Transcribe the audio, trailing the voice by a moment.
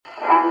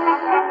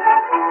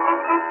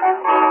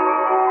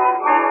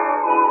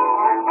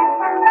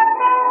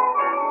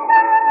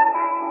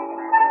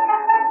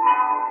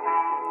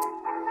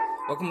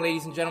Welcome,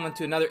 ladies and gentlemen,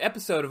 to another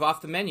episode of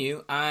Off the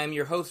Menu. I'm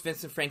your host,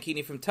 Vincent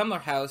Franchini from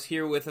Tumblr House,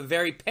 here with a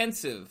very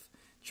pensive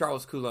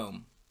Charles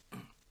Coulombe.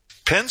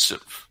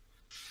 Pensive?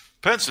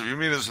 Pensive, you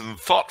mean as in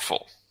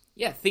thoughtful?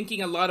 Yeah,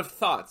 thinking a lot of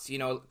thoughts,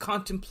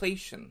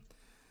 contemplation,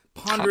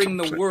 pondering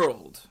the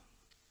world.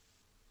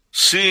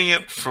 Seeing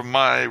it from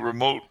my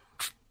remote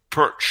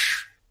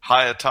perch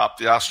high atop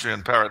the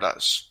Austrian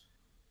paradise.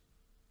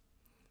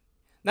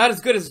 Not as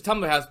good as the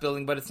Tumblr House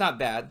building, but it's not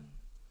bad.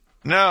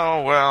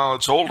 No, well,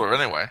 it's older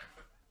anyway.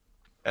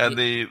 And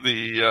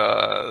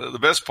the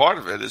best part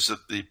of it is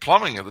that the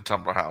plumbing of the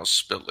Tumblr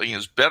House building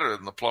is better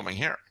than the plumbing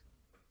here.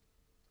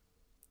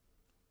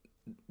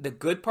 The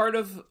good part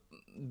of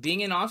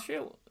being in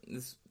Austria,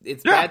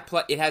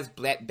 it has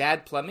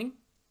bad plumbing?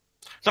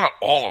 Not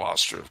all of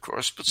Austria, of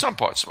course, but some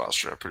parts of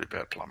Austria have pretty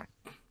bad plumbing.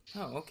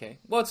 Oh, okay.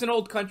 Well, it's an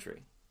old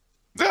country.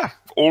 Yeah,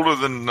 older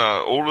than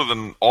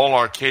all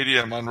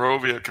Arcadia and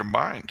Monrovia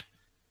combined.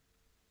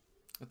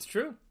 That's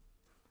true.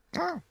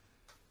 Oh.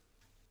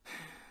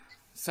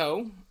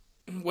 So,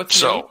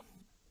 what's new?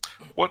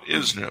 What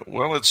is new?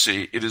 Well, let's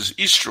see. It is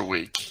Easter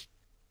week.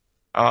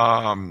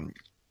 By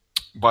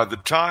the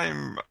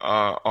time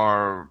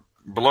our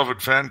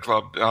beloved fan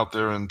club out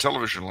there in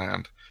television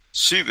land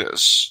see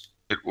this,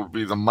 it will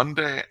be the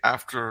Monday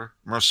after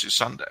Mercy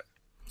Sunday.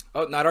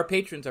 Oh, not our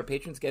patrons. Our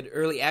patrons get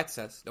early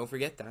access. Don't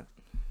forget that.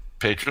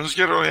 Patrons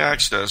get early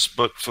access,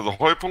 but for the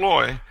hoi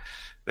polloi,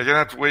 they're going to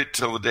have to wait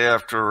till the day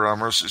after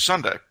Mercy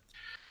Sunday,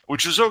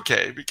 which is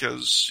okay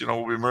because,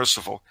 we'll be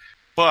merciful.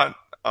 But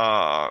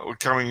we're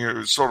coming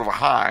here sort of a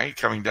high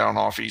coming down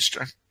off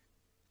Easter.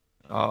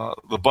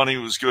 The bunny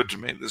was good to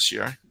me this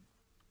year.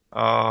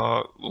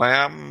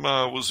 Lamb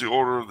was the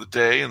order of the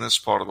day in this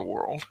part of the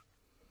world.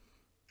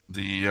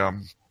 They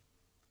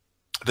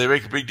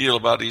make a big deal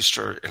about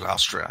Easter in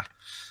Austria.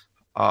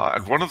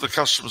 And one of the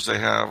customs they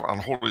have on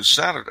Holy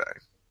Saturday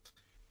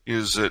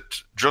is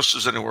that just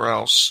as anywhere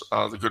else,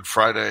 the Good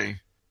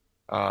Friday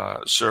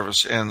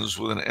service ends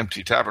with an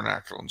empty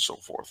tabernacle and so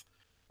forth,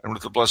 and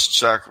with the Blessed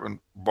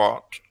Sacrament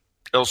brought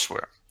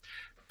elsewhere.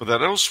 But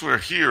that elsewhere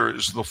here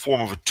is in the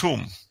form of a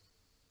tomb.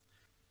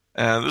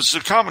 And this is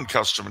a common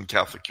custom in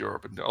Catholic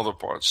Europe and other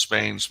parts,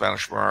 Spain,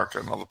 Spanish America,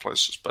 and other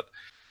places. But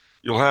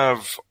you'll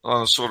have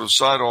on a sort of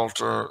side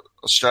altar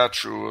a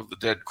statue of the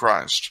dead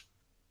Christ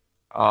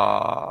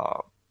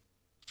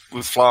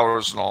with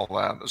flowers and all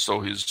that, as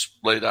though he's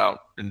laid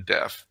out in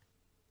death.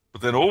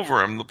 But then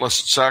over him, the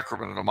Blessed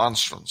Sacrament and a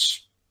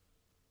monstrance.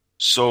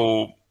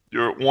 So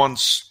you're at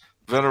once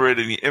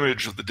venerating the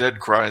image of the dead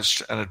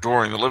Christ and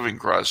adoring the living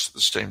Christ at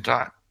the same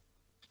time.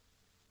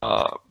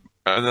 And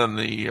then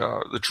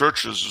the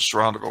churches are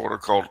surrounded by what are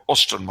called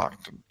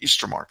Ostermarkt,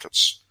 Easter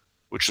markets,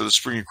 which are the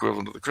spring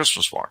equivalent of the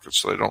Christmas markets,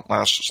 so they don't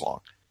last as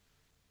long.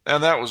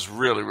 And that was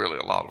really, really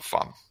a lot of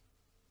fun.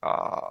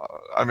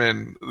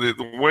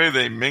 The way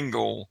they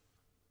mingle,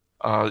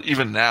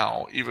 even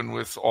now, even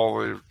with all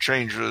the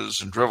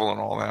changes and drivel and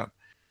all that,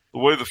 the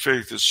way the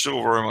faith is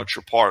still very much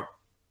a part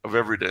of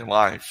everyday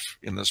life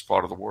in this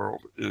part of the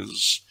world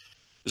is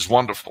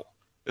wonderful.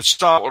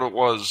 It's not what it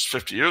was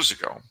 50 years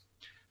ago,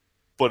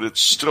 but it's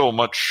still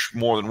much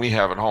more than we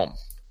have at home.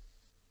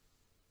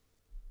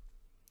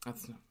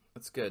 That's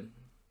good.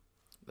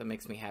 That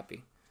makes me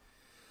happy.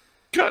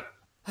 Good.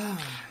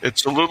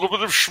 It's a little bit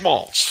of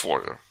schmaltz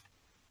for you.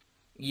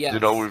 Yeah.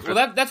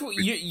 That's what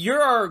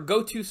you're our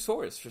go-to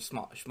source for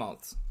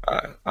schmaltz.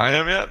 I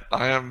am it.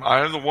 I am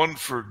the one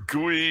for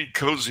gooey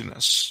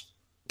coziness.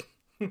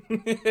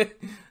 I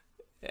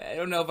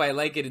don't know if I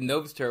like it in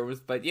those terms,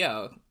 but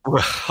yeah.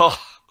 Well,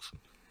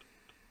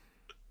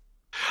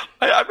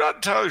 I'm not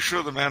entirely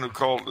sure the man who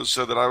called us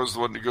said that I was the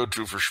one to go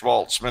to for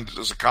schmaltz meant it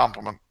as a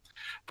compliment,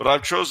 but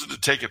I've chosen to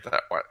take it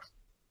that way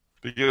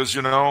because,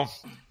 in a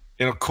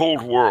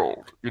cold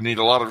world, you need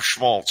a lot of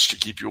schmaltz to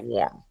keep you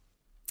warm.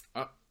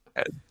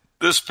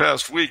 This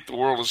past week, the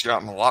world has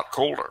gotten a lot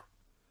colder.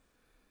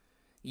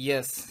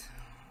 Yes.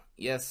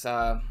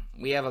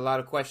 We have a lot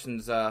of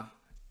questions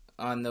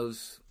on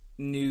those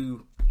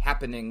new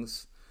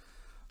happenings.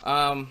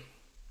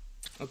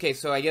 Okay,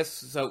 so I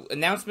guess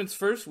announcements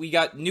first. We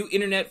got new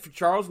internet for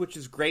Charles, which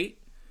is great.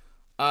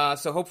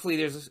 So hopefully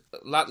there's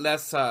a lot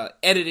less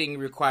editing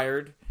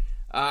required.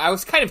 I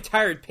was kind of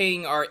tired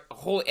paying our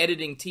whole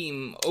editing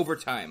team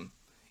overtime.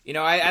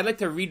 I'd like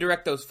to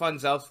redirect those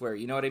funds elsewhere.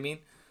 You know what I mean?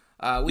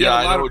 We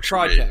have a lot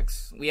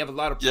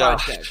of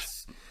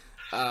projects.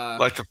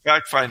 Like the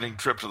fact-finding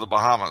trip to the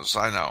Bahamas,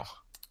 I know.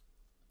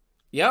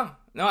 Yeah,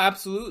 no,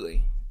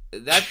 absolutely.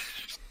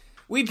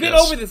 We've been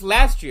over this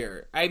last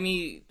year. I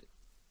mean,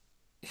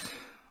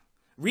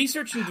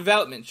 research and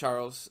development,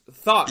 Charles.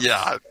 Thoughts. Yeah,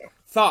 I know.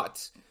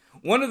 Thoughts.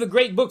 One of the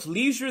great books,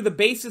 Leisure, the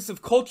Basis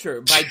of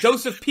Culture, by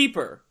Joseph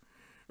Pieper,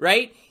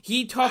 right?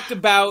 He talked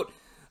about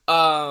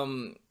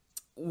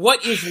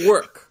what is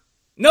work.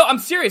 No, I'm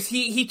serious.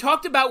 He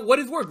talked about what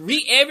is work.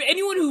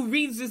 Anyone who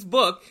reads this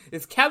book,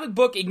 this Catholic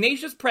book,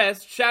 Ignatius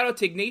Press, shout out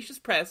to Ignatius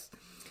Press,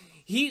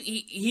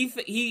 He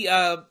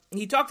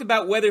talked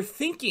about whether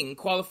thinking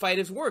qualified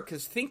as work,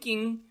 because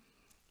thinking,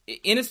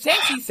 in a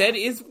sense, he said,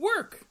 is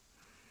work.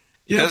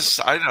 Yes,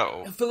 I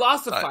know.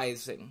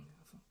 Philosophizing.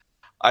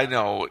 I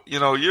know.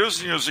 Years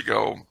and years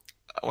ago,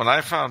 when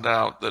I found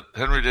out that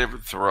Henry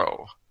David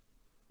Thoreau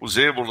was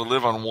able to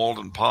live on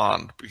Walden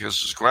Pond because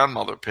his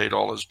grandmother paid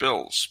all his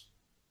bills,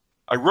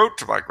 I wrote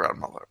to my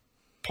grandmother,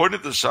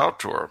 pointed this out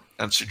to her,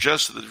 and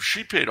suggested that if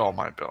she paid all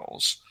my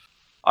bills,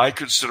 I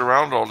could sit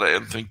around all day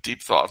and think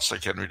deep thoughts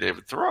like Henry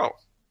David Thoreau.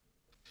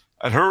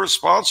 And her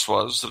response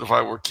was that if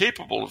I were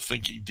capable of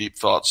thinking deep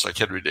thoughts like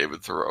Henry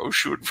David Thoreau,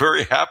 she would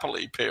very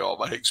happily pay all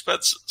my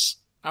expenses.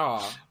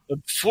 Oh.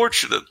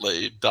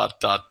 Unfortunately, ...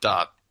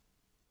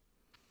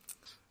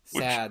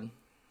 Sad.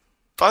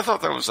 I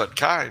thought that was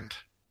unkind.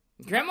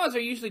 Grandmas are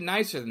usually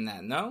nicer than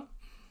that, no?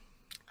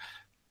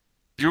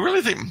 Do you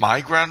really think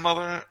my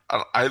grandmother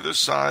on either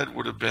side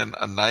would have been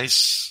a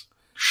nice,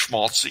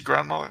 schmaltzy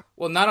grandmother?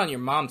 Well, not on your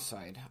mom's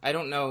side. I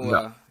don't know.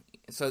 No.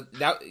 So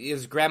that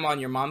is grandma on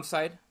your mom's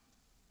side?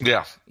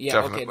 Yeah,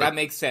 definitely. Okay, that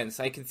makes sense.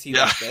 I can see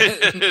that.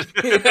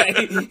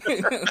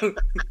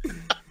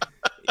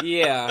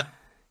 Yeah.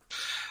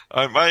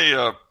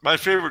 My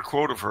favorite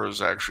quote of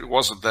hers actually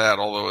wasn't that,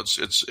 although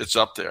it's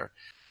up there.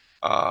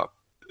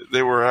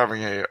 They were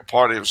having a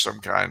party of some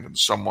kind, and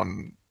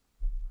someone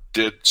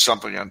did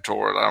something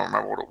untoward. I don't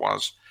remember what it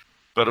was,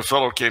 but a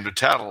fellow came to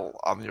tattle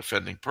on the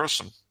offending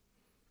person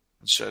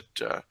and said,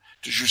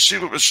 "Did you see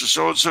what Mr.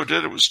 So-and-so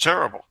did? It was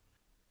terrible."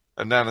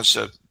 And Nana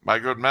said, "My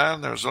good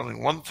man, there's only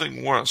one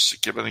thing worse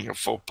than committing a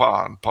faux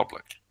pas in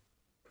public."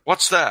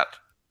 "What's that?"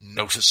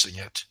 "Noticing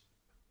it."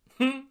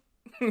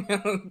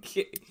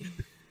 Okay.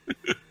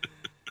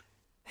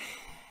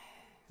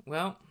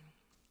 Well.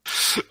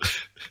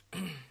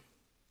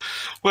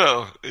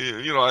 Well,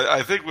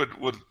 I think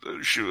what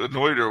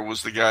annoyed her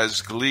was the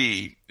guy's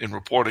glee in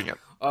reporting it.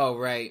 Oh,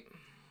 right.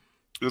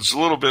 It's a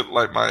little bit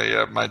like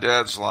my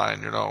dad's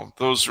line,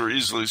 those who are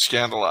easily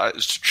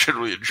scandalized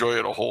generally enjoy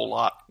it a whole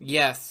lot.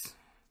 Yes.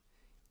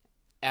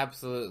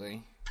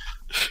 Absolutely.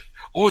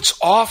 "Oh, it's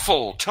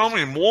awful. Tell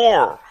me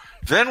more.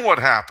 Then what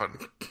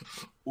happened?"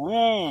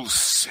 "Ooh,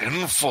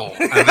 sinful."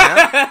 And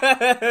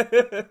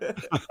then?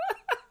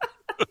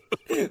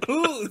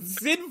 Ooh,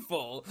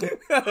 sinful.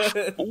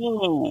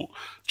 Ooh,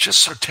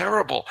 just so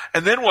terrible.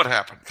 And then what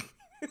happened?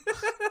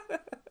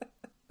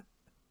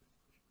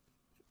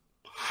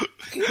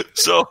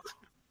 So,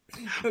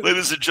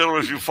 ladies and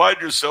gentlemen, if you find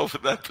yourself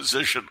in that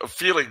position of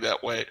feeling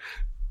that way,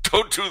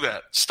 don't do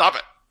that. Stop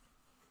it.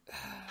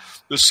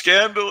 The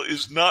scandal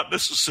is not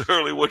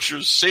necessarily what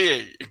you're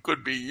seeing. It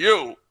could be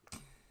you.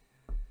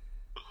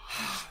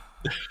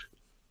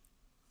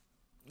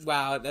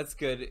 Wow, that's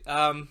good.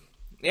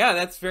 Yeah,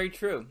 that's very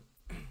true.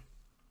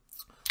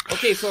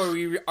 Okay, so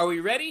are we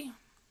ready?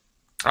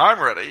 I'm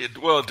ready.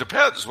 Well, it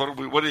depends. What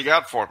do you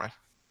got for me?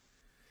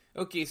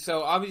 Okay,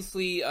 so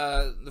obviously,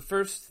 the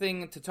first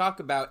thing to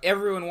talk about,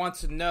 everyone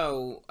wants to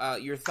know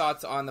your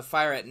thoughts on the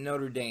fire at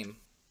Notre Dame.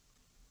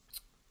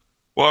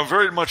 Well, I'm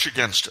very much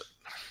against it.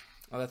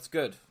 Oh, that's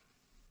good.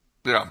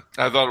 Yeah,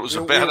 I thought it was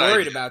a bad idea. We were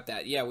worried about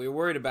that. Yeah, we were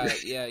worried about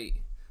it. Yeah,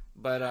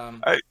 but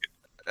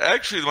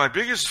actually, my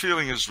biggest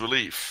feeling is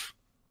relief,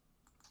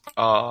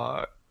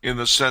 in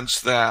the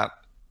sense that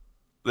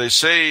they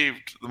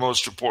saved the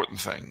most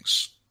important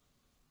things.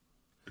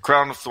 The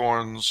crown of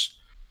thorns.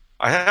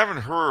 I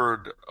haven't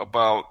heard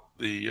about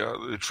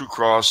the true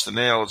cross, the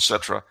nail,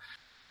 etc.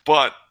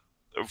 But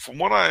from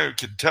what I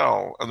could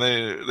tell, and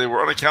they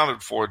were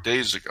unaccounted for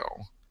days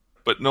ago,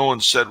 but no one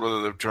said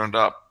whether they've turned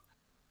up.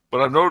 But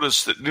I've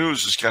noticed that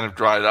news has kind of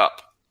dried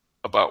up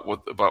about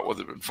what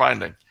they've been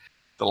finding.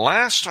 The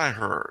last I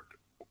heard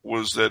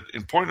was that,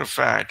 in point of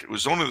fact, it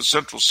was only the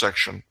central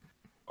section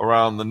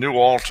around the new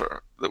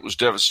altar that was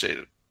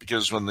devastated,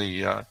 because when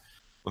the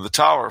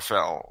tower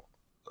fell,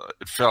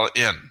 it fell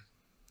in.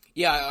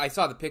 Yeah, I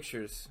saw the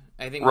pictures.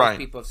 I think right. Most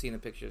people have seen the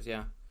pictures.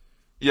 Yeah.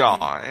 Yeah,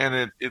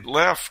 and it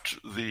left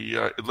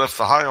the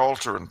high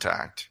altar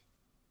intact.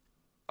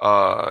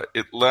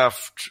 It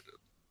left.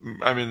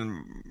 I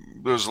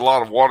mean, there's a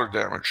lot of water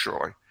damage,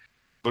 surely,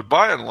 but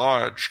by and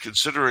large,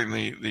 considering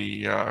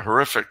the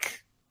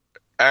horrific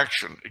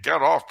action, it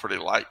got off pretty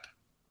light.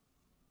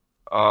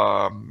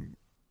 I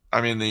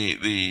mean,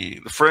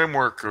 the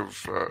framework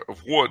of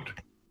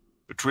wood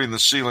between the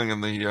ceiling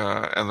and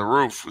the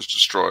roof was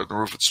destroyed. The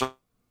roof itself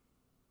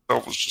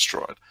was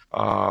destroyed.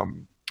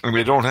 And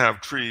they don't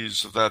have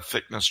trees of that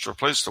thickness to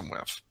replace them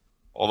with,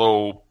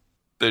 although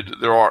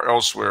there are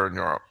elsewhere in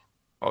Europe,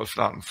 if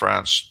not in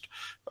France.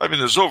 I mean,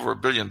 there's over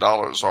 $1 billion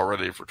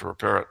already to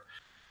repair it.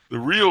 The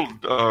real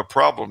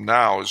problem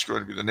now is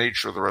going to be the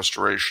nature of the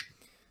restoration.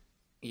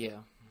 Yeah.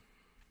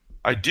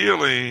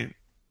 Ideally,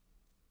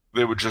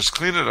 they would just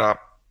clean it up,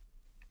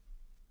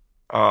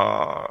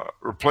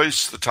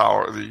 replace the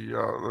tower,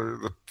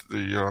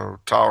 the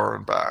tower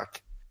and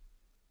back,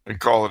 and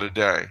call it a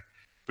day.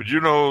 But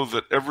you know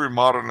that every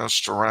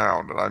modernist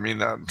around, and I mean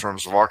that in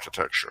terms of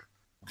architecture,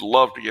 would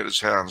love to get his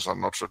hands on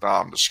Notre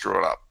Dame to screw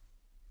it up.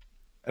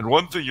 And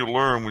one thing you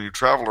learn when you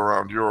travel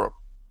around Europe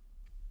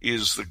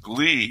is the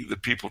glee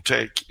that people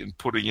take in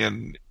putting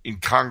in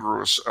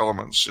incongruous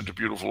elements into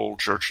beautiful old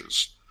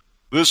churches.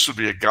 This would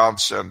be a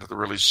godsend to the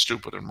really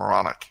stupid and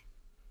moronic.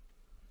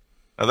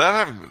 Now, that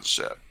having been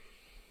said,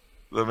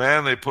 the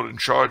man they put in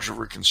charge of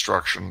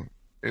Reconstruction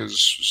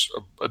is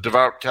a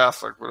devout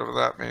Catholic, whatever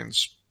that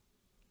means,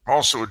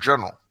 also a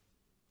general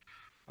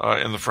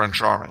in the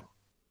French army.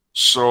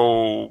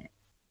 So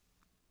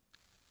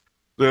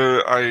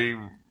we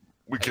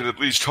can at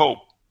least hope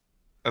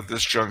at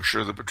this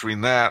juncture that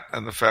between that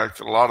and the fact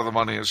that a lot of the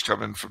money has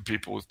come in from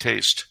people with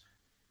taste,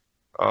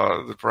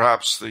 that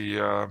perhaps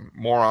the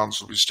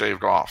morons will be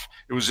staved off.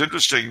 It was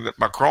interesting that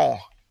Macron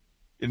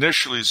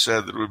initially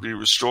said that it would be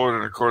restored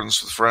in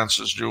accordance with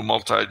France's new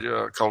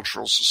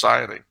multicultural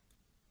society.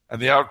 And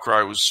the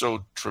outcry was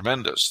so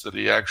tremendous that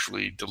he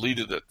actually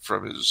deleted it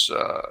from his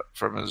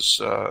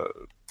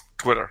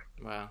Twitter.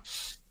 Wow.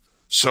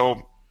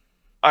 So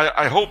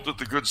I hope that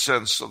the good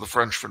sense of the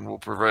Frenchman will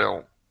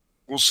prevail.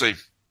 We'll see.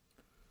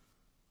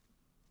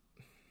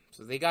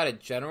 So they got a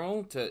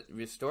general to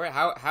restore it?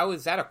 How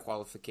is that a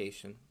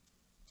qualification?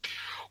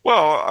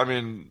 Well, I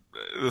mean,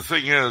 the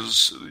thing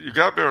is, you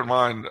got to bear in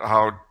mind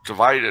how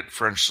divided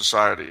French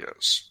society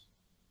is.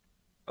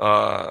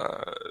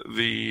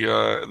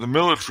 The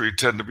military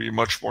tend to be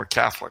much more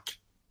Catholic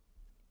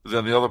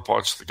than the other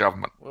parts of the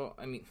government. Well,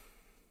 I mean,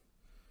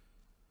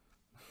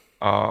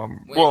 how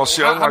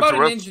about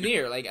an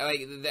engineer?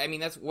 I mean,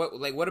 that's what.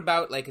 Like, what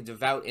about like a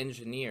devout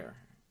engineer,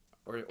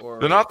 or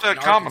they're not that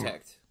common.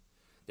 Architect?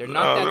 They're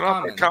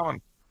not that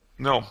common.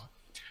 No.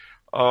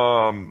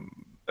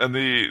 And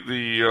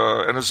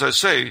and as I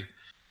say,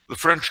 the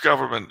French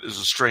government is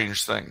a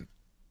strange thing.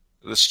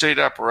 The state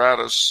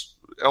apparatus,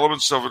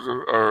 elements of it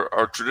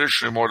are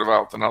traditionally more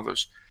devout than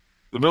others.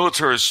 The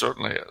military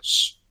certainly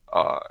is,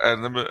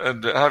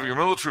 and having a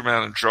military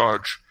man in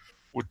charge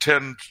would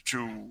tend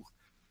to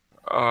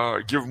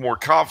give more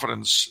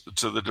confidence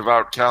to the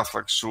devout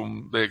Catholics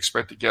whom they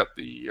expect to get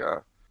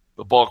the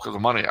bulk of the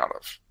money out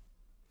of.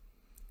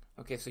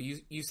 Okay, so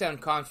you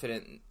sound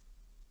confident.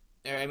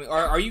 I mean,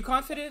 are you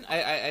confident?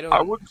 I don't.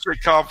 I wouldn't say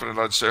confident.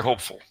 I'd say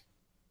hopeful.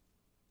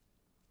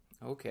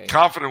 Okay.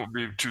 Confident would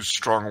be too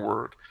strong a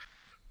word,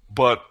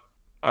 but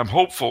I'm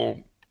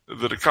hopeful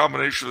that a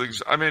combination of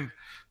things. I mean,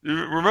 you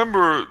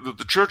remember that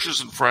the churches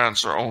in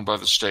France are owned by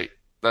the state.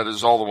 That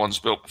is, all the ones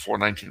built before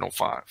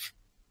 1905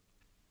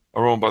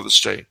 are owned by the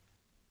state.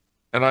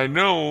 And I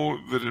know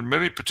that in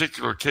many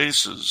particular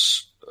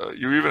cases,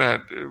 you even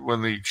had,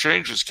 when the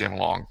changes came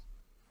along,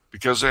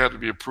 because they had to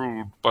be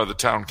approved by the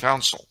town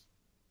council,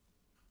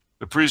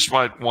 the priest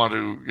might want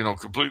to,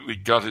 completely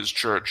gut his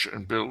church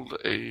and build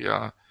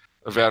a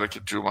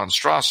Vatican II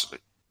monstrosity.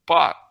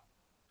 But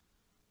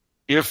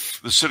if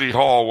the city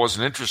hall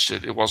wasn't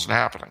interested, it wasn't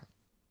happening.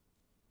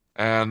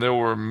 And there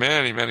were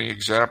many, many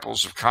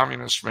examples of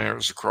communist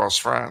mayors across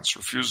France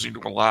refusing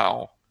to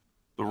allow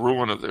the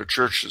ruin of their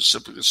churches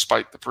simply to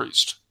spite the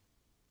priest.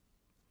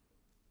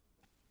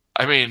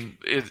 I mean,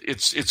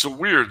 it's a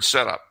weird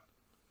setup.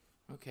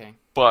 Okay.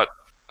 But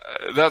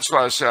that's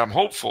why I say I'm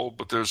hopeful,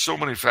 but there's so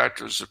many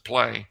factors at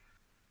play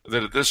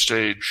that at this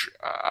stage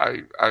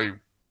I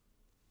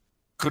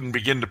couldn't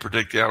begin to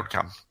predict the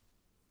outcome.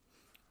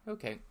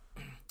 Okay.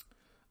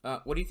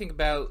 What do you think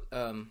about,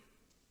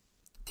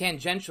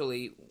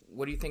 tangentially,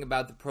 what do you think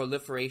about the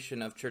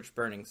proliferation of church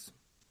burnings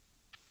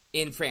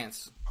in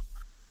France?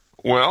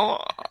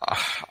 Well,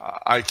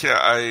 I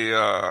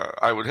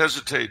would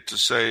hesitate to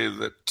say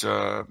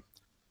that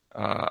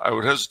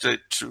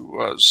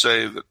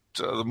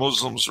the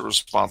Muslims are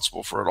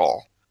responsible for it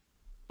all,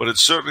 but it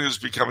certainly is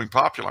becoming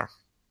popular.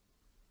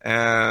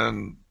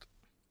 And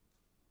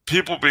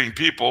people being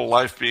people,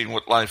 life being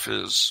what life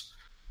is,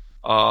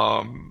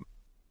 it'll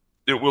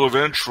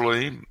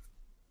eventually,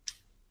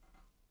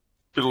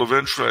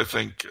 I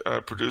think,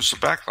 produce a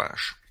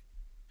backlash.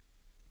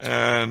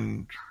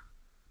 And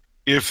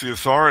if the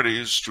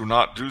authorities do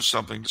not do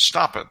something to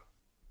stop it,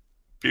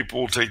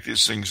 people will take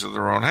these things in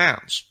their own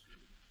hands.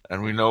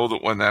 And we know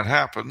that when that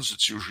happens,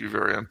 it's usually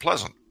very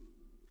unpleasant.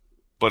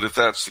 But if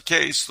that's the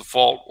case, the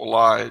fault will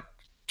lie,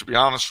 to be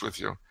honest with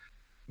you,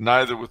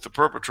 neither with the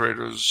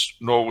perpetrators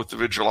nor with the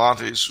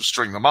vigilantes who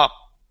string them up,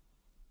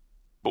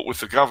 but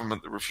with the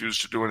government that refused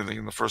to do anything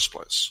in the first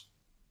place.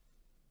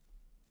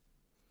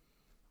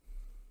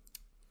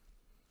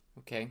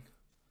 Okay.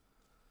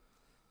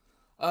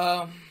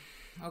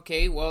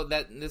 Okay, well,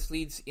 this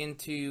leads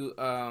into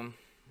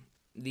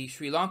the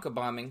Sri Lanka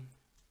bombing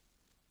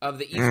of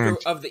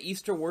the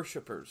Easter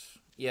worshippers.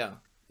 Yeah,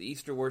 the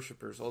Easter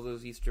worshippers. All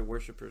those Easter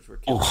worshippers were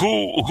killed.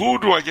 Who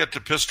do I get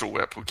to pistol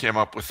whip? Who came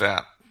up with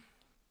that?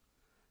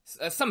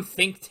 Some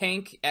think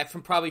tank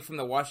probably from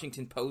the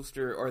Washington Post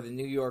or the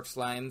New York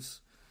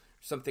Slimes,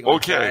 something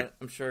like that.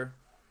 I'm sure.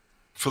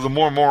 For the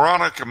more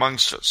moronic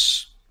amongst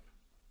us,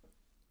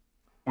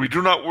 we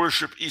do not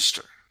worship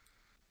Easter.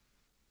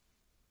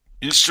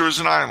 Easter is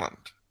an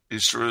island.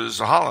 Easter is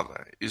a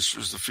holiday. Easter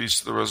is the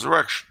feast of the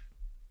resurrection.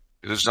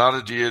 It is not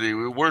a deity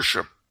we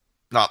worship,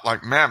 not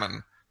like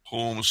Mammon,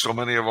 whom so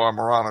many of our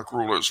moronic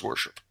rulers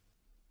worship.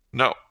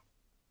 No.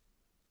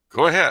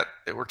 Go ahead.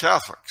 They were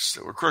Catholics.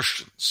 They were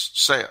Christians.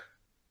 Say it.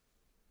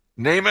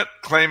 Name it,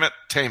 claim it,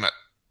 tame it.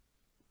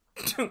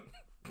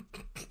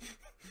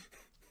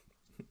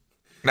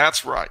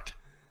 That's right.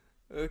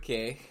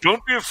 Okay.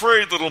 Don't be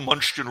afraid, little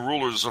munchkin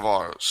rulers of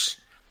ours.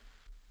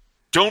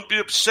 Don't be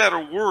upset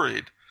or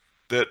worried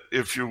that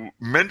if you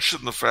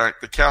mention the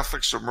fact that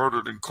Catholics are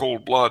murdered in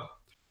cold blood,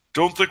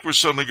 don't think we're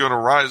suddenly going to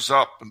rise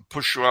up and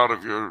push you out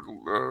of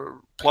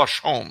your plush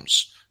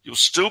homes. You'll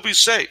still be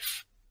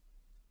safe.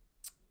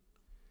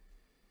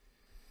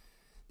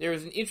 There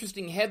is an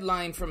interesting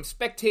headline from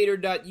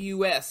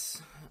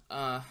Spectator.us,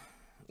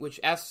 which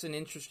asks an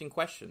interesting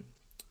question.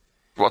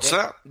 What's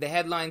that? The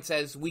headline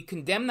says, "We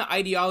condemn the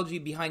ideology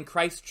behind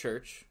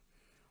Christchurch.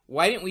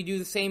 Why didn't we do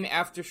the same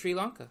after Sri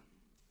Lanka?"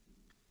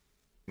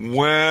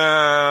 Well,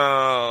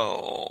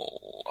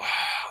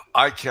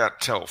 I can't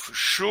tell for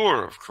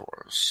sure, of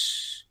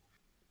course.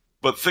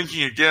 But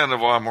thinking again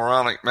of our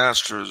moronic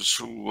masters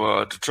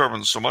who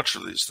determine so much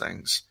of these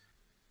things,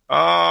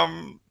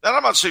 and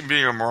I'm not saying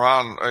being a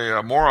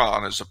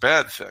moron is a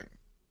bad thing.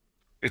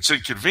 It's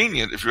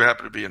inconvenient if you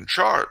happen to be in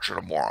charge and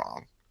a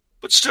moron.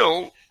 But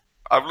still,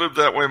 I've lived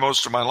that way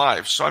most of my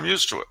life, so I'm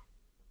used to it.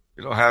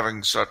 You know,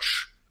 having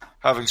such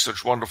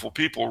wonderful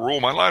people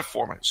rule my life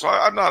for me. So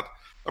I'm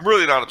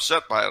really not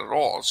upset by it at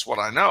all. It's what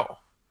I know.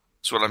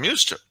 It's what I'm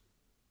used to.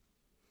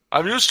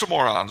 I'm used to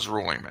morons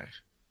ruling me.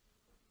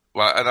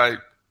 Well, and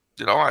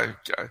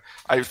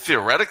I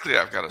theoretically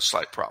I've got a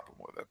slight problem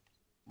with it.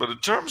 But in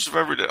terms of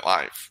everyday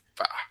life,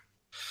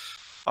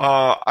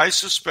 I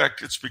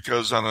suspect it's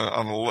because on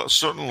a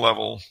certain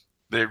level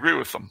they agree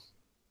with them.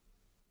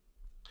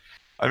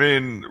 I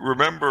mean,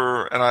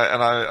 remember,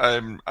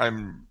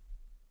 I'm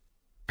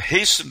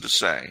hasten to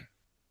say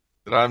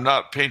that I'm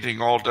not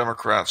painting all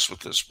Democrats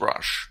with this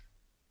brush,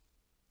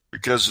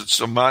 because it's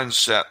a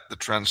mindset that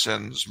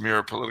transcends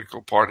mere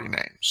political party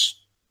names.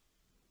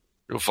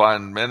 You'll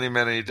find many,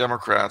 many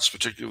Democrats,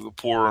 particularly the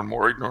poor and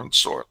more ignorant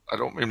sort. I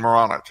don't mean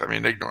moronic, I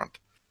mean ignorant.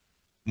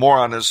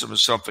 Moronism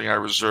is something I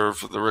reserve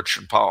for the rich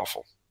and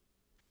powerful.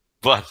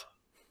 But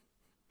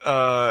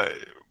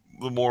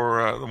the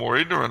more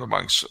ignorant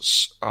amongst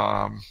us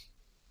aren't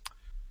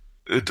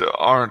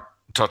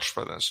touched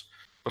by this.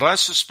 But I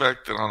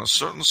suspect that on a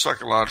certain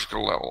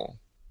psychological level,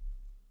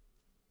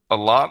 a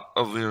lot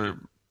of the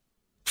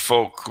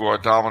folk who are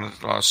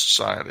dominant in our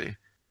society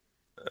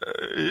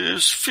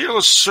feel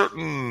a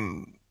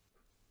certain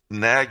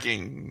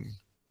nagging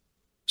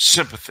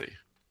sympathy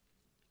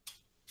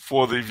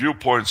for the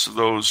viewpoints of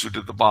those who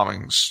did the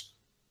bombings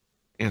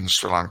in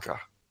Sri Lanka.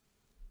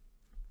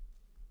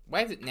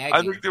 Why is it nagging?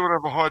 I think they would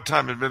have a hard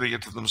time admitting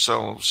it to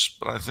themselves,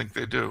 but I think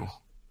they do.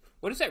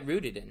 What is that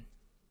rooted in?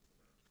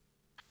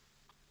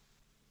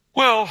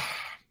 Well,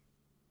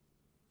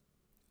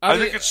 I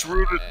think it's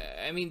rooted...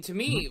 I mean, to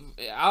me,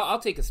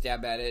 I'll take a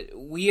stab at it.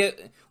 We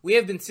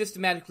have been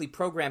systematically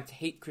programmed to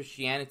hate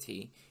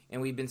Christianity,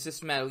 and we've been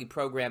systematically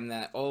programmed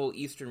that all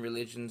Eastern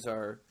religions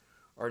are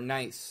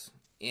nice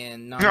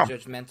and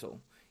non-judgmental. Yeah.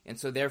 And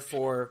so,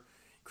 therefore,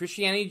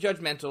 Christianity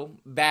judgmental,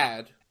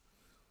 bad.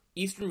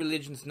 Eastern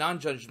religions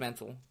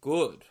non-judgmental,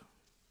 good.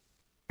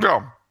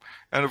 Yeah,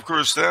 and of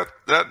course that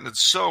in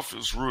itself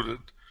is rooted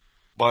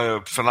by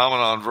a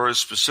phenomenon very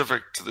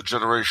specific to the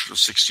generation of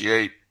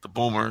 68, the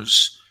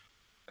boomers,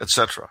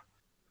 etc.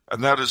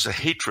 And that is a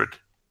hatred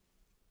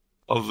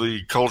of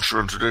the culture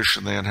and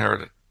tradition they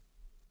inherited,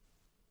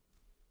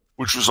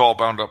 which was all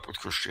bound up with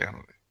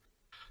Christianity.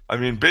 I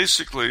mean,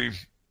 basically,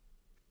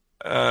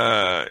 in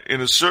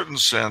a certain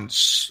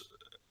sense,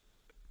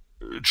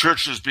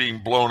 churches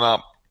being blown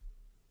up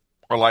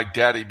are like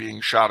Daddy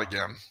being shot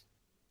again.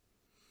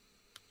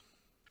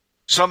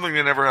 Something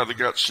they never had the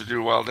guts to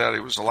do while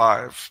Daddy was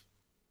alive.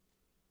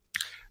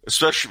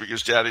 Especially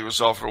because Daddy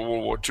was also a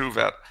World War II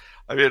vet.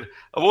 I mean,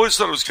 I've always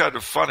thought it was kind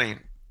of funny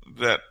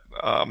that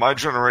my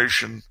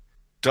generation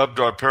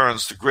dubbed our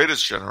parents the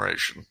greatest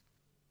generation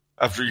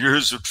after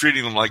years of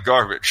treating them like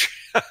garbage.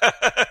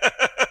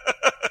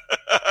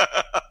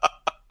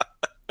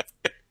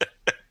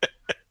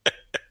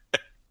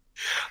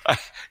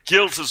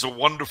 Guilt is a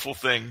wonderful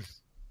thing.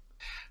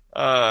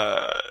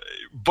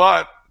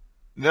 But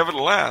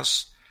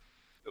nevertheless,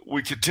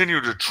 we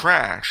continue to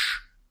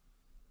trash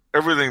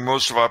everything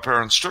most of our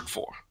parents stood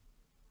for.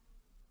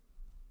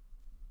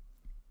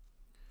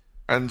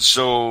 And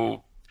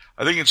so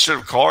I think instead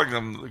of calling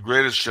them the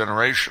greatest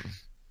generation,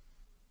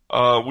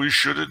 we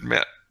should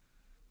admit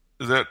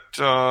that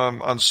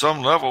on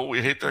some level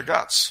we hate their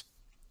guts.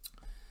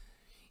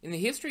 In the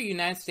history of the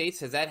United States,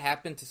 has that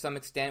happened to some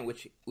extent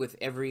with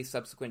every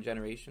subsequent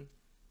generation?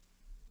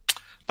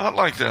 Not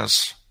like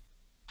this.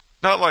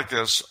 Not like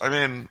this. I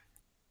mean,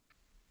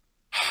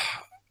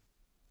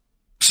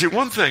 see,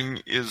 one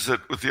thing is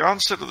that with the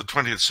onset of the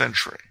 20th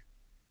century,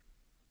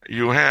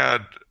 you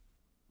had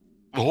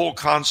the whole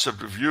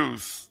concept of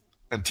youth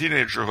and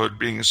teenagerhood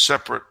being a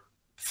separate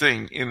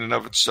thing in and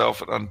of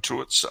itself and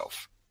unto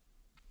itself.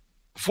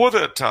 Before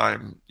that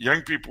time,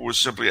 young people were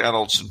simply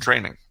adults in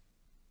training.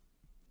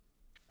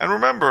 And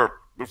remember,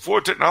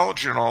 before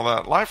technology and all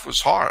that, life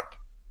was hard,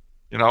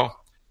 you know?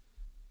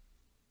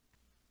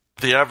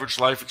 The average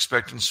life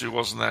expectancy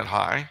wasn't that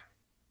high.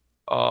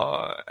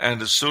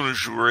 And as soon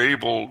as you were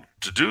able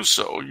to do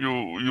so,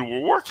 you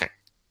were working.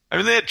 I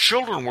mean, they had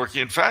children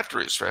working in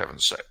factories, for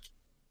heaven's sake.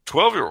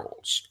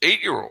 12-year-olds,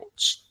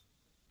 8-year-olds,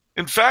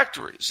 in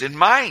factories, in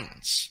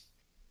mines.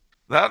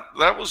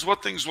 That was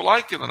what things were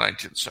like in the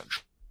 19th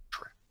century.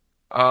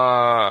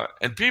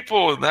 And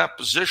people in that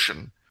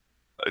position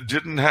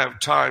didn't have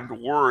time to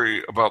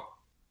worry about,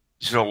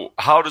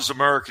 how does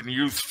American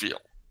youth feel?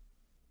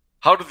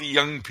 How do the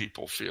young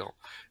people feel?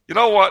 You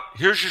know what?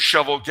 Here's your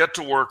shovel. Get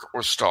to work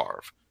or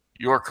starve.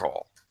 Your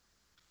call.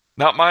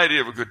 Not my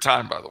idea of a good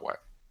time, by the way.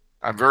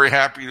 I'm very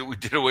happy that we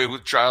did away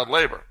with child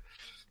labor.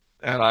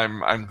 And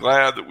I'm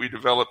glad that we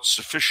developed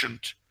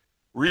sufficient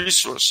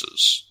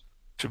resources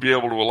to be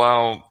able to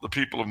allow the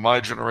people of my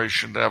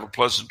generation to have a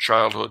pleasant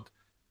childhood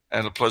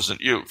and a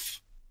pleasant youth.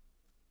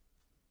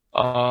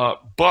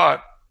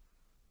 But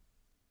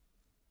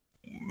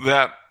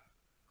that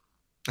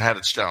had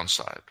its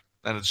downside.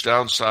 And its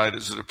downside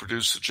is that it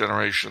produced a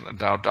generation that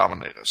now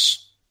dominate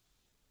us.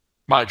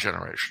 My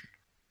generation.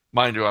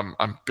 Mind you,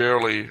 I'm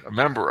barely a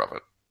member of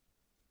it.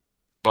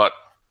 But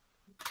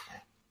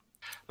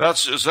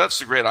that's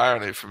the great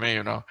irony for me,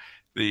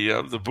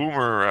 The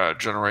boomer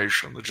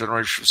generation, the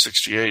generation of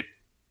 68,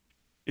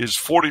 is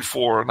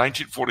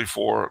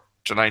 1944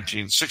 to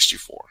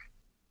 1964.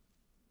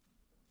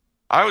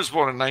 I was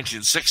born in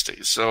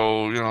 1960,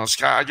 so,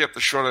 I get the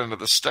short end of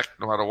the stick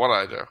no matter what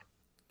I do.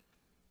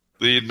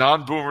 The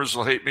non-boomers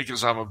will hate me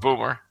because I'm a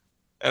boomer,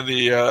 and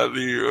the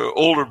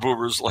older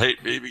boomers will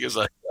hate me because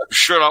I'm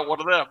sure not one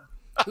of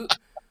them.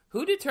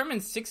 Who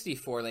determines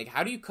 64? Like,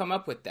 how do you come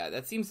up with that?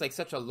 That seems like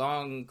such a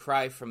long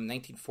cry from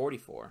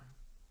 1944.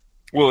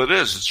 Well, it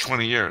is. It's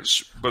 20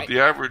 years. But the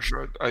average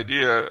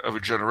idea of a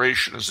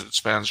generation is that it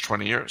spans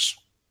 20 years.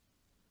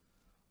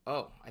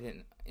 Oh, I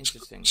didn't.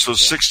 Interesting. So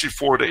okay.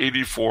 64 to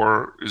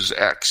 84 is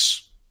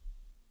X.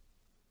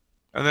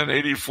 And then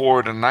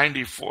 84 to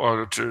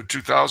 94 to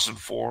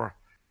 2004,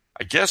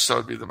 I guess that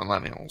would be the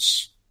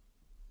millennials.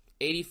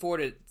 84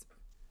 to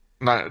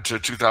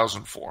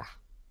 2004.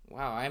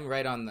 Wow, I'm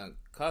right on the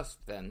cusp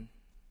then.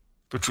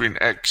 Between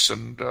X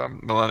and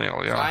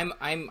millennial, yeah. So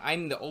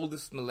I'm the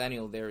oldest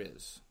millennial there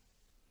is.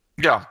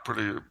 Yeah,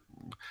 pretty.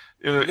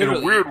 In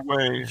a weird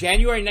way.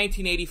 January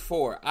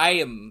 1984, I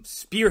am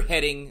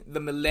spearheading the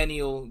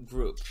millennial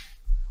group.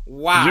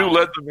 Wow. You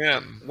led them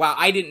in. Wow,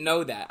 I didn't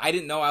know that. I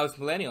didn't know I was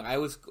millennial. I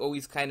was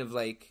always kind of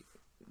like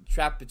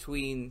trapped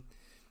between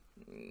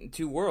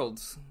two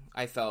worlds,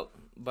 I felt.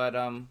 But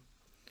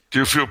do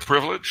you feel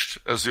privileged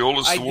as the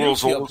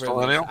world's oldest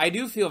millennial? I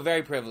do feel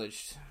very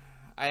privileged.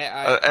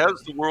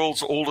 As the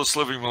world's oldest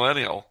living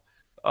millennial.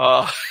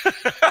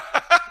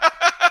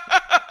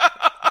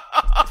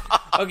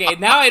 Okay,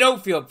 now I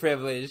don't feel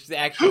privileged,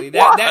 actually.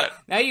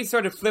 Now you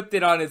sort of flipped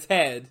it on its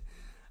head.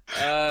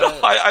 No,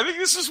 I think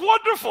this is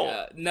wonderful.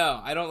 No,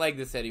 I don't like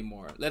this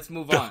anymore. Let's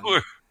move on.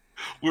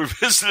 We're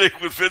visiting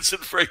with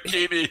Vincent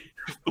Franchini,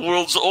 the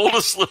world's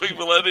oldest living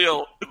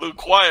millennial, in the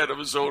quiet of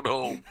his own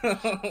home.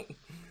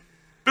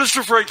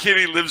 Mr.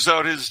 Franchini lives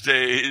out his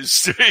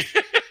days.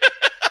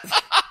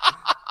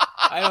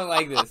 I don't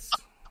like this.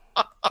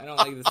 I don't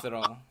like this at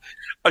all.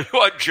 Are you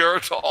on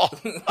Geritol?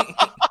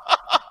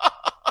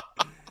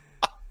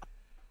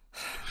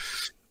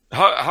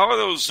 How are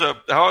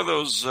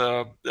those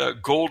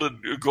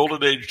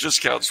golden age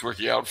discounts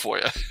working out for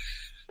you?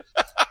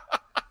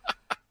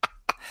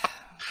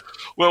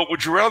 Well,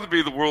 would you rather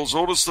be the world's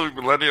oldest living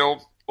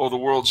millennial or the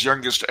world's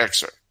youngest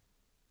Xer?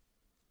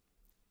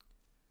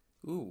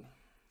 Ooh,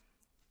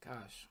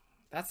 gosh,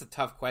 that's a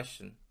tough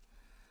question.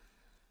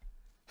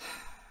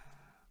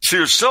 So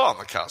you're still on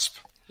the cusp.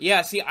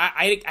 Yeah. See,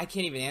 I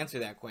can't even answer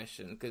that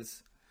question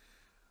because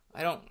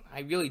I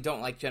really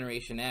don't like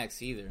Generation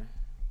X either.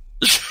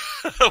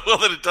 Well,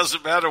 then it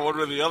doesn't matter one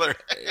way or the other.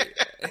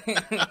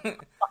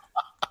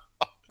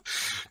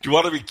 Do you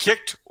want to be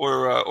kicked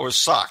or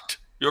socked?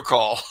 Your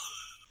call.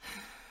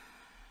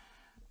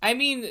 I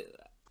mean,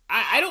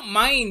 I don't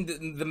mind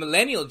the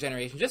millennial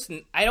generation. Just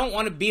I don't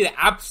want to be the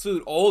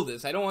absolute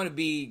oldest. I don't want to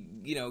be,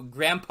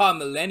 Grandpa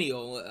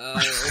Millennial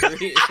over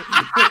here.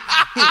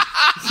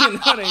 You know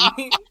what I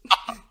mean?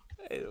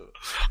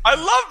 I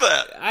love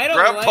that.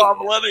 Grandpa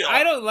Millennial.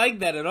 I don't like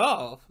that at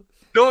all.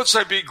 No, it's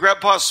like being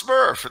Grandpa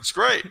Smurf. It's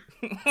great.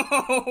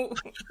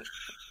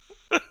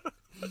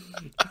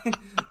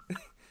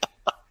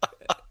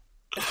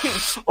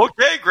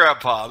 Okay,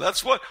 Grandpa.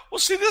 That's what. Well,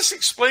 see, this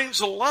explains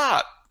a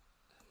lot.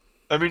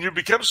 I mean, you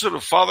become sort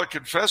of father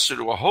confessor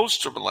to a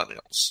host of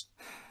millennials.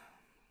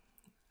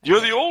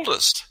 You're the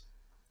oldest.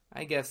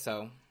 I guess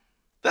so.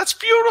 That's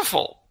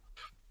beautiful.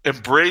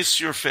 Embrace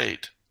your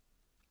fate.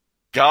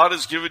 God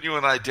has given you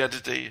an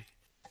identity.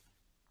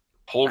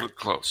 Hold it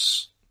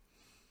close.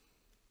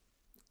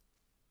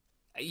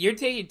 You're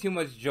taking too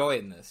much joy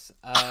in this.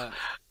 I'm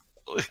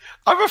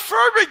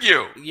affirming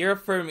you. You're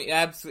affirming.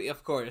 Absolutely.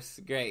 Of course.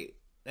 Great.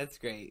 That's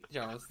great,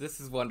 Charles. This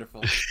is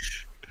wonderful.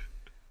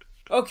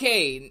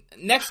 Okay.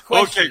 Next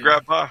question. Okay,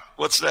 Grandpa.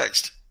 What's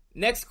next?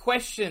 Next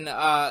question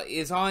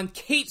is on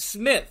Kate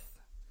Smith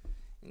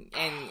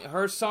and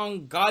her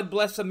song "God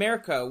Bless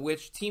America,"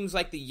 which teams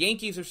like the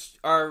Yankees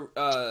are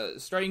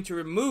starting to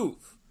remove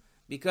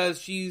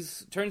because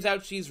turns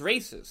out she's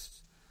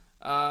racist.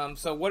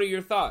 So, what are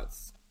your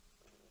thoughts?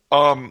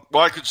 Well,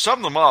 I could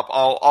sum them up.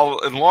 I'll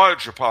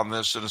enlarge upon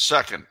this in a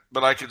second,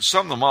 but I can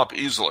sum them up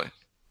easily.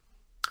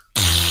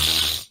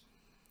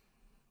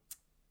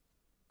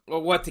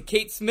 Well, what, to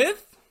Kate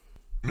Smith?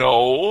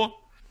 No,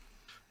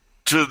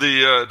 to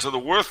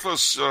the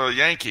worthless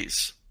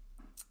Yankees.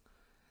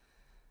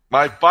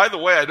 By the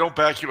way, I don't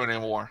back you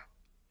anymore.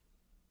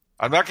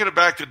 I'm not going to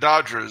back the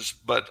Dodgers,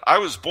 but I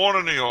was born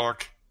in New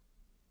York,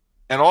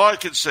 and all I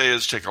can say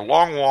is take a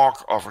long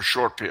walk off a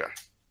short pier.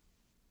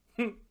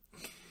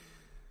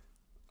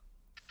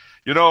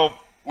 You know,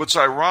 what's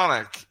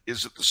ironic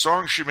is that the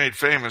song she made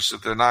famous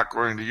that they're not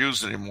going to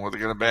use anymore, they're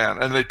going to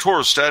ban. And they tore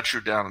a statue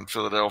down in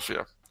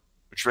Philadelphia,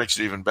 which makes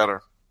it even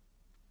better.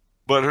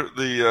 But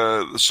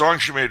the song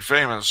she made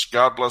famous,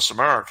 God Bless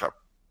America,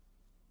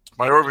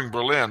 by Irving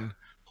Berlin,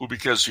 who,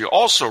 because he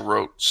also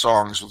wrote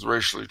songs with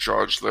racially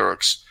charged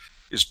lyrics,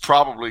 is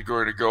probably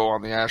going to go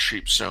on the ash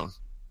heap soon.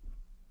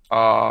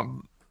 But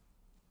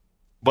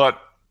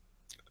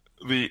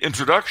the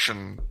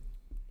introduction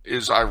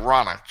is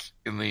ironic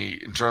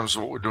in terms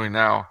of what we're doing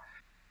now.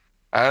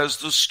 As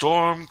the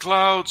storm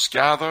clouds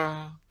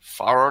gather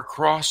far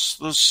across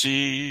the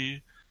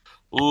sea,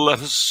 let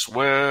us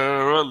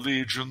swear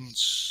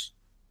allegiance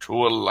to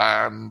a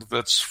land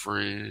that's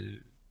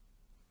free.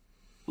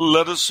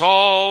 Let us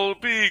all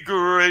be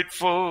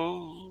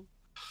grateful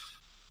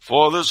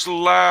for this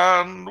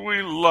land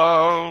we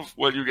love.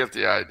 Well, you get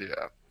the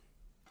idea.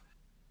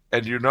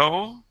 And you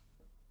know,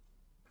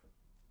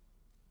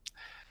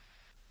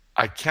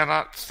 I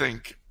cannot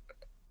think,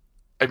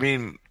 I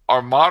mean,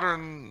 our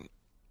modern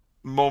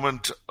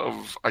moment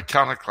of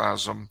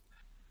iconoclasm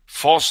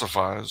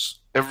falsifies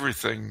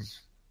everything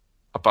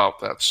about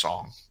that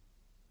song.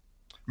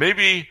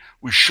 Maybe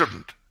we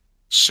shouldn't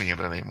sing it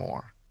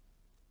anymore.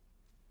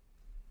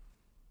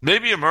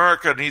 Maybe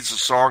America needs a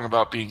song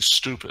about being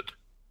stupid.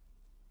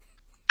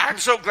 I'm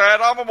so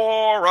glad I'm a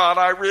moron,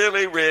 I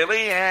really,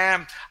 really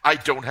am. I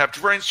don't have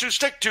two brains to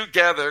stick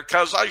together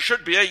because I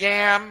should be a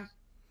yam.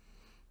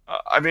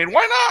 I mean,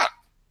 why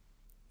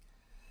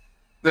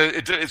not?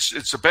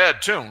 It's a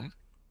bad tune.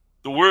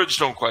 The words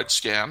don't quite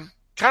scan.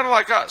 Kind of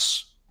like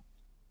us.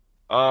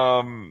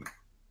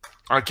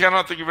 I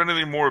cannot think of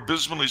anything more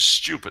abysmally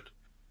stupid.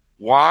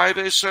 Why,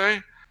 they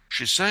say?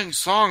 She sang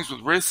songs with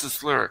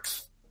racist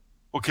lyrics.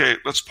 Okay,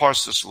 let's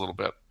parse this a little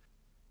bit.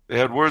 They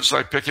had words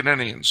like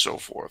pickaninny and so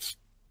forth,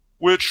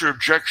 which are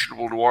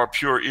objectionable to our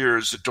pure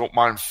ears that don't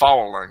mind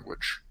foul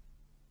language.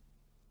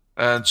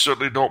 And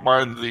certainly don't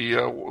mind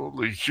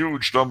the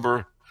huge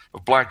number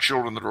of black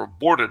children that are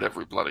aborted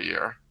every bloody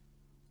year.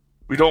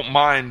 We don't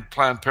mind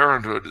Planned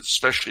Parenthood,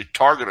 especially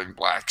targeting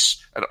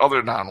blacks and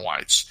other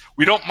non-whites.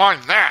 We don't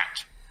mind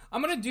that.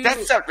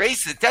 That's not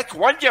racist. That's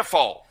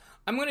wonderful.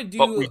 I'm gonna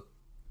do.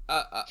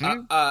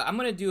 I'm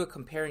gonna do a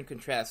compare and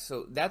contrast.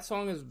 So that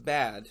song is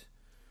bad,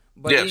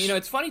 but yes. You know,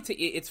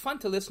 it's fun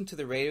to listen to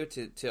the radio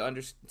to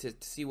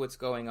see what's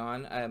going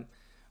on.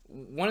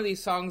 One of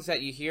these songs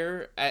that you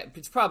hear,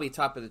 it's probably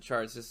top of the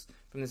charts.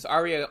 From this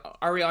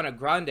Ariana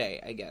Grande,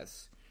 I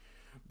guess.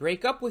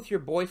 Break up with your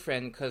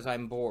boyfriend 'cause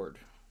I'm bored.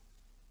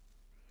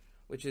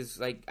 Which is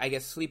like, I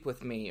guess, sleep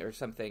with me or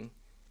something.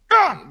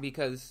 Yeah.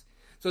 Because,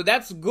 so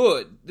that's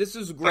good. This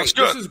is great.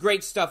 This is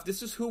great stuff.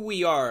 This is who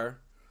we are.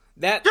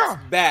 That's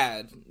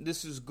bad.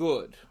 This is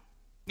good.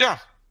 Yeah.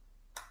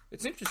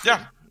 It's interesting.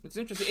 Yeah. It's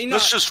interesting.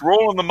 Let's just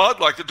roll in the mud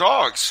like the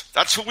dogs.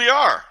 That's who we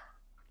are.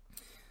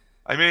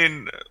 I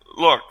mean,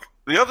 look,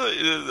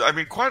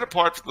 quite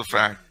apart from the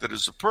fact that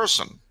as a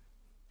person,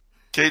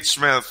 Kate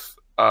Smith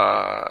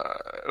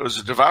was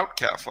a devout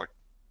Catholic.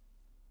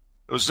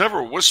 There was never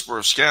a whisper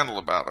of scandal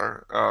about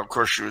her. Of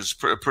course, she was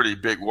a pretty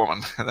big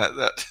woman.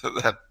 But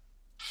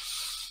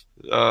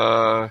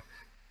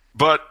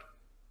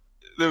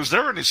there was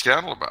never any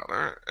scandal about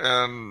her.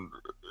 And,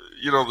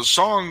 you know, the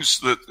songs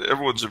that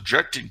everyone's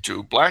objecting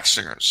to, black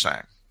singers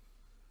sang.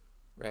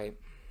 Right.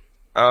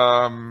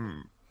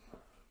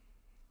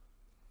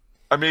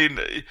 I mean,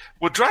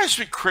 what drives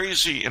me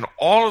crazy in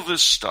all of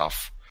this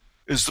stuff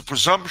is the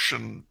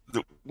presumption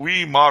that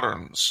we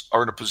moderns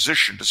are in a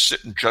position to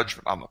sit in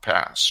judgment on the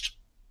past.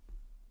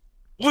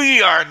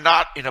 We are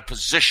not in a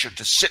position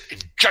to sit in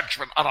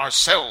judgment on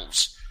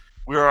ourselves.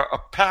 We are a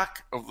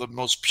pack of the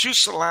most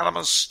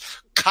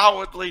pusillanimous,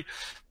 cowardly,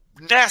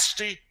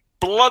 nasty,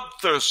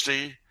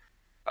 bloodthirsty,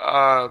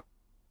 down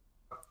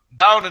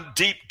and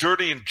deep,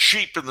 dirty and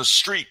cheap in the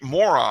street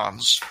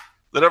morons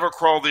that ever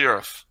crawled the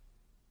earth.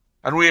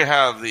 And we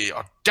have the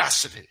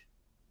audacity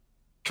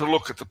to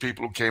look at the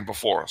people who came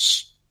before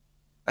us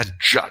and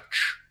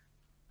judge.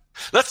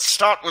 Let's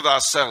start with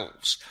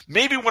ourselves.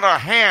 Maybe when our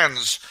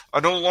hands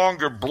are no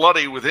longer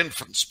bloody with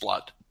infant's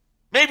blood.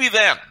 Maybe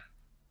then.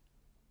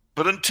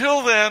 But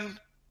until then,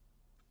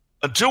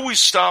 until we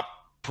stop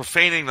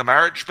profaning the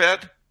marriage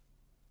bed,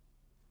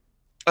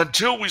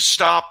 until we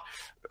stop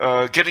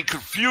getting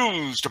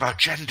confused about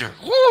gender,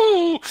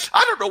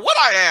 I don't know what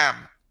I am.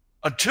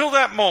 Until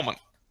that moment,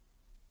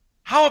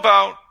 how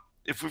about,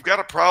 if we've got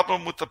a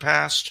problem with the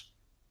past,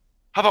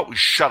 how about we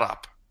shut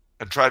up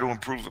and try to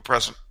improve the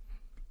present?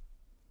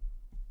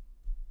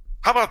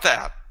 How about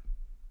that?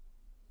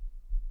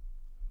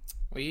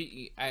 Well,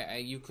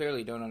 you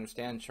clearly don't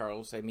understand,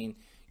 Charles. I mean,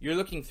 you're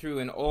looking through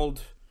an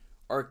old,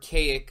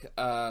 archaic,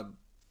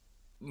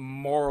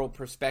 moral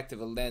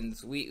perspective, a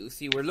lens.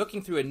 We're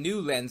looking through a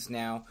new lens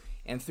now,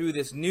 and through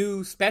this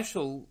new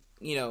special,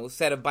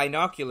 set of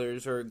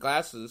binoculars or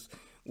glasses,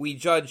 we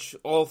judge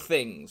all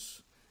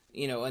things,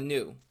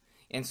 anew.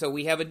 And so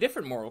we have a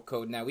different moral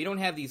code now. We don't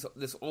have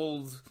this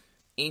old,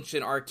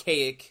 ancient,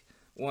 archaic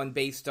one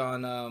based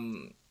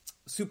on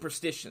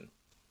superstition.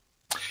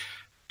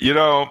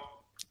 The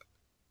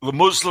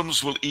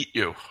Muslims will eat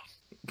you.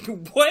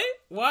 What?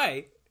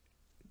 Why?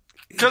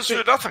 Because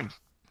you're nothing.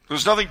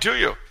 There's nothing to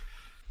you.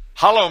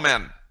 Hollow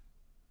men.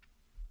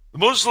 The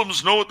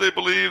Muslims know what they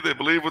believe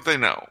what they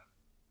know.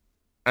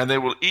 And they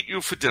will eat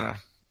you for dinner,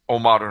 O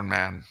modern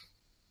man.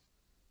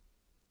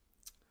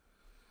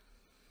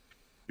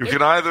 You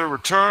can either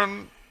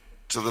return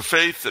to the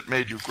faith that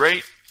made you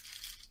great,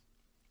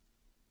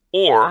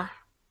 or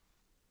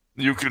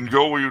you can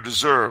go where you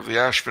deserve, the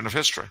ashpin of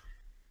history.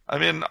 I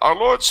mean, our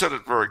Lord said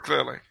it very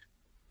clearly.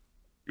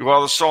 You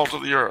are the salt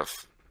of the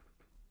earth.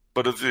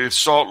 But if the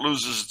salt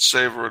loses its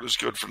savor, it is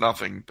good for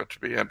nothing but to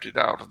be emptied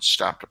out and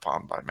stamped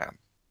upon by men.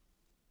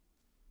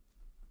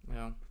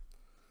 Yeah.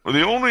 Well,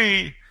 the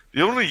only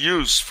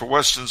use for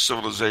Western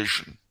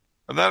civilization,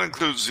 and that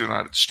includes the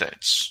United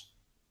States,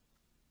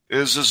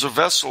 is as a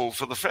vessel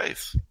for the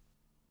faith.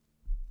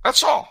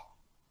 That's all.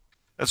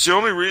 That's the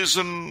only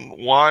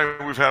reason why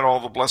we've had all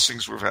the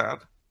blessings we've had.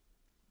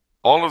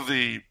 All of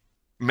the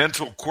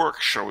mental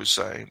quirks, shall we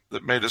say,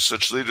 that made us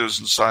such leaders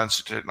in science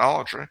and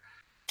technology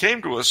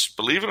came to us,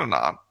 believe it or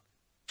not,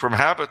 from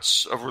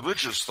habits of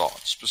religious thought,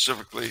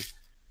 specifically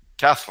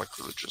Catholic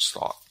religious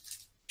thought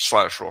 /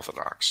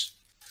 Orthodox.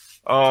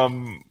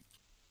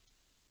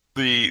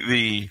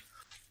 The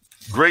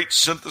great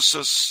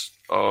synthesis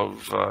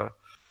of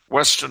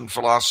Western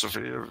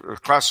philosophy,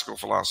 of classical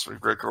philosophy,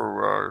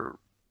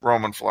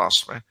 Greco-Roman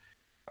philosophy,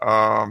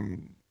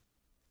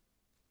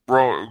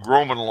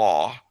 Roman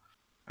law,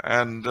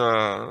 and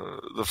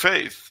the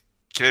faith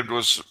came to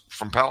us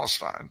from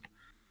Palestine.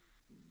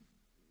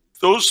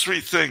 Those three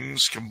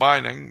things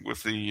combining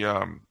with the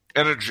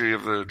energy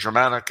of the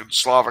Germanic and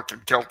Slavic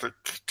and Celtic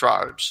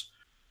tribes,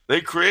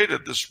 they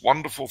created this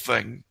wonderful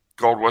thing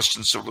called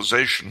Western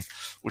civilization,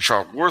 which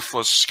our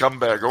worthless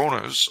scumbag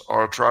owners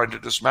are trying to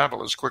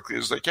dismantle as quickly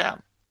as they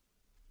can.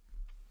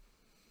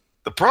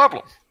 The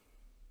problem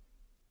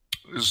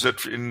is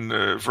that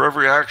for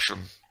every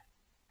action,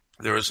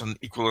 there is an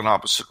equal and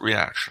opposite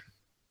reaction.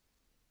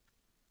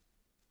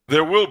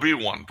 There will be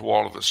one to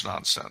all of this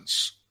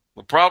nonsense.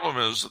 The problem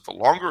is that the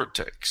longer it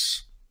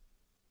takes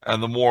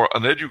and the more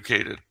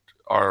uneducated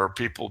our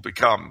people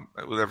become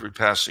with every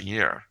passing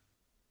year,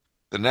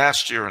 the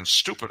nastier and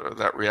stupider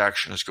that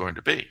reaction is going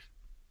to be.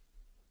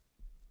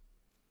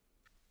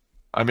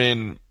 I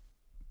mean,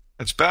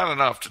 it's bad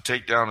enough to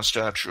take down a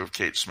statue of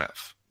Kate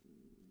Smith.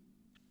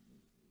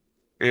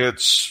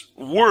 It's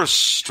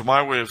worse, to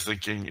my way of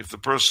thinking, if the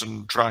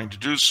person trying to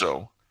do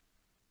so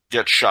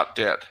gets shot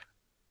dead.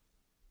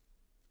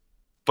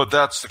 But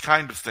that's the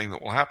kind of thing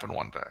that will happen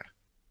one day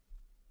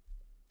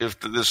if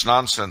this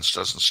nonsense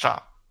doesn't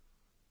stop.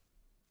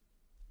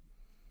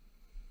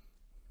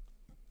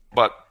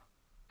 But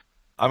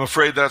I'm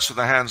afraid that's in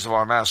the hands of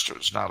our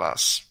masters, not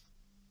us.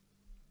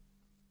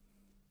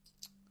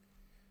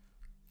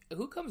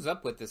 Who comes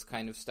up with this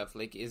kind of stuff?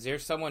 Like, is there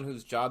someone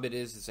whose job it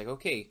is? It's like,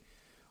 okay,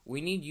 we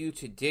need you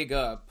to dig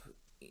up,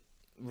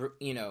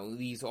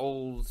 these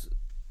old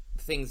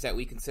things that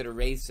we consider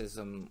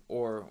racism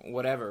or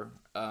whatever,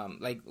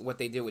 like what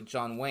they did with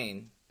John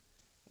Wayne,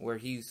 where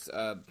he's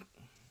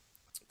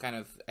kind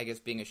of, I guess,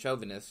 being a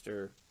chauvinist,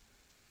 or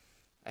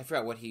I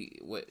forgot what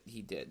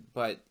he did,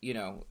 but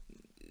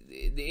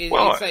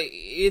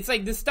it's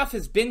like this stuff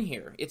has been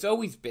here. It's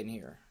always been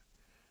here.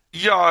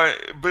 Yeah,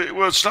 but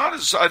it's not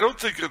as. I don't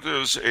think that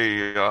there's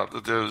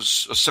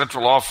a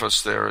central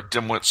office there, a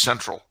dimwit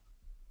central,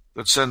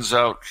 that sends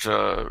out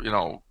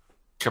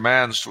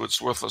commands to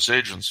its worthless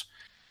agents.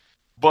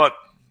 But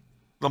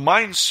the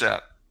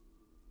mindset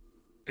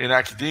in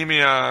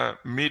academia,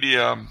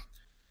 media,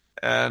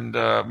 and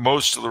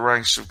most of the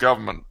ranks of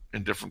government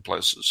in different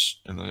places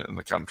in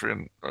the country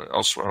and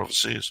elsewhere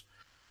overseas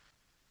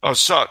are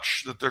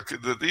such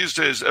that these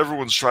days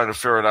everyone's trying to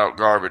ferret out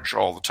garbage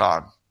all the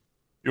time.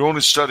 You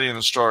only study an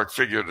historic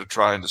figure to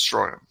try and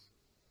destroy him.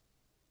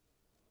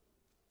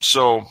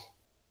 So,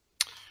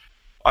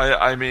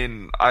 I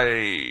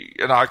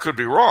could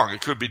be wrong. It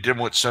could be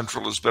Dimwit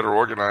Central is better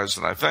organized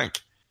than I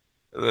think.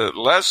 The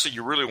last thing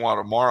you really want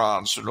are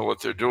morons who know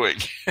what they're doing.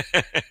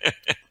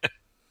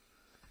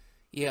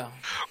 Yeah.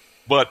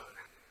 But,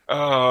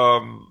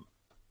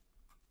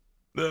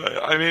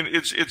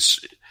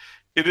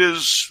 it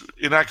is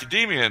in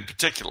academia in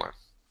particular.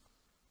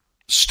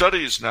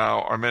 Studies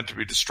now are meant to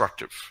be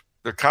destructive.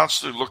 They're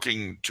constantly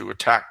looking to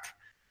attack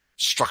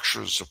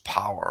structures of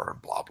power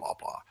and blah, blah,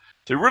 blah.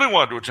 If they really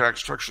wanted to attack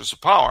structures of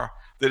power,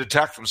 they'd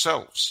attack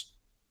themselves.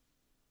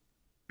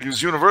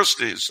 Because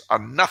universities are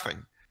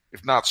nothing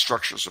if not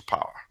structures of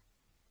power.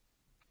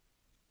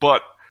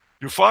 But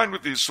you find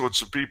with these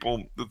sorts of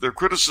people that their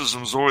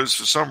criticisms always,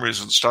 for some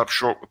reason, stop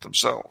short with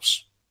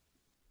themselves.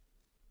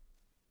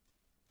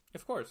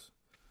 Of course.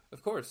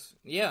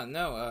 Yeah,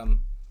 no.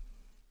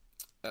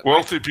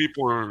 Wealthy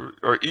people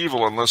are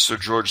evil unless they're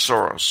George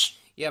Soros.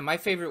 Yeah, my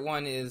favorite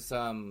one is,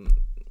 in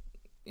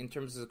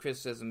terms of the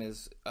criticism,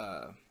 is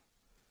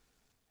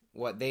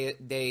what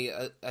they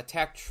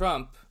attack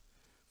Trump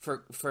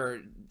for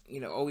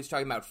always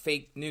talking about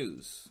fake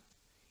news,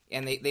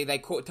 and they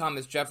quote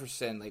Thomas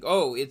Jefferson like,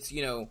 oh, it's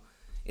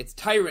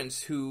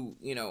tyrants who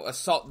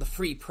assault the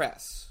free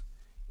press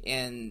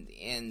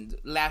and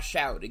lash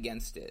out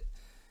against it.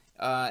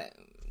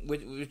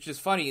 Which is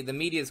funny. The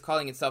media is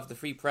calling itself the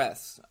free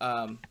press,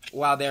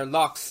 while they're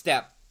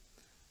lockstep,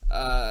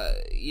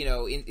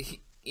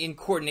 in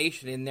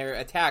coordination in their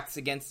attacks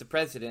against the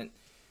president.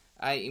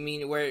 I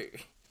mean, where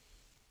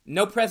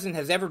no president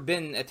has ever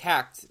been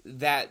attacked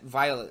that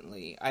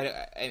violently.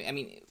 I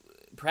mean,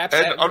 perhaps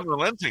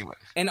unrelentingly,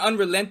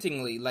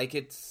 like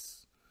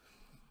it's.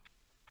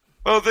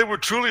 Well, if they were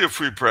truly a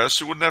free press,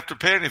 you wouldn't have to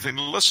pay anything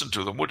to listen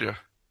to them, would you?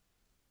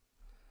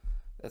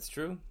 That's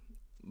true.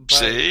 But,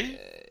 see?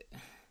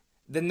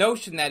 The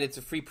notion that it's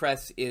a free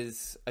press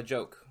is a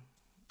joke.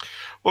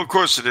 Well, of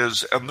course it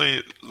is. And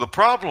the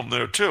problem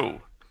there,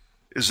 too,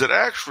 is that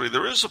actually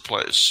there is a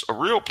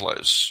real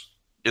place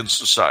in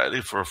society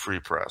for a free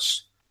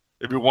press.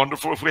 It'd be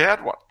wonderful if we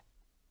had one.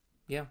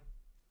 Yeah.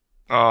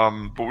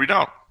 But we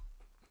don't.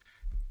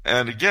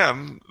 And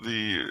again,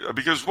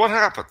 because what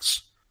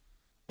happens?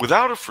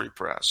 Without a free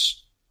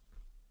press,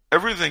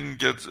 everything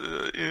gets,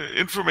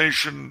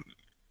 information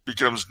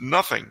becomes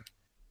nothing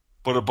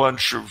but a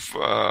bunch of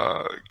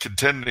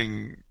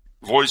contending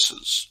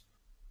voices,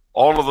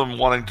 all of them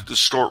wanting to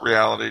distort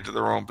reality to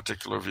their own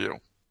particular view.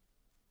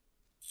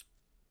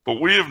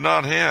 But we have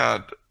not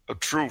had a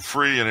true,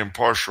 free, and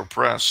impartial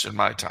press in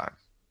my time.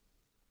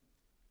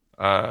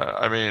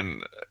 I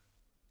mean,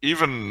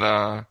 even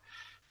the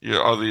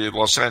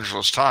Los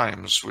Angeles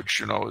Times, which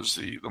is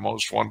the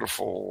most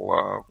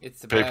wonderful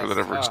it's the paper best. that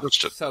ever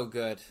existed. So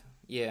good,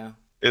 yeah.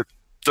 It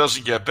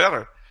doesn't get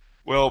better.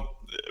 Well,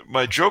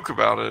 my joke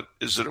about it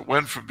is that it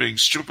went from being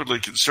stupidly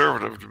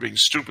conservative to being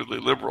stupidly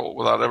liberal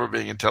without ever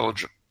being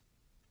intelligent.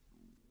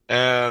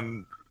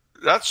 And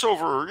that's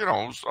over,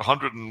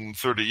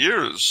 130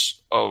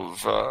 years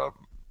of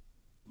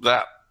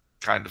that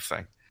kind of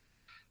thing.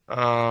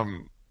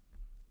 The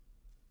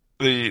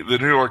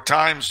New York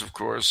Times, of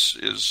course,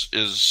 is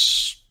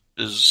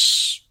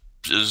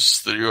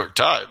the New York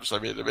Times. I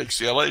mean, it makes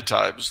the LA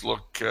Times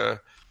look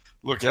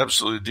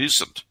absolutely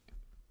decent.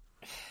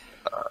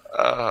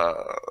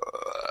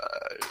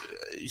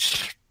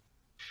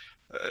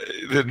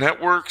 The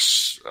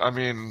networks, I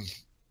mean,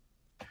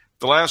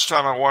 the last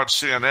time I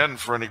watched CNN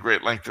for any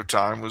great length of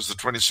time was the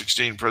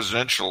 2016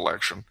 presidential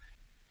election,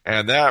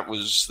 and that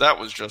was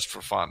just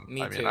for fun.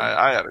 Me too. Mean,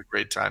 I had a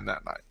great time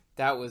that night.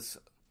 That was,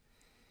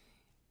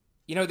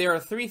 there are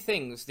three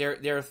things.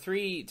 There are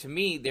three, to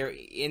me,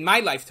 in my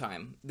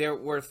lifetime, there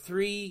were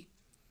three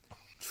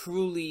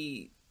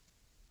truly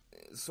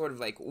sort of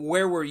like,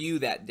 where were you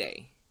that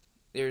day?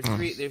 There's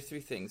three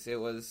things. It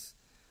was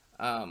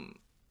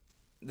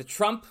the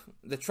Trump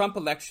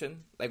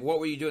election. Like, what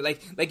were you doing?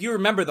 Like you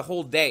remember the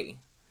whole day.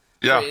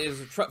 Yeah.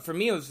 For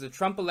me, it was the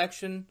Trump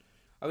election,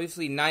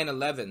 obviously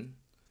 9/11.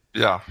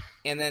 Yeah.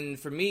 And then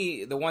for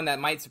me, the one that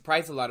might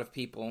surprise a lot of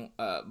people,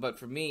 but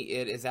for me,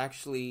 it is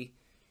actually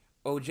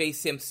O.J.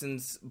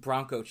 Simpson's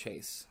Bronco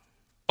chase.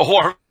 Oh,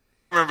 I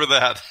remember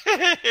that.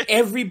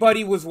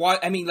 Everybody was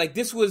watching. I mean, like,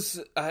 this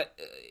was...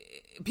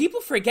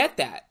 people forget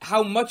that,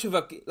 how much of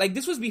a... Like,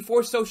 this was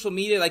before social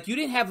media. Like, you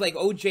didn't have, like,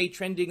 O.J.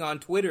 trending on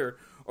Twitter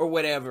or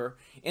whatever.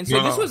 And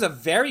so this was a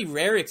very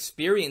rare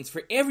experience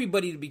for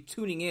everybody to be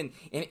tuning in.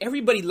 And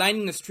everybody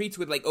lining the streets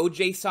with, like,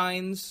 O.J.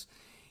 signs.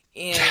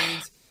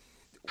 And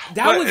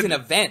that was an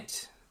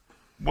event.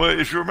 Well,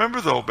 if you remember,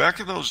 though, back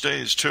in those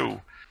days,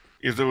 too,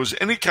 if there was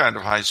any kind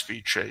of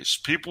high-speed chase,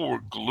 people were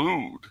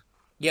glued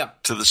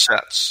to the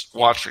sets,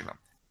 watching them.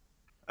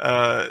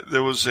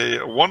 There was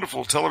a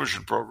wonderful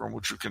television program,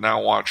 which you can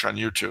now watch on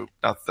YouTube.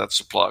 Not that that's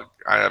a plug.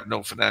 I have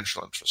no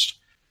financial interest.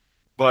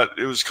 But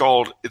it was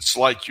called It's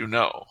Like You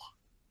Know,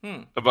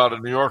 about a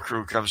New Yorker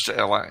who comes to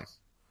L.A.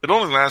 It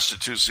only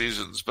lasted 2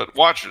 seasons, but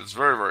watch it. It's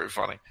very, very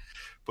funny.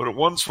 But at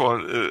one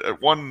point,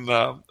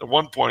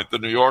 the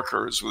New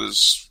Yorker is with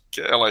his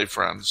L.A.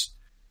 friends,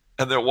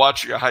 and they're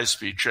watching a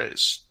high-speed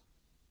chase.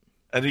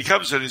 And he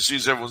comes in, he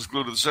sees everyone's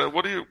glued to the set.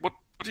 What are you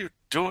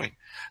doing?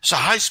 It's a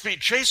high-speed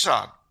chase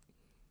on.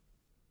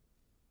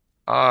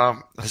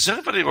 Has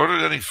anybody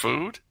ordered any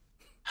food?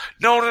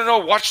 No.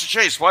 Watch the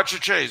chase.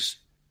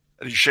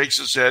 And he shakes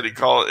his head. He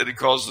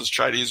calls this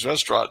Chinese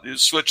restaurant. You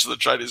switch to the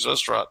Chinese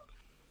restaurant.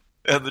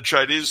 And the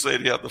Chinese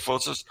lady on the phone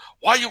says,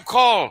 "Why you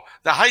call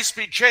the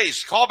high-speed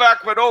chase? Call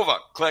back when over."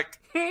 Click.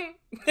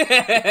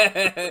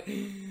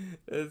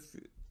 It's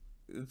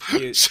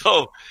cute.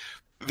 So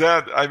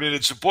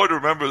it's important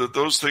to remember that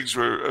those things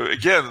were,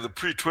 again, in the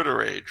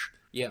pre-Twitter age.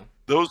 Yeah.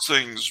 Those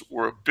things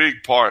were a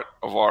big part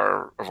of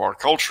our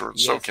culture in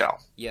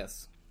SoCal.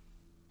 Yes.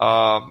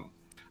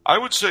 I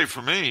would say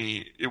for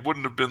me, it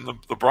wouldn't have been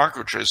the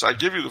Bronco chase. I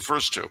give you the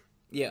first two.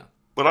 Yeah.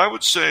 But I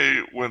would say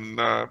when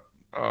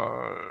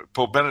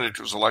Pope Benedict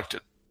was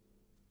elected.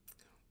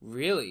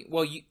 Really?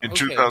 Well, in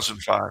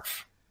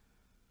 2005.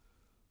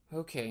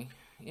 Okay.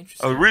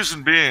 Interesting. The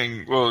reason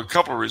being, well, a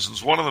couple of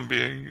reasons. One of them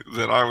being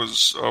that I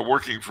was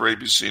working for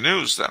ABC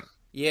News then.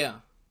 Yeah.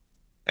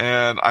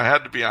 And I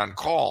had to be on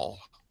call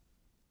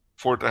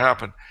for it to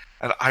happen.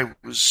 And I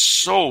was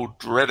so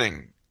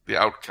dreading the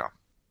outcome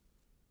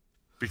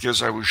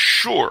because I was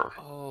sure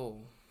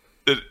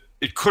that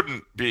it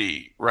couldn't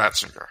be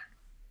Ratzinger.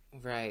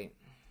 Right.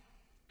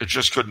 It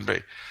just couldn't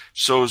be.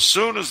 So as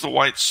soon as the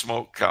white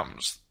smoke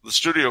comes, the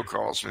studio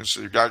calls me and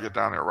says, you got to get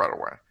down here right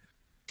away.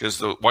 Because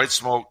the white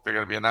smoke, they're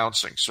going to be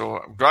announcing. So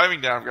I'm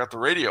driving down, I've got the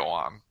radio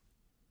on,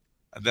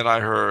 and then I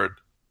heard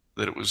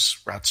that it was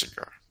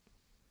Ratzinger,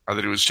 or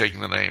that he was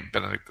taking the name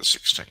Benedict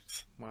XVI.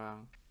 Wow.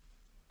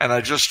 And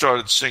I just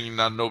started singing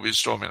Non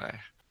Nobis Domine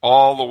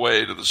all the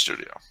way to the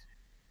studio.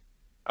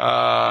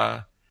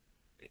 Oddly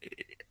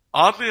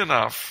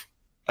enough,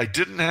 I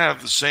didn't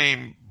have the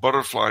same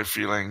butterfly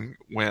feeling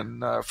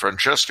when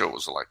Francesco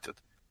was elected,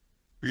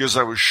 because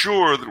I was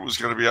sure that it was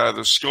going to be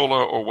either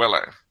Scola or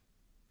Welle.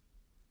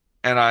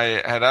 And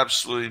I had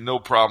absolutely no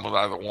problem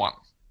with either one.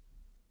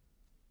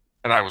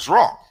 And I was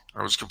wrong.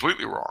 I was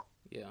completely wrong.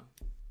 Yeah.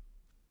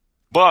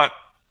 But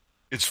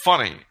it's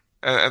funny.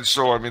 And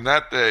so, I mean,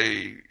 that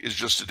day is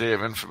just a day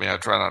of infamy I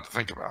try not to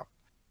think about.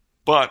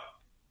 But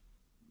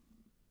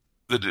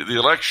the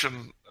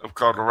election of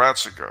Cardinal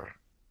Ratzinger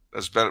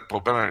as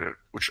Pope Benedict,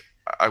 which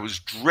I was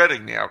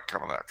dreading the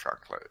outcome of that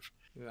conclave.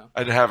 Yeah.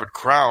 I'd have it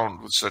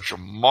crowned with such a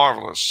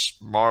marvelous,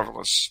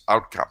 marvelous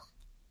outcome.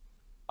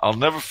 I'll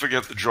never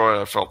forget the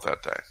joy I felt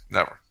that day.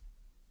 Never.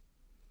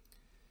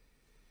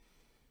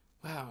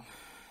 Wow.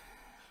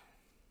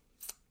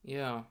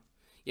 Yeah.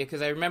 Yeah,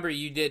 because I remember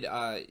you did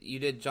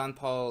John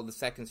Paul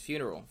II's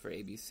funeral for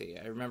ABC.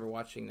 I remember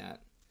watching that.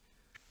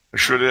 I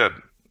sure did.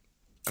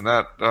 And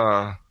that,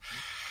 that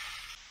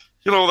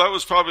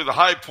was probably the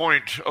high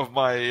point of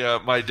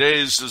my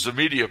days as a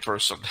media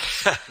person.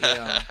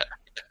 Yeah.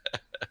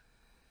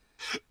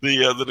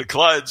 The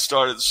decline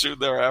started soon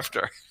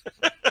thereafter.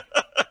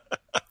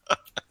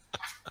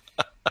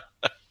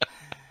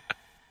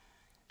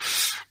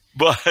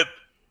 But,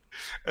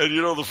 and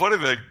the funny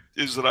thing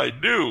is that I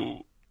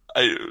knew,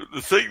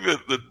 the thing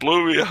that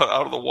blew me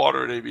out of the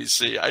water at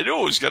ABC, I knew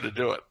I was going to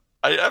do it.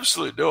 I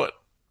absolutely knew it.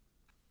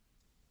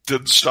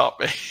 Didn't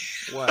stop me.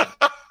 What?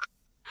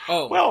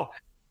 Oh. Well,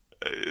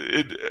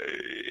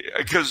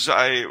 because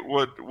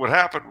what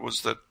happened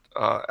was that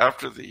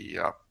after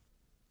the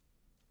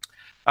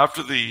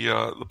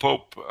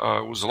Pope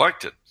was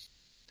elected,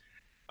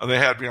 they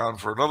had me on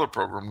for another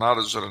program, not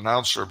as an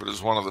announcer, but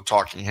as one of the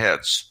talking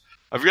heads.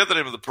 I forget the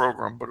name of the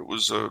program, but it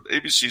was an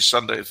ABC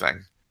Sunday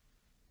thing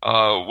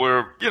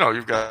where,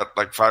 you've got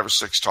like 5 or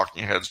 6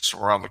 talking heads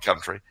from around the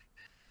country.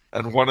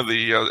 And one of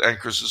the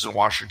anchors is in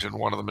Washington,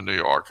 one of them in New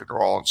York, and they're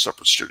all in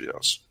separate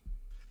studios.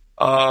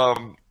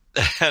 And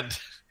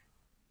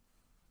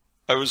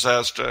I was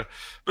asked,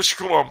 Mr.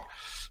 Coulombe,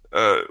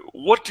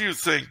 what do you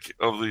think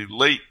of the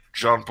late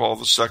John Paul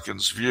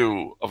II's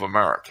view of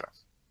America?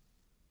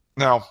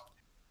 Now,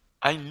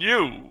 I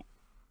knew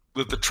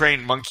that the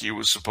trained monkey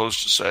was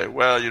supposed to say,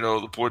 well,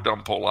 the poor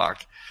dumb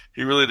Polak,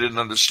 he really didn't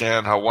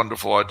understand how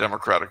wonderful our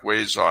democratic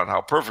ways are and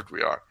how perfect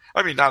we are.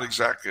 I mean, not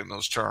exactly in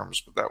those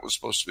terms, but that was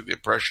supposed to be the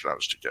impression I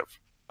was to give.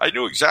 I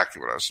knew exactly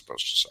what I was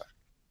supposed to say.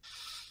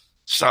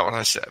 It's not what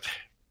I said.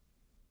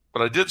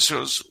 What I did say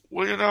was,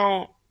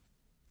 well,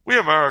 we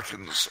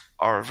Americans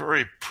are a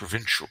very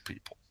provincial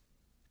people.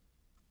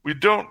 We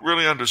don't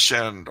really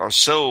understand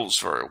ourselves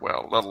very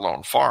well, let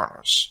alone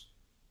foreigners.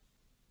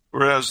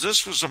 Whereas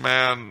this was a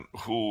man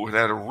who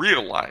had a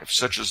real life,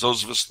 such as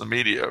those of us in the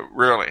media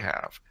rarely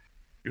have.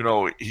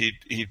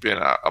 He'd been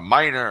a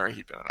miner,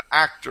 he'd been an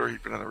actor,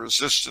 he'd been in the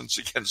resistance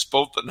against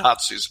both the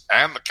Nazis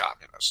and the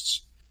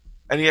communists.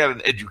 And he had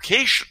an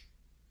education,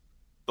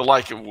 the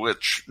like of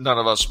which none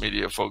of us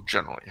media folk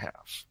generally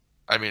have.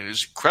 I mean,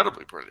 he's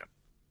incredibly brilliant.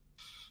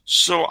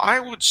 So I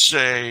would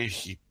say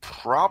he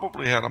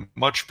probably had a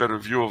much better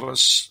view of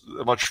us,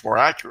 a much more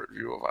accurate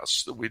view of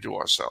us than we do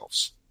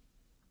ourselves.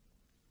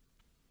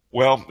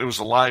 Well, it was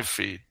a live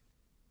feed,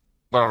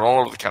 went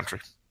all over the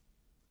country.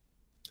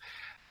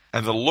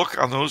 And the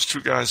look on those two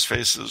guys'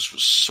 faces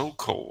was so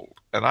cold.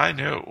 And I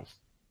knew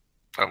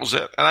that was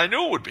it. And I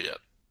knew it would be it.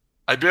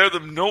 I bear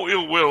them no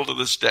ill will to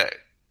this day.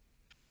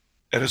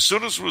 And as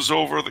soon as it was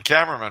over, the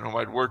cameraman whom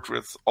I'd worked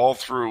with all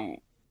through,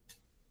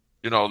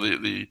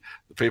 the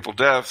papal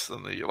death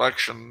and the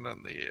election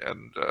and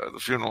the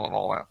funeral and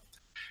all that,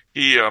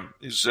 he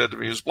said to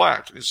me, he was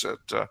black, and he said,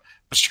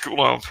 Mr.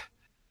 Coulombe,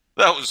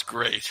 that was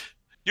great.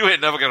 You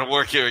ain't never going to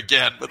work here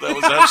again, but that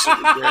was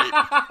absolutely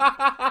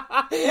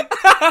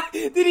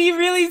great. Did he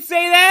really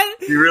say that?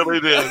 He really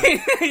did.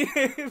 He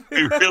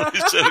really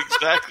said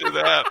exactly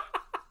that.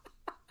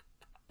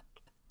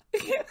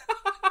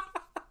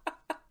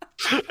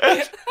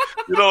 And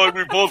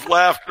we both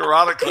laughed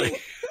neurotically.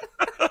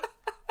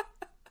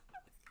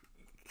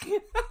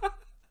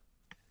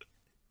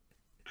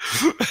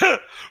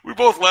 We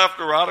both laughed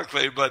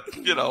ironically, but,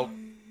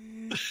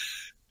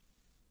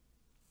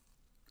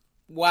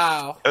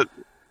 Wow.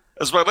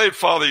 As my late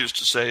father used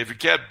to say, if you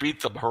can't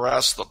beat them,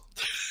 harass them.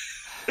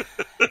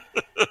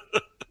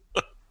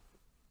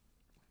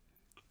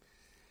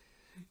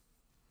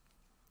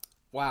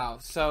 Wow.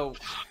 So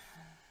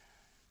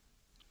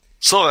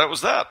that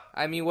was that.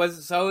 I mean, it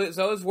was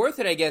worth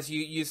it, I guess.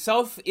 You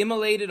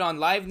self-immolated on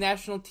live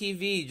national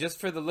TV just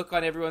for the look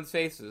on everyone's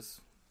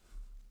faces.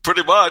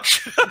 Pretty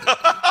much.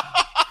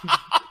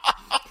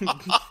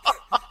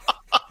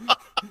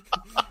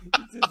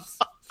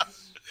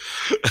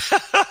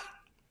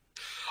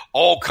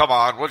 Oh, come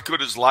on. What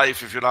good is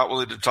life if you're not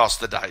willing to toss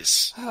the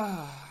dice?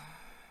 I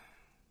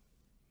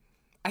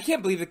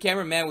can't believe the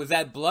cameraman was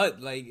that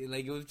blood. Like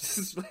it was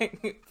just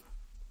like...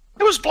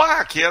 It was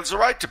black. He has the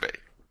right to be.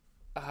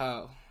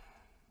 Oh.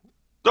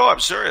 No, I'm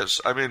serious.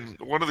 I mean,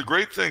 one of the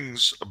great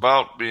things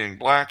about being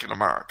black in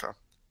America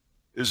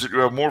is that you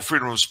have more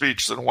freedom of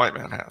speech than a white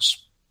man has.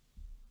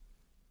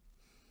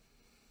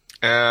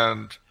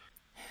 And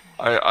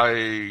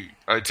I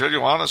tell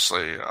you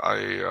honestly,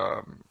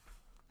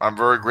 I'm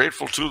very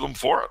grateful to them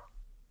for it.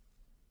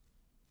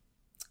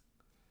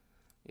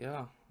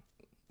 Yeah.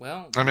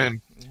 Well, I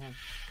mean,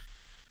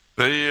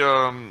 they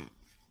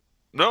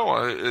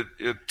no,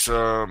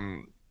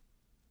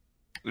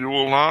 you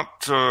will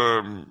not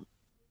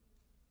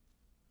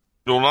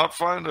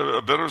find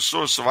a better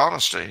source of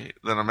honesty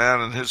than a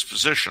man in his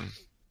position,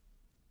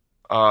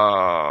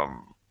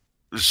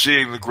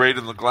 seeing the great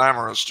and the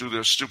glamorous do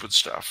their stupid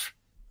stuff.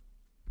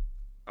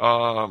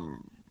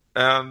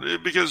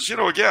 Because,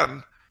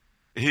 again,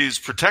 he's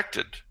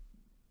protected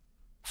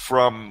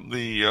from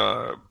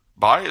the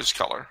by his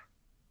color,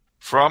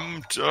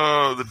 from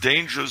the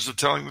dangers of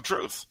telling the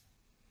truth.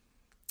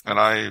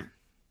 And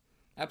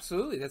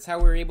absolutely, that's how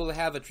we were able to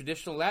have a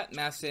traditional Latin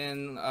mass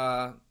in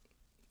LA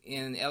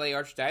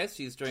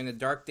Archdiocese during the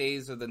dark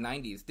days of the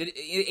 90s. Did it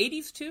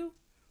 80s too?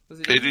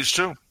 Was it 80s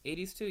too?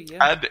 80s too,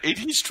 yeah. And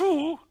 80s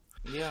too.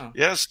 Yeah.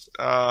 Yes,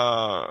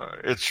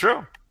 it's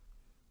true.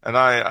 And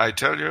I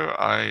tell you,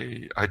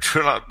 I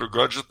do not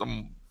begrudge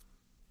them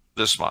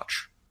this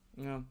much.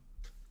 Yeah.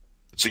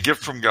 It's a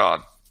gift from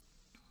God.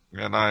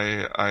 And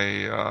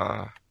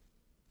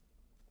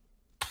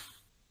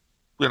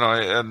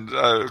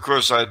of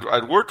course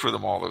I'd worked with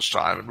him all this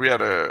time, and we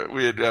had a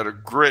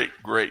great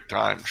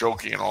time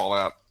joking and all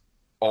that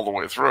all the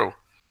way through.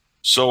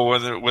 So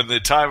when the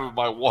time of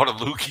my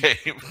Waterloo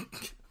came,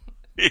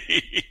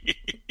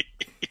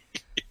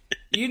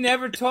 you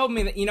never told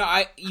me that. You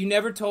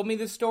never told me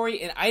this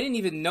story, and I didn't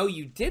even know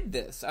you did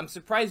this. I'm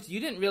surprised you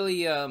didn't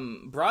really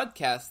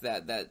broadcast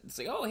that. That it's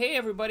like, oh hey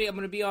everybody, I'm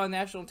going to be on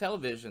national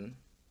television.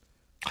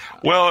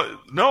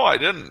 Well, no, I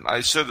didn't.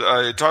 I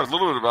talked a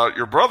little bit about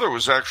your brother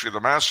was actually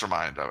the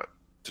mastermind of it,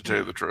 to tell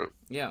you the truth.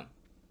 Yeah.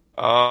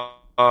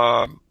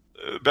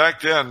 Back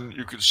then,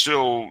 you could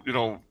still,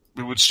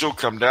 we would still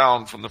come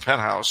down from the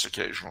penthouse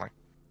occasionally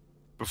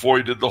before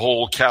you did the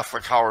whole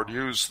Catholic Howard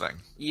Hughes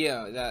thing.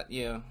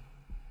 Yeah,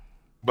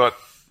 But,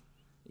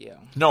 yeah.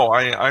 No,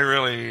 I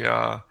really,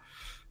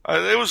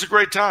 it was a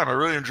great time. I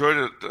really enjoyed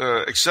it,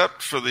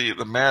 except for the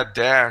mad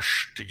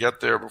dash to get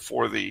there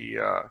before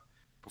the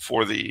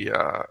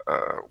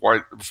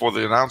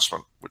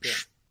announcement,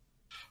 which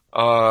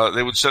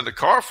they would send a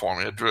car for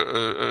me,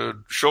 a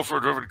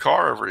chauffeur-driven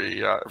car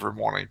every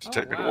morning to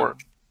take me to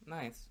work.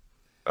 Nice.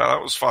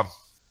 That was fun.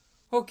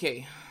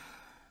 Okay.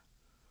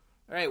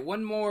 All right,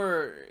 one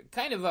more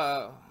kind of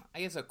a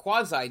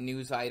quasi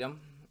news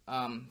item.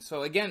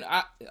 So again,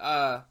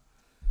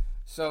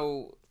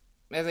 so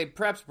as I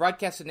perhaps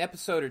broadcast an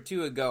episode or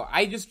two ago,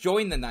 I just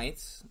joined the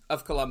Knights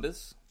of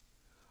Columbus.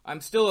 I'm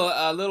still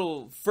a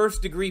little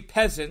first-degree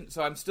peasant,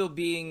 so I'm still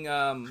being,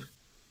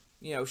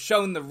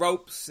 shown the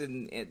ropes,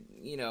 and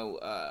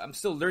I'm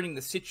still learning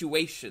the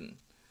situation.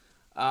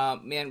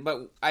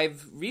 But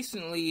I've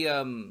recently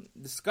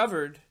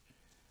discovered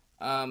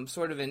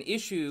sort of an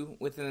issue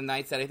within the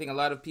Knights that I think a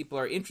lot of people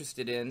are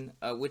interested in,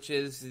 which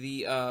is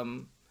the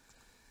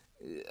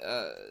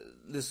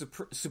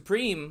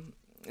Supreme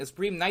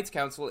Knights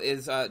Council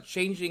is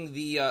changing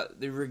the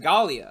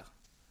regalia.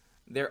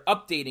 They're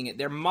updating it.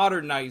 They're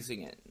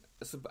modernizing it.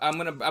 So I'm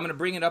gonna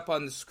bring it up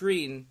on the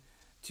screen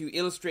to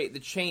illustrate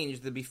the change,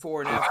 the before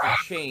and after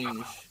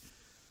change.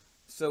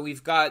 So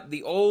we've got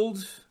the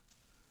old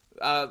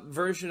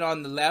version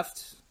on the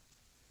left,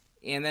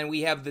 and then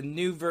we have the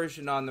new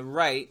version on the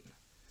right.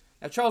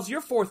 Now, Charles,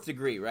 you're fourth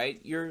degree,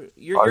 right? You're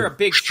a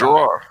big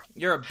shot.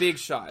 You're a big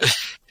shot.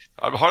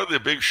 I'm hardly a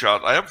big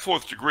shot. I am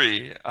fourth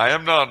degree. I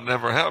am not,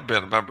 never have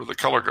been a member of the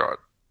color guard.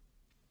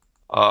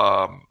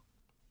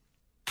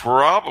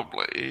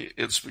 Probably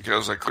it's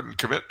because I couldn't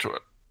commit to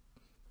it,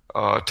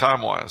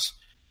 time-wise.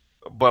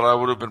 But I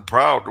would have been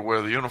proud to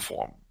wear the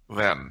uniform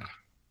then.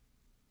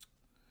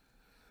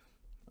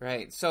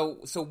 Right. So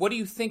what do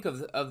you think of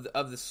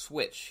the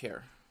switch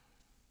here?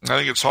 I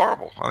think it's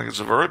horrible. I think it's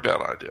a very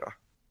bad idea.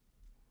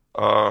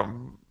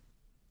 And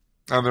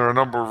there are a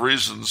number of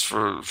reasons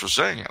for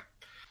saying it.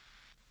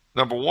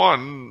 Number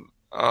one,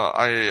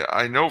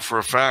 I know for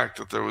a fact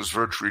that there was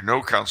virtually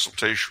no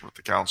consultation with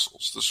the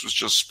councils. This was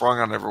just sprung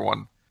on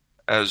everyone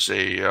as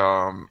a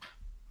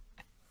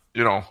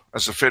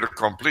as a fait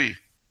accompli.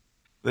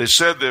 They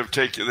said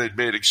they'd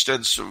made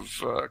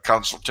extensive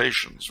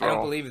consultations. I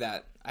don't believe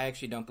that. I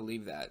actually don't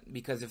believe that,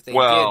 because if they did,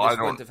 this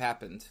wouldn't have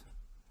happened.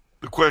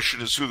 The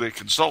question is who they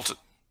consulted.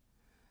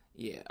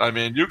 Yeah. I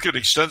mean, you can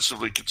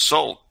extensively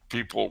consult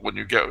people when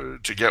you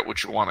get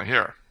what you want to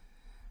hear.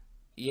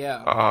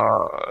 Yeah.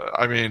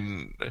 I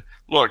mean,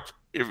 look,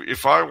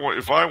 if I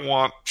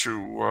want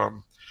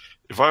to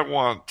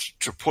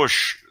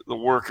push the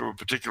work of a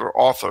particular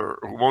author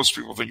who most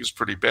people think is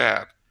pretty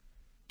bad,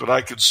 but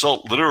I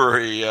consult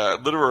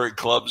literary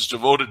clubs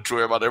devoted to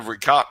him on every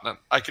continent,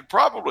 I could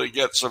probably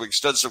get some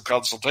extensive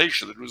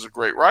consultation that he was a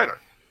great writer.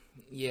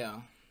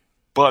 Yeah.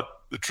 But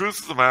the truth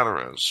of the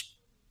matter is,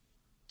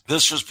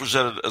 this was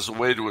presented as a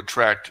way to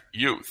attract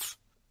youth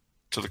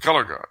to the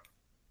color guard.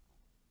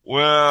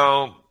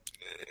 Well,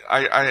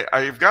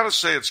 I've got to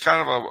say it's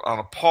kind of on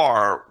a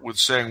par with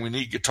saying we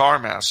need guitar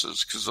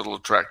masses because it'll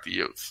attract the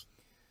youth.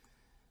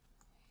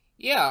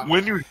 Yeah.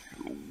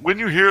 When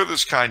you hear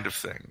this kind of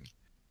thing,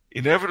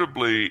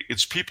 inevitably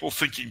it's people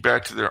thinking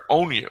back to their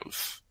own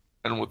youth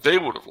and what they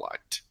would have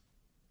liked.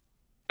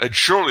 And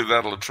surely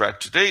that'll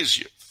attract today's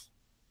youth.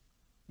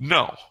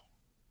 No.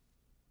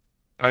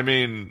 I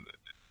mean,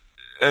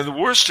 and the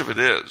worst of it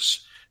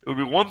is, it would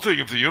be one thing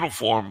if the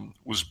uniform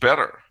was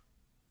better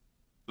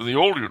than the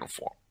old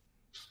uniform.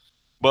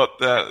 But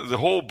the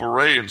whole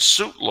beret and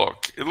suit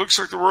look, it looks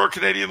like the Royal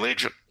Canadian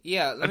Legion.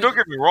 Yeah. And don't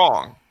get me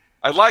wrong,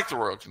 I like the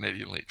Royal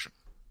Canadian Legion.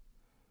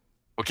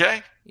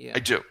 Okay? Yeah. I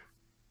do.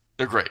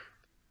 They're great.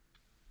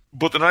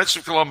 But the Knights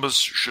of Columbus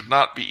should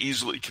not be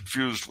easily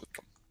confused with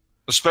them,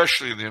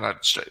 especially in the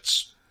United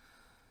States.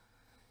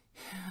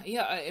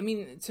 Yeah, I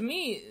mean, to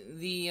me,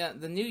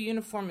 the new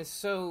uniform is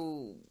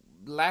so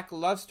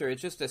lackluster.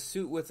 It's just a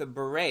suit with a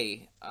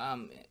beret.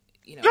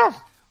 Yeah.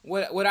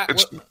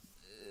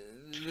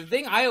 The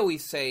thing I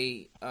always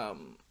say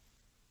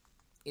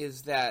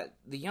is that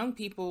the young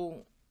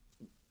people,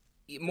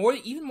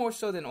 even more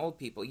so than old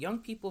people, young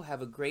people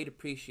have a great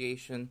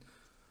appreciation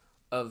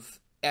of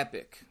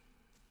epic.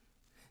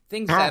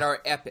 Things that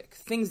are epic.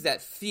 Things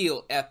that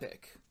feel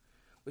epic.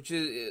 Which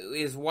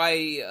is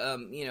why,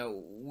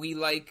 we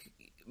like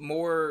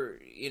more,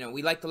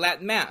 we like the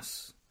Latin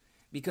Mass.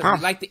 Because we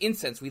like the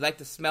incense. We like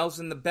the smells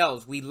and the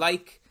bells. We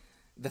like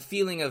the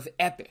feeling of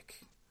epic.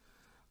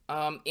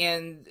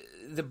 And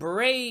the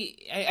beret,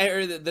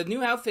 or the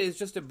new outfit is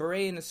just a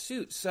beret and a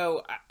suit.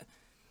 So,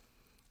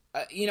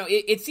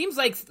 it seems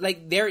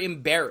like they're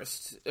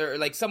embarrassed, or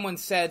like someone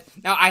said.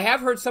 Now, I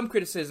have heard some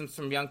criticisms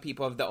from young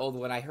people of the old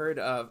one. I heard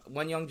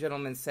one young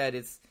gentleman said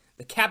it's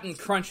the Captain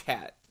Crunch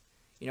hat,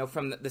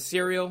 from the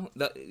cereal.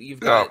 You've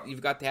got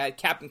the hat,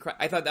 Captain Crunch.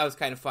 I thought that was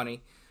kind of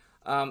funny.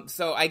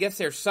 So I guess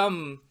there's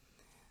some.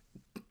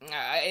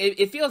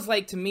 It feels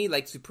like to me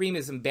like Supreme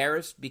is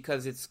embarrassed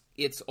because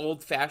it's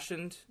old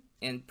fashioned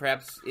and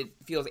perhaps it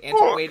feels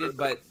antiquated,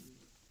 but.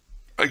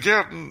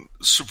 Again,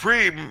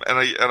 Supreme, and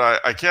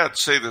I can't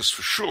say this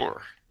for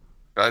sure.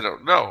 I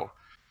don't know,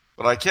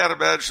 but I can't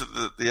imagine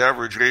that the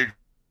average age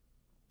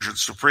at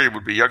Supreme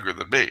would be younger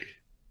than me,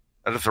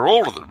 and if they're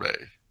older than me,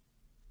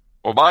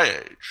 or my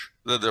age,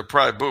 then they're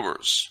prime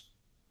boomers.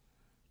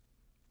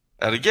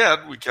 And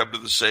again, we come to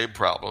the same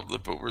problem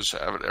that boomers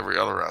have in every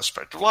other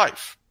aspect of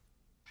life.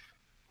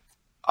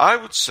 I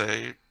would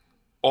say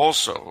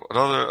also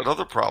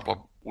another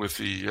problem with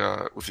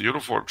the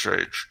uniform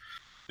change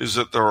is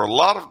that there are a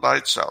lot of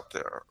knights out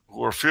there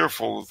who are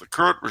fearful of the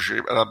current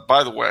regime. And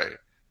by the way,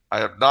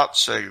 I am not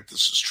saying that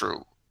this is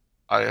true.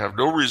 I have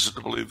no reason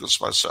to believe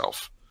this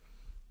myself.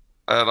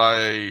 And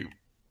I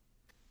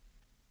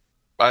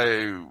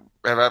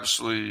have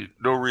absolutely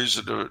no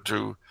reason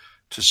to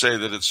say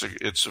that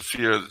it's a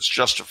fear that's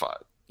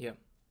justified. Yeah.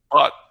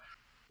 But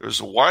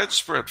there's a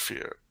widespread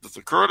fear that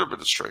the current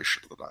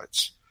administration of the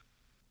Knights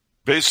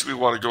basically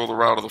want to go the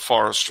route of the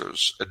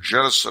Foresters and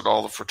jettison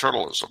all the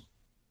fraternalism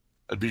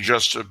and be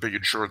just a big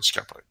insurance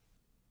company.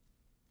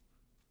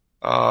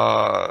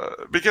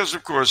 Because,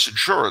 of course,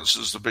 insurance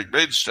is the big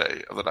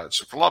mainstay of the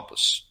Knights of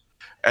Columbus.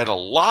 And a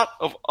lot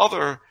of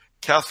other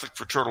Catholic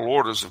fraternal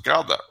orders have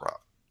gone that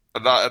route.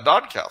 And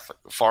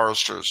non-Catholic, the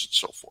Foresters and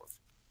so forth.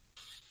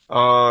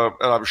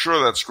 And I'm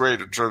sure that's great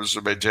in terms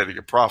of maintaining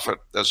a profit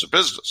as a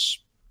business.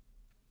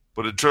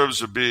 But in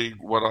terms of being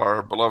what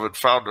our beloved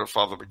founder,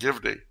 Father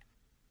McGivney,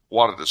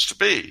 wanted us to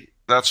be,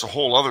 that's a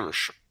whole other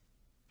issue.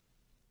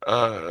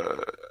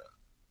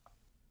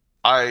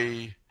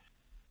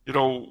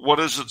 One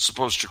isn't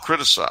supposed to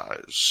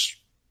criticize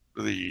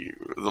the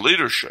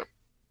leadership,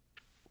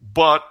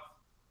 but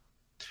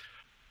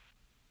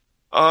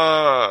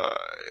I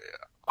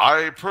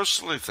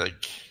personally think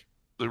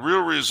the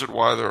real reason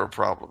why there are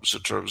problems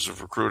in terms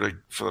of recruiting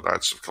for the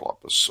Knights of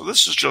Columbus, so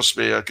this is just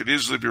me, I could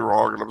easily be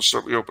wrong, and I'm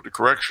certainly open to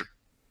correction,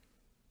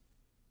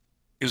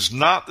 is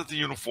not that the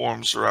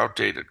uniforms are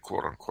outdated,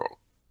 quote unquote.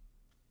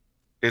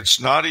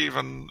 It's not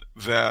even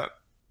that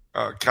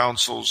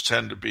councils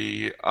tend to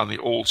be on the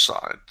old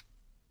side.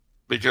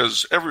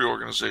 because every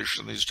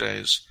organization these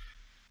days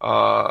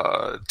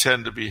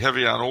tend to be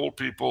heavy on old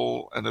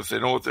people, and if they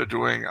know what they're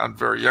doing, on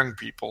very young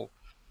people.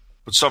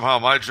 But somehow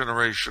my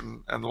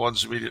generation and the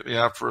ones immediately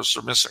after us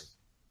are missing.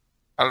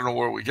 I don't know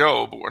where we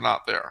go, but we're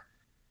not there.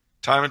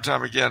 Time and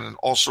time again in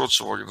all sorts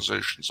of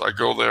organizations, I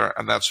go there,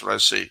 and that's what I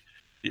see.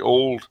 The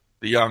old,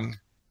 the young,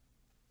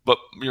 but,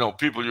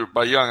 people,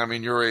 by young, I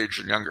mean your age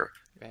and younger.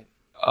 Right.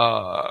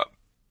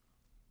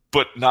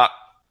 But not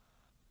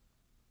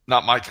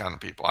my kind of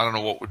people. I don't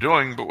know what we're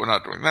doing, but we're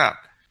not doing that.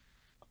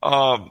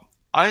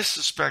 I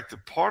suspect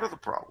that part of the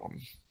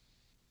problem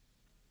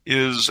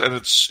is, and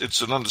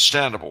it's an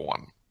understandable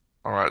one,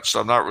 all right, so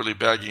I'm not really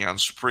bagging on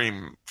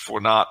Supreme for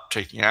not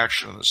taking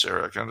action in this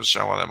area. I can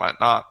understand why they might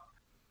not.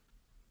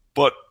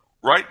 But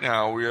right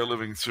now we are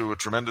living through a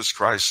tremendous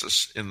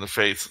crisis in the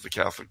faith of the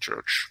Catholic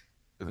Church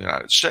in the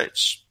United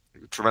States,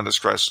 a tremendous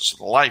crisis in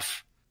the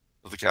life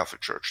of the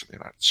Catholic Church in the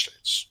United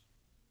States.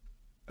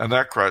 And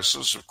that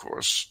crisis, of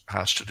course,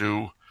 has to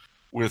do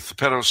with the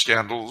pedo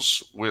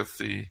scandals, with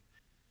the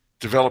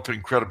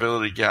developing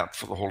credibility gap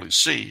for the Holy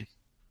See,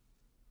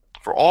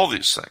 for all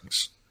these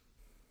things.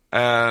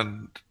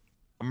 And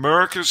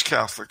America's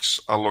Catholics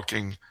are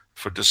looking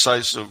for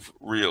decisive,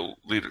 real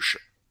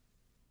leadership.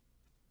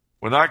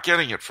 We're not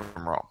getting it from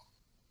Rome.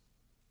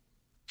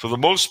 For the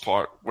most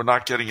part, we're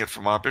not getting it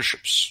from our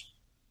bishops.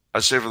 I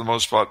say for the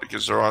most part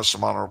because there are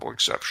some honorable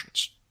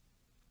exceptions.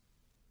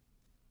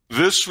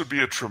 This would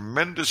be a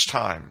tremendous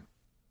time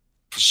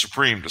for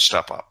Supreme to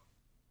step up.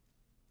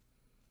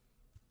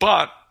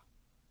 But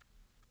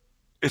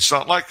it's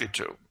not likely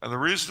to. And the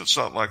reason it's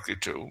not likely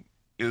to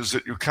is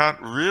that you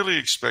can't really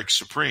expect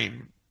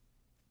Supreme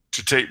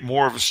to take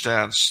more of a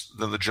stance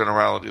than the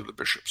generality of the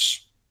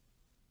bishops.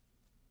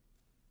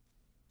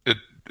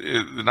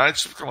 The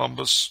Knights of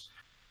Columbus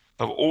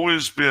have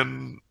always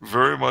been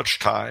very much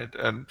tied,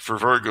 and for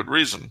very good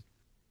reason,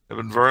 have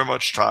been very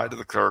much tied to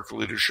the clerical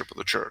leadership of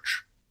the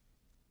Church.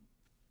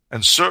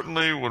 And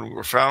certainly when we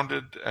were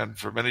founded, and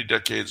for many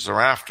decades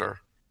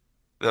thereafter,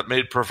 that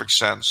made perfect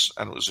sense,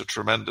 and it was of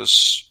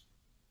tremendous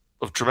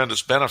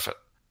benefit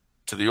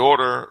to the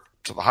order,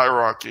 to the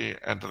hierarchy,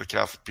 and to the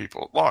Catholic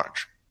people at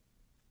large.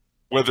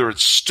 Whether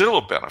it's still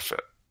a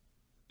benefit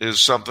is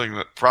something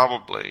that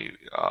probably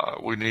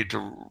we need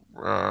to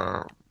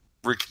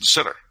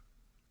reconsider.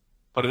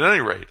 But at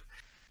any rate,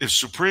 if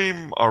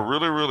Supreme are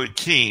really, really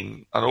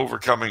keen on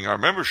overcoming our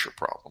membership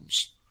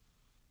problems,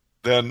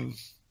 then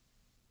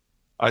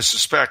I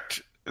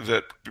suspect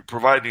that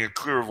providing a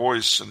clear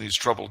voice in these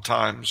troubled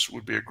times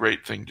would be a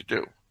great thing to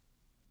do.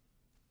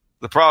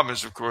 The problem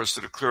is, of course,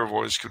 that a clear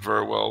voice could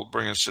very well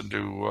bring us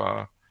into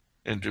a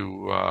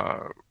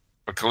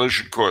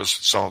collision course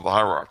with some of the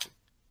hierarchy.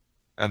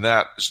 And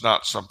that is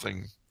not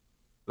something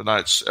the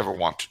Knights ever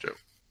want to do.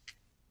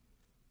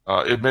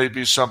 It may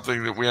be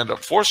something that we end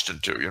up forced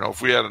into.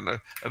 If we had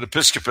an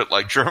episcopate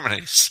like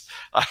Germany's,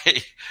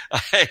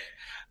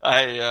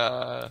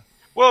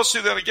 well,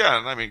 see that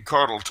again. I mean,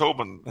 Cardinal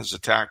Tobin has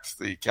attacked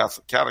the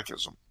Catholic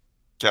Catechism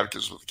of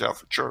the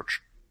Catholic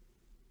Church,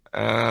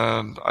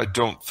 and I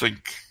don't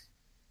think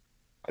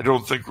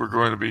we're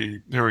going to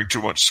be hearing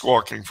too much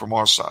squawking from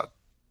our side.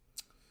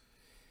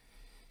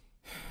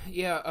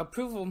 Yeah,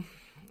 approval.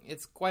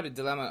 It's quite a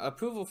dilemma.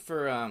 Approval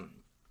from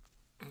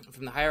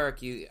the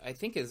hierarchy, I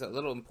think, is a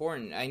little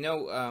important. I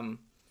know.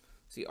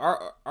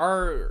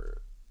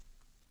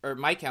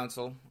 My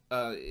council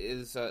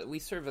is we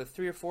serve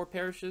 3 or 4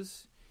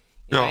 parishes.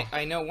 Yeah.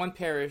 I know one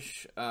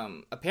parish.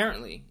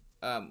 Apparently,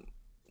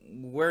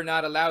 we're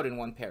not allowed in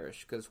one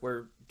parish because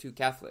we're too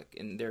Catholic,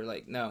 and they're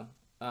like, no,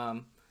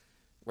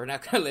 we're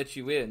not going to let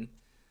you in.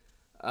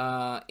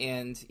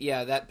 And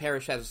yeah, that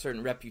parish has a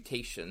certain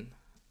reputation,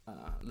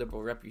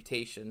 liberal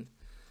reputation.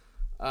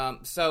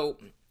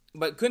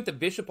 But couldn't the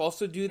bishop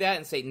also do that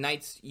and say,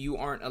 Knights, you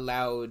aren't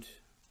allowed,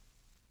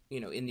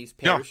 in these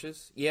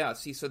parishes? Yeah.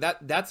 See, so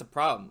that's a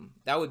problem.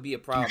 That would be a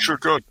problem. You sure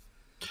could.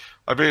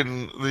 I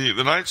mean,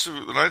 the Knights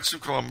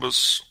of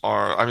Columbus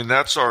are. I mean,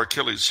 that's our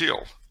Achilles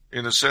heel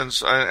in a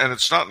sense, and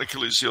it's not an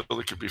Achilles heel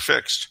that could be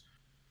fixed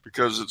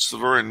because it's the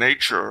very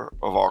nature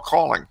of our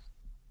calling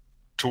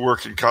to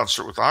work in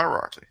concert with the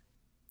hierarchy.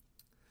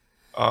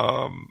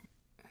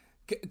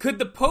 Could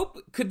the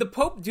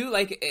Pope do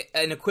like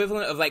an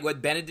equivalent of like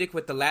what Benedict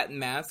with the Latin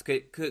Mass?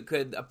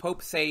 Could a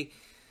Pope say,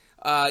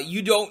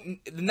 the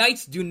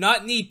Knights do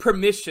not need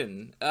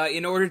permission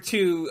in order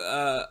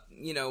to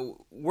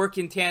work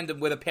in tandem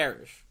with a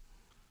parish?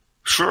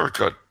 Sure, it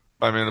could.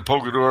 I mean, the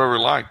Pope could do whatever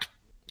he liked.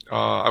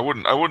 I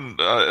wouldn't.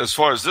 As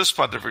far as this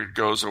pontificate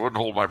goes, I wouldn't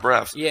hold my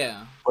breath.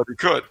 Yeah, but he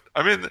could.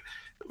 I mean,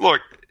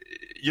 look.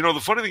 The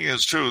funny thing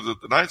is too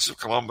that the Knights of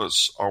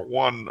Columbus are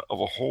one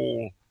of a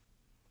whole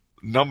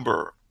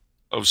number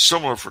of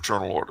similar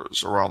fraternal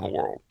orders around the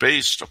world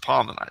based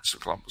upon the Knights of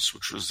Columbus,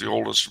 which was the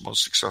oldest and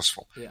most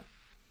successful. Yeah.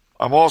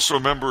 I'm also a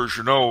member, as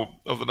you know,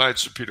 of the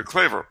Knights of Peter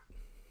Claver,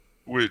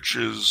 which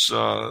is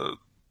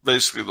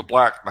basically the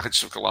Black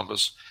Knights of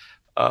Columbus,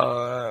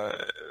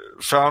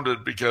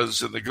 founded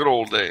because in the good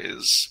old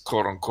days,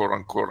 quote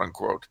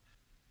unquote,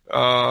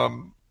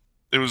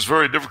 it was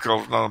very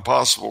difficult, if not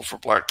impossible, for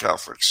black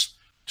Catholics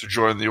to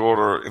join the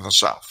order in the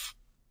South.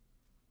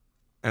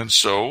 And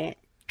so,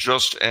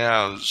 just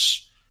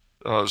as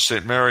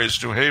St.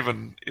 Mary's, New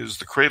Haven, is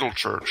the cradle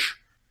church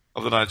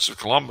of the Knights of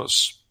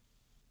Columbus,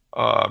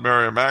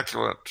 Mary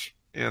Immaculate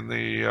in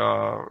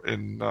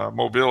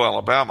Mobile,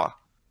 Alabama,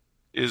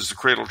 is the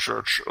cradle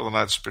church of the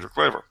Knights of Peter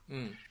Claver.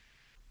 Mm.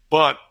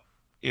 But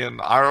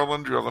in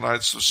Ireland, you have the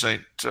Knights of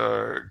St.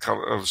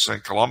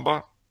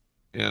 Columba.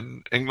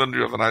 In England,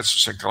 you have the Knights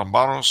of St.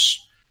 Columbanus.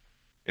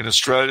 In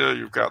Australia,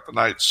 you've got the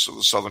Knights of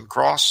the Southern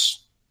Cross.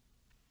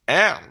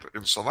 And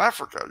in South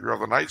Africa, you have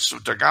the Knights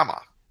of Da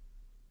Gama.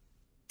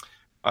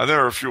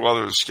 There are a few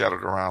others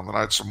scattered around, the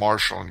Knights of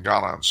Marshall in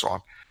Ghana and so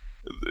on.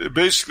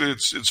 Basically,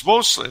 it's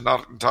mostly,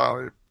 not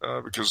entirely,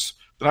 because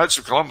the Knights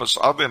of Columbus,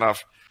 oddly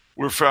enough,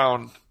 were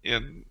found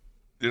in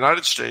the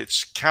United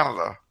States,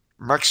 Canada,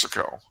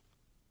 Mexico,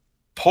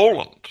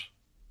 Poland,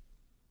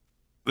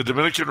 the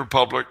Dominican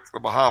Republic, the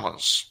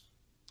Bahamas.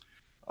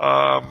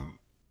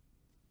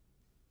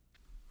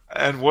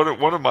 And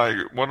one of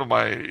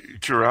my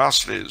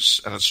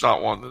curiosities, and it's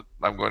not one that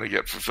I'm going to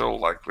get fulfilled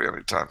likely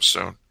anytime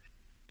soon,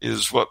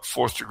 is what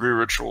fourth degree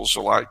rituals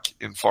are like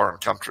in foreign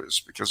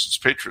countries, because it's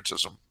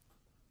patriotism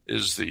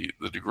is the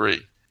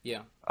degree.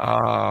 Yeah.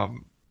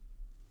 And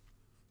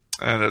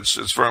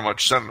it's very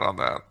much centered on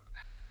that.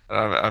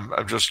 And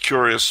I'm just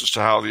curious as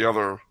to how the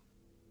other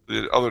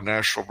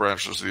national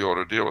branches of the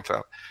order deal with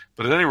that.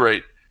 But at any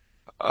rate,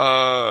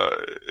 no,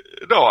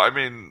 I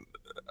mean,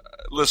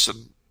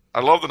 listen,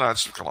 I love the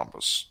Knights of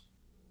Columbus.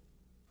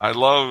 I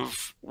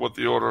love what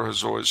the order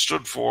has always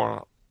stood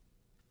for.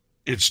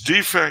 Its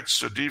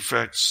defects are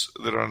defects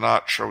that are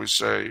not, shall we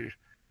say,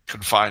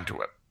 confined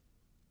to it.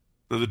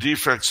 They're the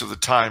defects of the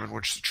time in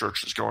which the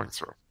church is going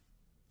through.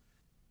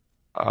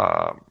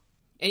 And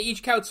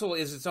each council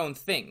is its own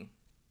thing,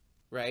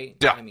 right?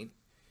 Yeah. I mean,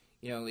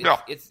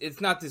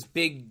 it's not this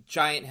big,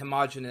 giant,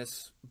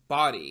 homogenous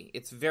body.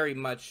 It's very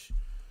much,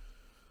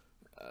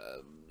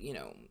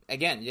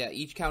 again, yeah,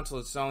 each council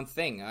is its own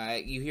thing.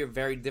 You hear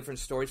very different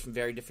stories from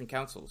very different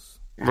councils.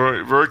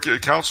 Very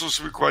councils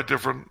can be quite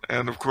different,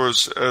 and of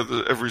course,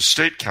 every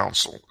state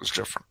council is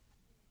different.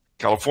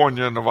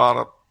 California,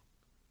 Nevada.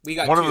 We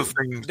got one two. Of the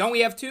things. Don't we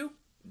have two?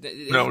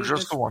 No,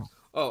 just the one.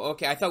 Oh,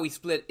 okay. I thought we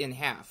split in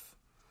half.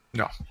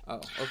 No. Oh,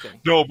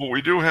 okay. No, but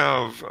we do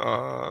have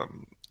for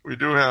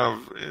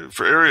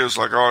areas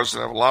like ours that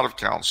have a lot of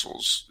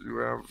councils. You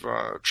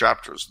have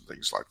chapters and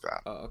things like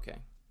that. Oh, okay.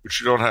 Which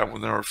you don't have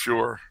when there are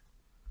fewer.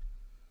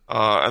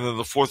 And then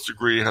the fourth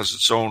degree has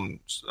its own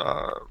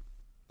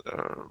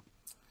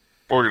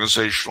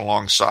organization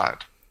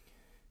alongside.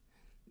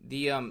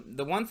 The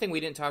one thing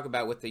we didn't talk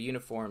about with the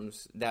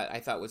uniforms that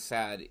I thought was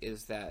sad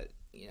is that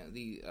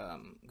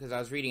because I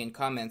was reading in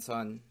comments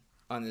on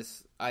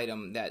this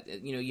item that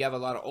you have a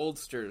lot of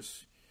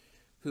oldsters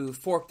who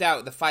forked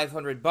out the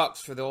 $500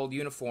 for the old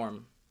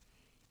uniform,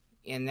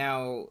 and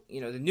now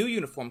the new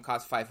uniform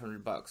costs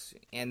 $500,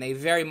 and they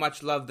very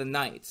much love the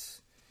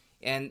Knights,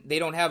 and they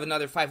don't have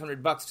another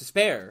 $500 to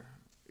spare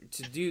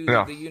to do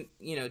to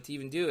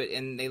even do it,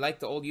 and they like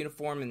the old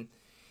uniform, and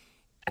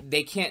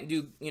they can't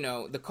do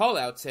the call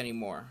outs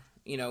anymore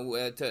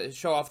to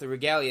show off the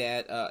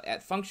regalia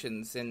at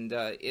functions, and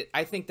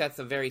I think that's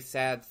a very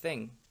sad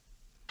thing.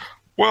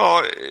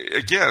 Well,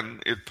 again,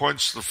 it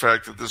points to the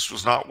fact that this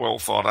was not well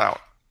thought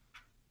out.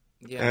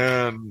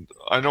 Yeah. And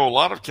I know a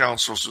lot of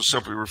councils are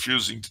simply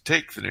refusing to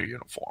take the new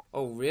uniform.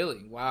 Oh,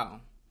 really?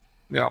 Wow.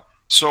 Yeah.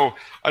 So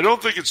I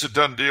don't think it's a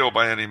done deal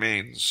by any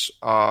means.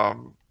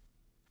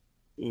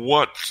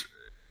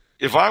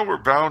 If I were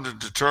bound and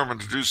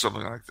determined to do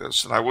something like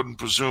this, and I wouldn't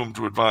presume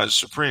to advise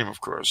Supreme, of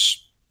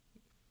course.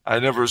 I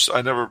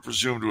never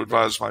presume to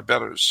advise my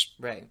betters.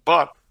 Right.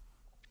 But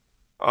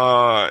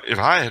if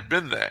I had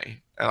been they,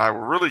 and I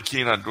were really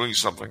keen on doing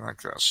something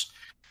like this,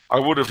 I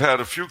would have had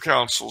a few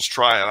councils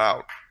try it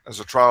out as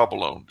a trial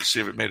balloon to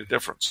see if it made a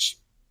difference.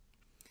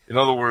 In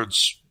other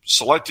words,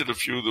 selected a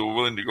few that were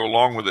willing to go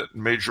along with it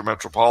in major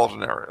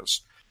metropolitan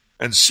areas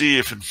and see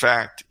if, in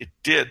fact, it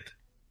did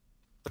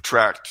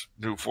attract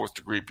new fourth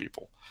degree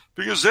people.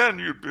 Because then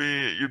you'd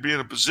be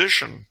in a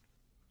position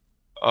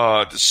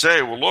to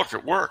say, well, look,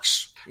 it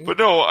works. But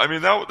no, I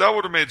mean, that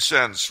would have made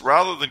sense.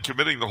 Rather than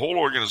committing the whole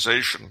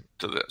organization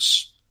to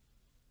this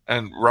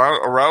and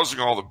arousing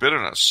all the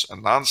bitterness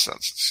and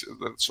nonsense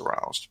that it's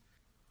aroused,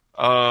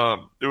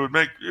 it would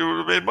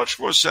have made much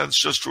more sense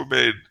just to have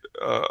made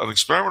an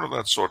experiment of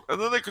that sort.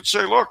 And then they could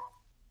say, look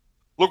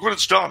what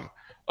it's done,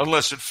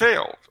 unless it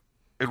failed.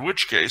 In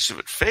which case, if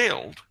it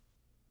failed,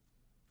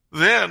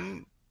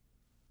 then,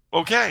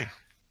 okay,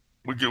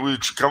 we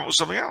should come up with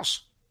something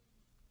else.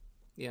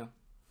 Yeah.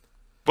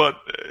 But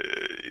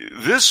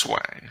this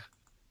way,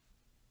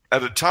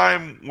 at a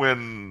time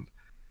when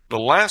the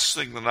last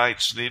thing the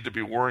Knights need to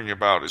be worrying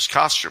about is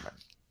costuming,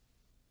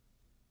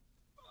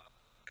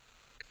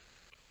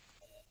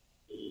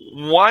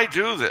 why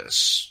do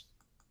this?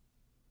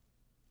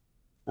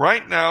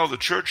 Right now, the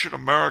church in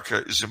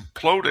America is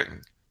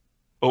imploding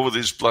over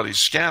these bloody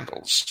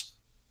scandals.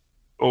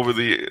 over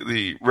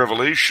the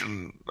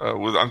revelation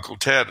with Uncle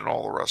Ted and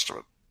all the rest of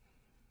it,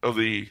 of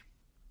the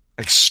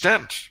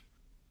extent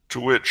to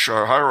which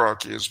our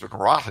hierarchy has been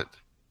rotted.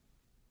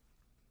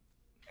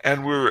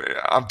 And we're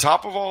on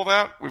top of all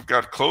that, we've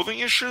got clothing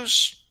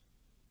issues.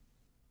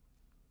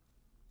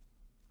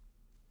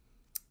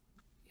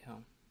 Yeah.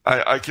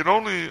 I can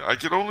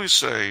only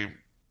say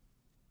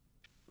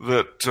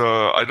that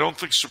I don't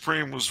think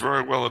Supreme was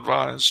very well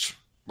advised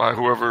by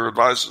whoever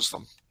advises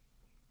them.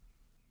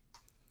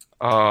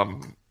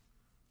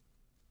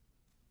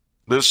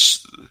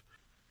 This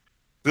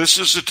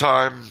is a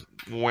time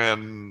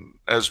when,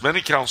 as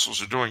many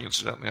councils are doing,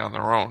 incidentally, on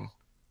their own,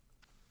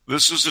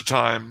 this is a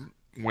time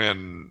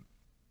when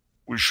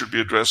we should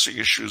be addressing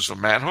issues of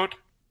manhood,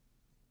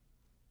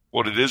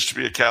 what it is to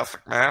be a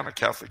Catholic man, a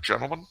Catholic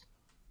gentleman.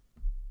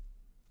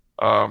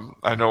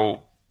 I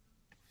know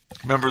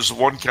members of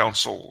one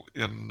council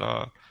in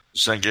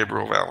San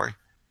Gabriel Valley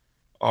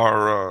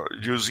are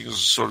using as a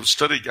sort of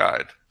study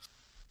guide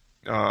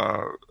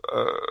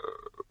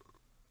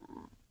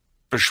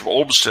Bishop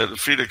Olmsted and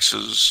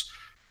Phoenix's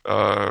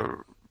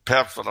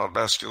pamphlet on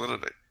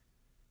masculinity,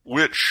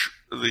 which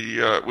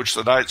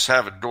the Knights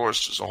have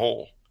endorsed as a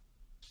whole.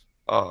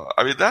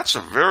 I mean, that's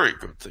a very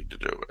good thing to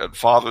do, and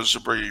fathers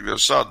are bringing their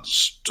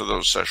sons to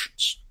those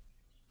sessions.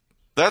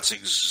 That's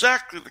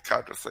exactly the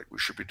kind of thing we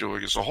should be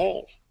doing as a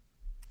whole,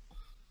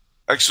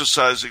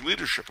 exercising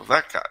leadership of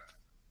that kind,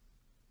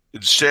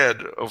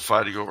 instead of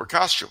fighting over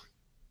costuming.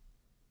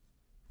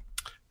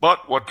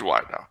 But what do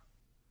I know?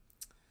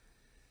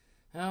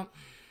 Well,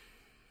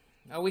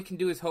 all we can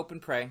do is hope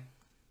and pray.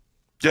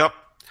 Yep.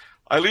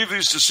 I leave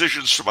these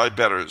decisions to my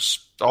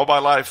betters. All my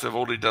life, they've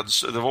always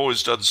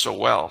done so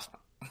well.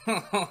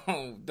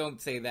 Don't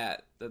say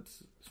that.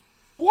 That's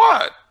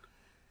what?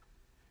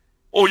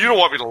 Oh, you don't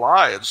want me to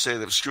lie and say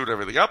they've screwed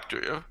everything up, do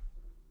you?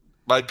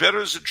 My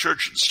betters in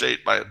church and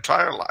state my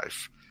entire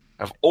life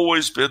have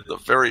always been the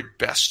very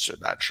best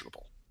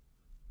imaginable.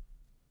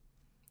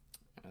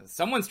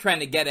 Someone's trying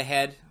to get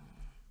ahead.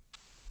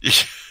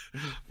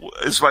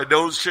 Is my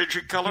nose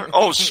changing color?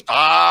 Oh,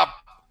 stop.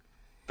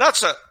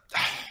 That's a...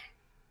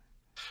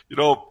 You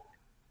know,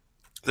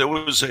 there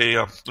was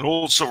an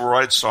old civil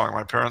rights song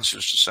my parents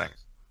used to sing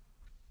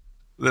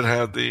that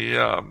had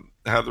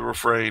the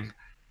refrain,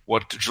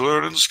 "What did you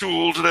learn in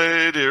school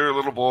today, dear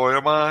little boy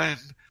of mine?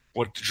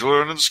 What did you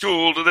learn in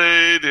school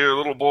today, dear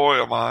little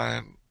boy of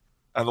mine?"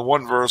 And the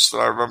one verse that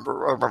I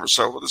remember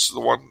so, but this is the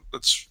one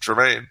that's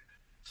germane.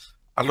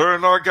 "I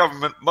learned our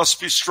government must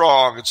be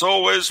strong. It's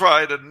always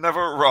right and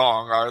never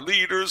wrong. Our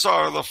leaders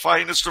are the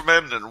finest of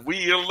men, and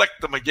we elect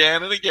them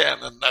again and again.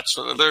 And that's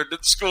what I learned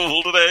in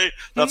school today.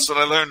 That's what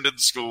I learned in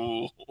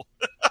school."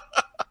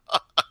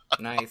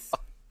 Nice.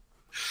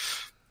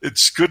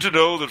 It's good to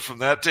know that from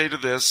that day to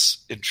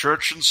this, in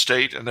church and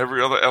state and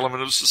every other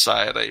element of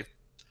society,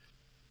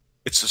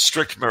 it's a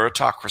strict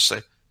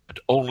meritocracy, and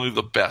only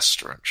the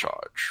best are in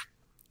charge.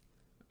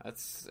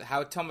 That's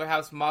how Tumbler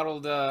House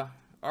modeled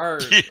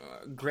our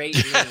great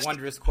and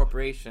wondrous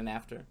corporation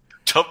after.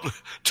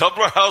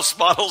 Tumbler House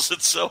models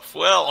itself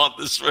well on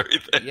this very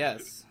thing.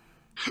 Yes.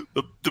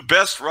 The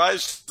best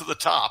rise to the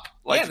top,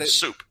 like the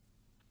soup.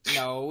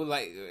 No,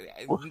 like...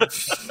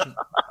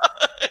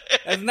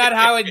 That's not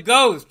how it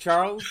goes,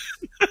 Charles.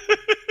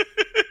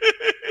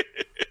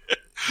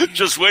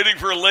 Just waiting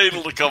for a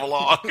ladle to come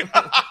along.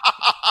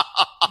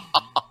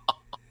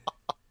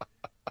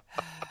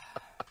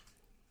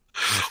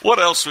 What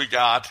else we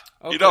got?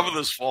 Okay. Enough of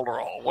this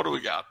folderol. What do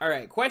we got? All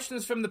right,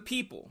 questions from the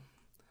people.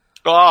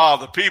 Ah,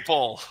 the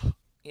people.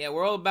 Yeah,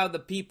 we're all about the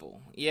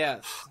people.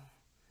 Yes.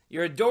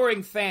 Your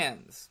adoring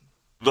fans.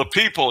 The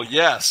people,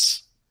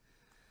 yes.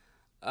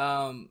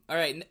 All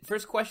right,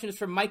 first question is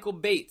from Michael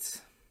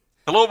Bates.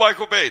 Hello,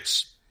 Michael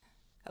Bates.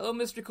 Hello,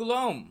 Mr.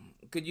 Coulombe.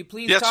 Could you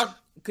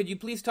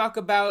please talk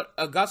about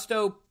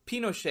Augusto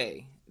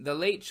Pinochet, the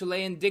late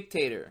Chilean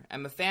dictator?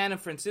 I'm a fan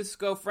of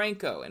Francisco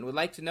Franco and would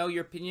like to know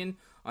your opinion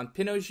on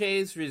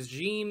Pinochet's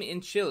regime in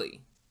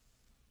Chile.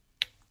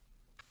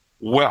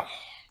 Well,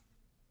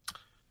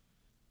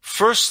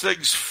 first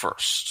things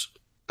first.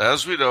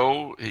 As we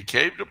know, he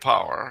came to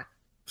power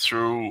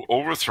through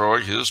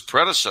overthrowing his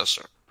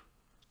predecessor,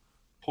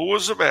 who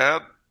was a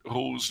man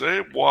whose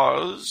name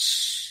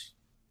was...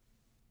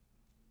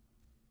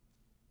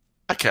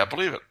 I can't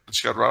believe it.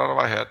 It's got right out of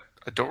my head.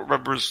 I don't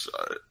remember his...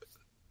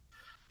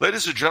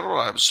 Ladies and gentlemen,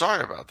 I'm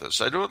sorry about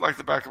this. I know it like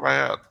the back of my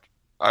head.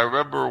 I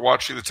remember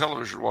watching the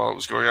television while it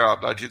was going on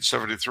in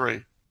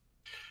 1973.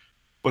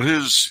 But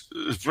his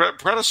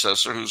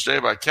predecessor, whose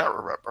name I can't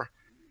remember,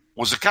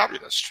 was a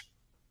communist.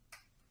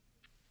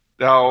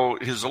 Now,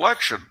 his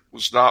election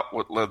was not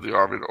what led the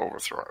army to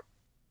overthrow him.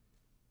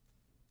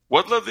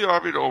 What led the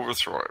army to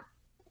overthrow him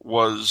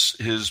was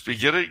his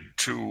beginning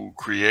to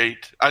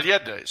create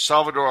Allende,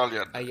 Salvador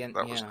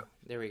Allende.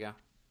 There we go.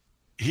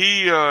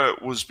 He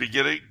was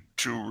beginning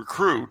to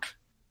recruit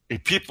a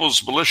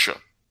people's militia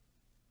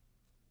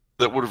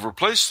that would have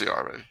replaced the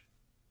army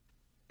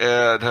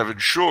and have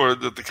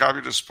ensured that the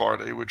Communist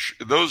Party, which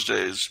in those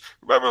days,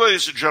 remember,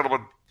 ladies and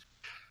gentlemen,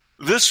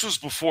 this was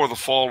before the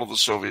fall of the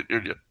Soviet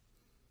Union.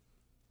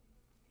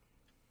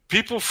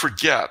 people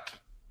forget,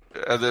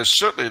 and they're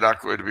certainly not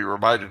going to be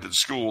reminded in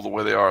school the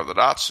way they are the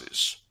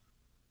Nazis.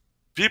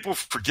 People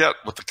forget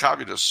what the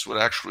communists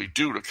would actually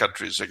do to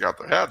countries they got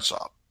their hands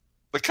on.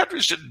 The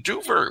countries didn't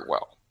do very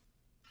well.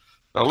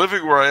 Now,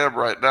 living where I am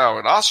right now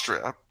in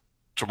Austria,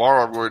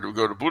 tomorrow I'm going to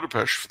go to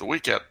Budapest for the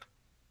weekend,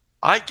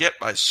 I get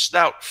my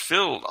snout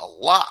filled a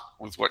lot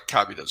with what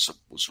communism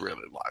was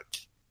really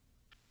like.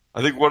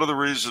 I think one of the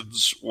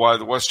reasons why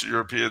the Western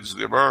Europeans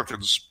and the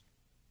Americans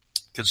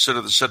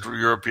consider the Central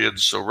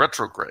Europeans so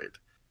retrograde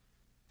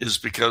is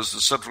because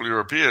the Central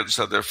Europeans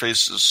had their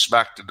faces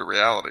smacked into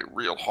reality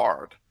real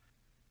hard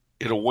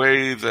in a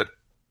way that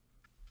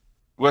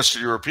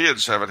Western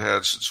Europeans haven't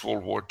had since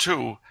World War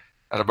II,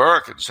 and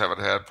Americans haven't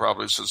had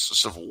probably since the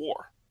Civil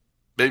War,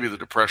 maybe the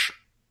Depression.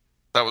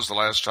 That was the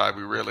last time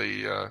we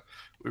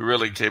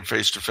really came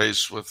face to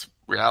face with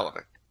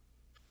reality.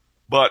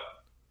 But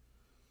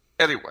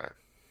anyway,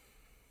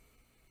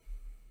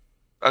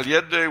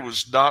 Allende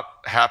was not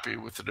happy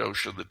with the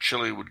notion that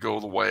Chile would go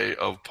the way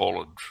of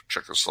Poland,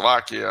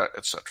 Czechoslovakia,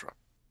 etc.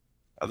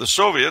 And the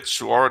Soviets,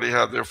 who already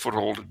had their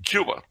foothold in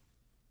Cuba,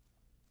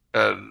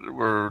 and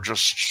were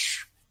just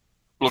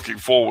looking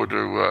forward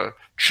to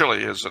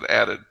Chile as an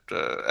added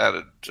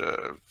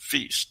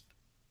feast.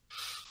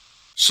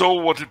 So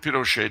what did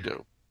Pinochet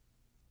do?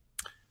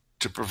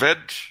 To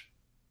prevent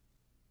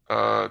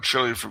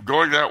Chile from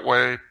going that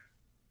way,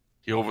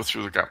 he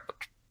overthrew the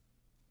government,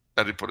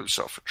 and he put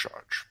himself in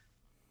charge.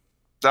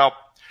 Now,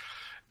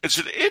 it's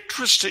an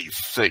interesting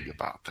thing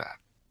about that.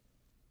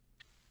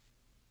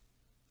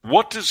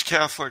 What does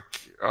Catholic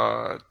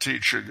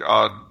teaching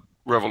on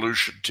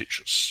revolution teach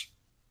us?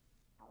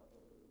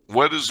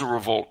 When is a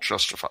revolt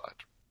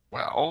justified?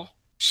 Well,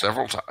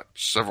 several times,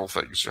 several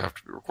things have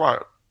to be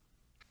required.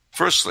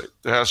 Firstly,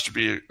 there has to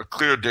be a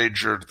clear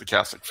danger to the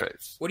Catholic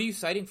faith. What are you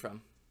citing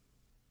from?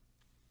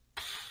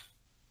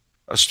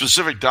 A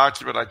specific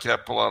document I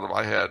can't pull out of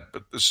my head,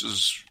 but this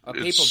is... A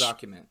papal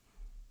document.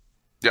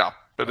 Yeah,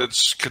 but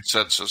it's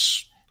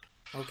consensus.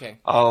 Okay.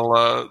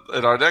 I'll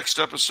in our next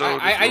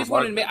episode... I just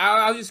wanted to...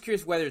 I was just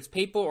curious whether it's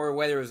papal or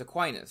whether it was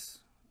Aquinas.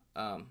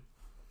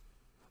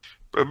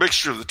 A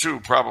mixture of the two,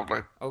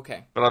 probably.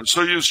 Okay. But I'm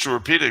so used to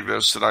repeating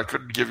this that I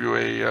couldn't give you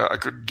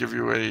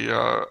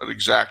an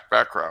exact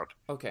background.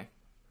 Okay.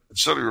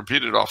 It's certainly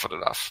repeated often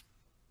enough.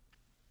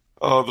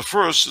 The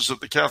first is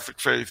that the Catholic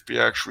faith be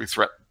actually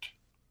threatened.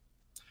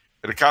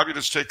 In a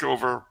communist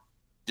takeover,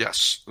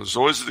 yes, there's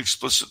always an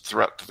explicit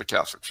threat to the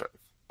Catholic faith.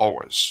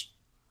 Always.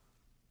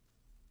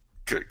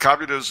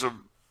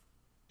 Communism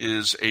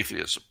is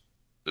atheism.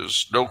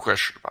 There's no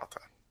question about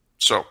that.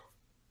 So,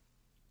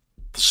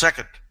 the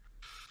second,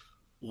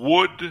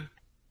 would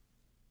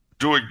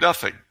doing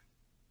nothing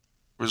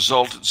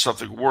result in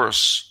something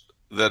worse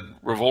than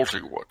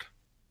revolting would?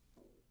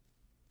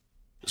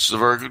 This is a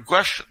very good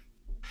question,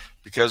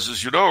 because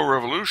as you know,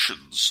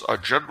 revolutions are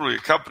generally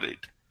accompanied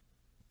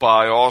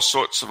by all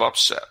sorts of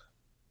upset.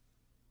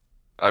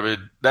 I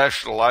mean,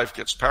 national life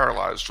gets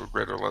paralyzed to a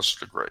greater or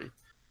lesser degree.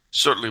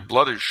 Certainly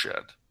blood is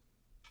shed.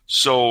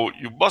 So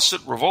you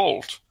mustn't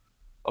revolt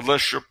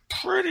unless you're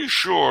pretty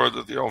sure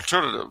that the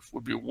alternative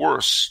would be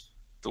worse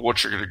than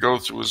what you're going to go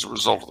through as a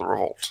result of the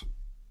revolt.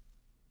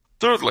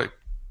 Thirdly,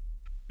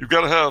 you've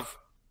got to have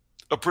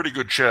a pretty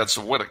good chance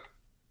of winning.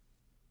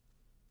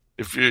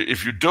 If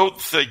you don't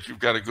think you've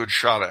got a good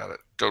shot at it,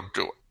 don't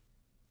do it.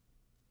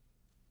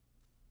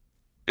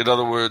 In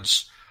other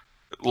words,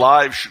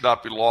 lives should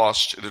not be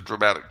lost in a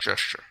dramatic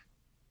gesture.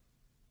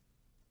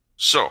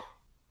 So,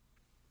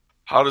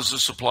 how does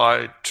this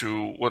apply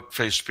to what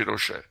faced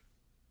Pinochet?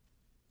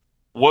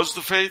 Was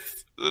the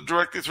faith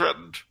directly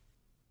threatened?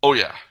 Oh,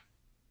 yeah.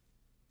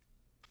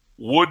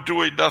 Would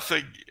doing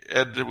nothing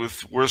end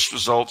with worse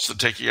results than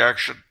taking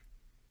action?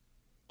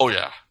 Oh,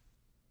 yeah.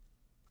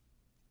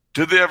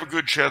 Did they have a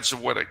good chance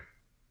of winning?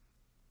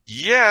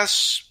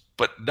 Yes,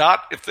 but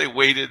not if they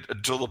waited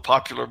until the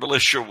popular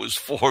militia was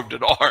formed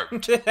and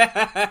armed.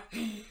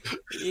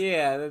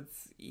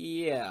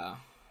 Yeah.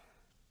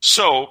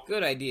 So...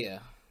 Good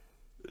idea.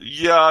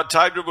 Yeah,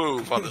 time to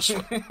move on this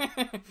one.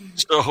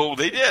 So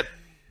they did.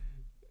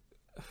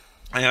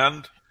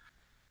 And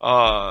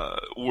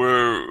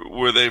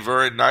were they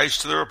very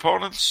nice to their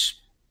opponents?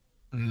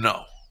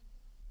 No.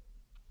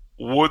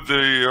 Would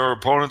their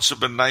opponents have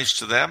been nice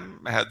to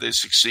them had they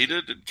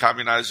succeeded in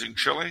communizing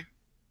Chile?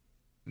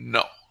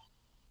 No.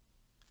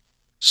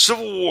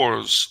 Civil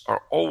wars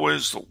are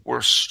always the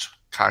worst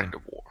kind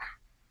of war.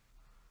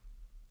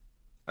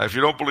 Now, if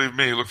you don't believe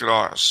me, look at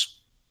ours.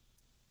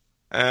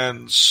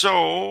 And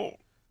so...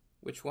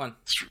 Which one?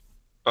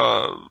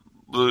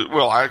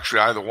 Actually,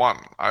 either one.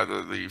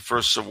 Either the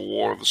first Civil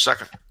War or the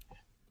second.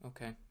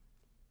 Okay.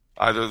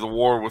 Either the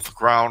war with the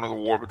crown or the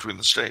war between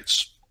the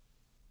states.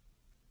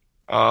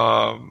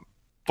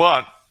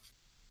 But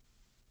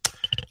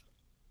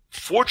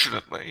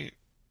fortunately,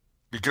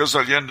 because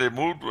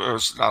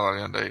because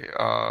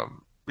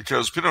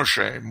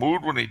Pinochet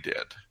moved when he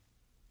did,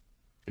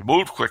 he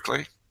moved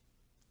quickly,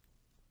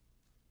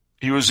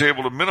 he was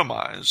able to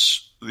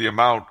minimize the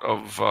amount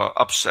of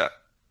upset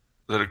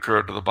that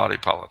occurred to the body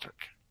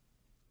politic.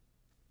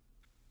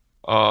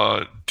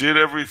 Did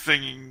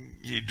everything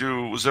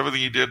was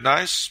everything he did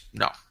nice?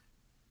 No.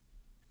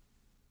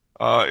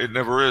 It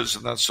never is,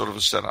 and that's sort of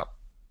a setup.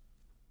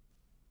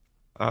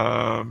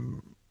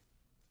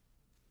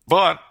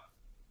 But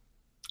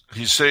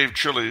he saved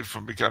Chile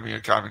from becoming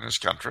a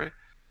communist country.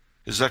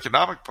 His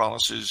economic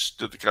policies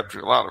did the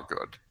country a lot of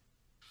good.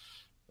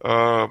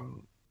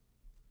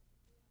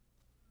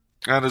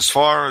 And as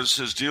far as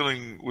his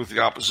dealing with the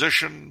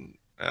opposition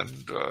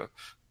and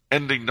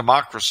ending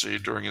democracy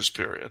during his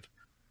period,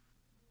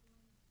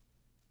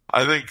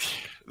 I think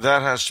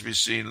that has to be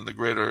seen in the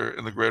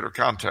greater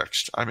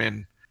context. I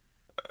mean,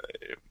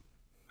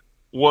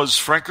 was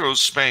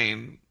Franco's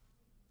Spain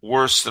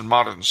worse than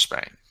modern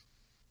Spain?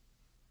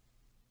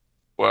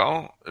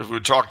 Well, if we're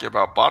talking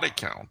about body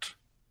count,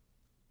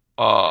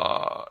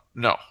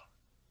 no.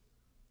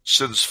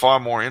 Since far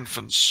more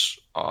infants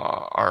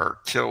are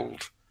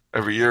killed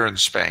every year in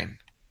Spain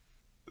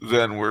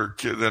than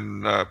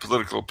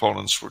political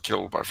opponents were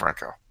killed by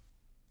Franco.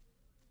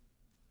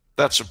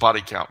 That's if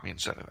body count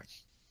means anything.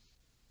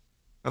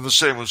 And the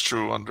same was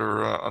true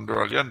under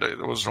Allende.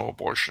 There was no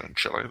abortion in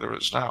Chile. There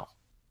is now.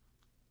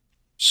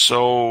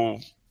 So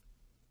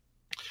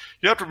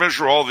you have to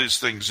measure all these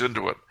things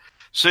into it.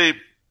 See,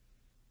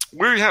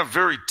 we have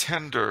very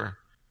tender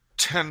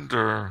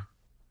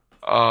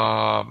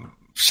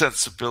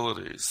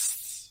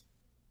sensibilities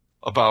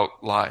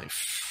about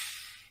life.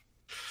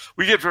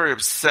 We get very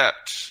upset,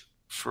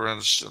 for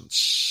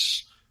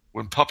instance,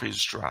 when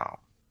puppies drown.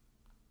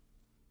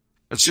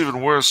 It's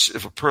even worse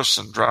if a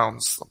person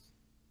drowns them.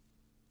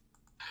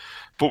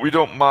 But we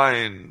don't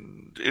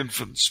mind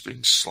infants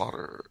being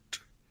slaughtered.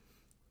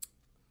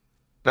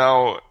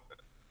 Now,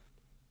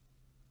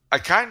 I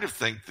kind of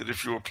think that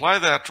if you apply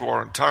that to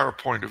our entire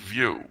point of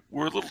view,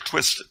 we're a little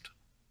twisted.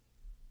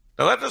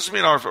 Now, that doesn't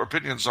mean our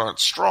opinions aren't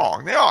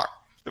strong. They are.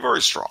 They're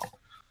very strong.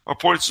 Our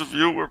points of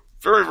view are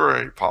very,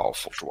 very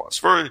powerful to us.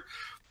 Very,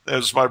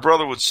 as my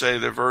brother would say,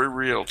 they're very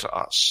real to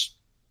us.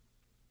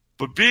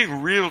 But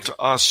being real to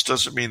us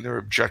doesn't mean they're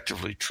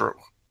objectively true.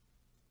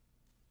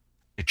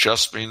 It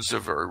just means they're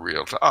very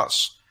real to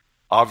us.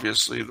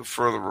 Obviously, the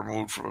further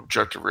removed from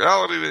objective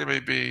reality they may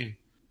be,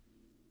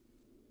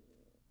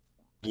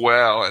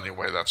 well,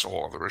 anyway, that's a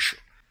whole other issue.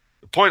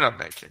 The point I'm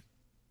making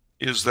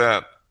is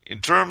that in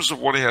terms of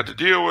what he had to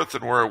deal with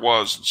and where it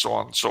was and so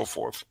on and so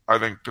forth, I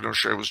think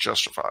Pinochet was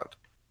justified.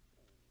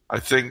 I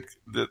think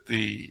that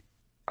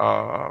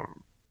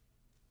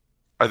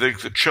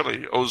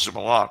Chile owes him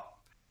a lot,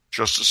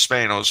 just as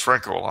Spain owes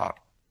Franco a lot.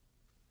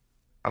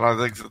 And I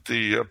think that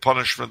the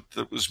punishment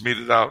that was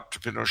meted out to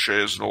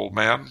Pinochet as an old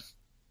man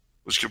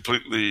was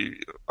completely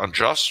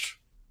unjust,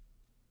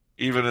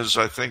 even as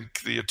I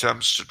think the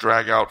attempts to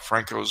drag out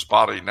Franco's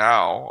body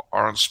now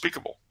are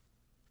unspeakable.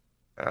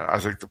 I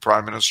think the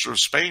Prime Minister of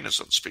Spain is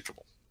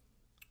unspeakable.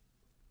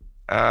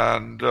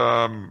 And,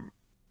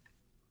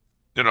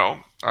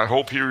 I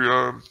hope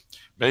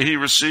may he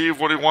receive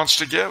what he wants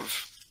to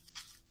give.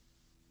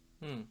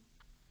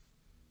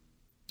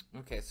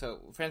 Okay,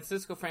 so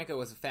Francisco Franco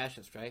was a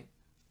fascist, right?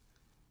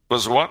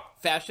 Was what?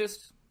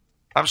 Fascist?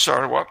 I'm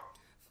sorry, what?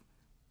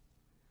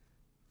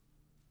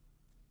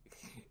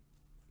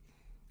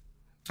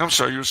 I'm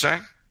sorry, you were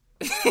saying?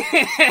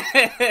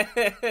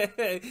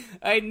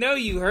 I know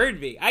you heard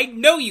me.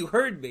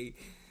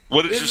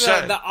 What did you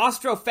say? The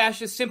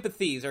Austro-fascist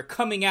sympathies are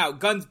coming out,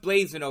 guns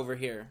blazing over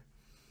here.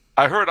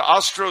 I heard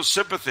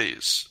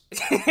Austro-sympathies.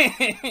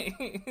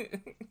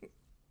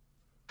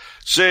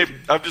 See,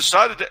 I've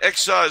decided to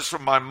excise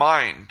from my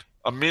mind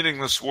a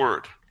meaningless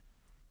word.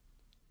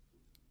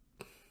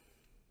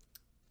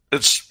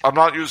 I'm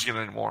not using it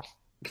anymore.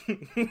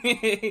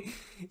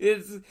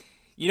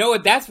 You know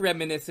what that's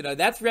reminiscent of?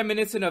 That's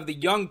reminiscent of the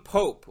young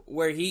Pope,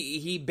 where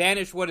he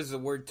banished, what is the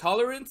word,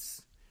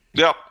 tolerance?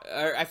 Yep.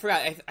 I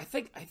forgot. I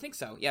think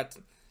so. Yeah.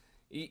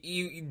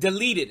 You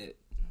deleted it.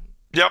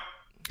 Yep.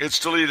 It's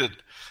deleted.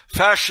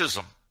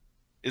 Fascism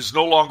is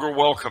no longer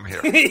welcome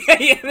here.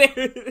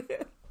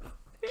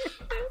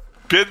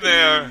 Been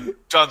there,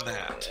 done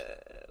that.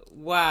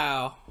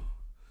 Wow.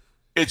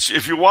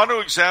 If you want to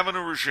examine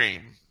a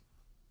regime,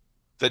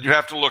 then you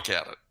have to look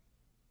at it.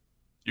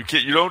 You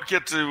don't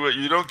get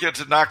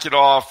to knock it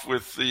off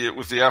with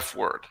the F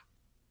word.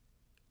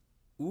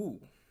 Ooh.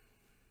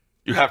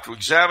 You have to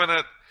examine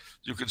it.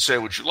 You can say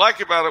what you like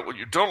about it, what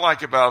you don't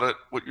like about it.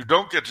 What you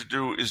don't get to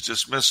do is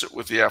dismiss it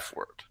with the F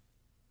word.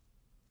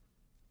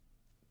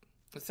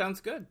 That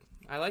sounds good.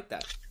 I like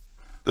that.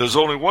 There's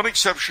only one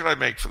exception I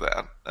make for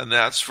that, and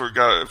that's for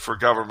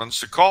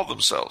governments to call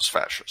themselves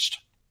fascist.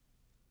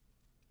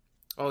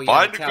 Oh yeah.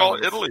 Fine to call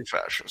Italy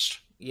fascist.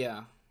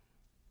 Yeah.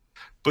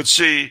 But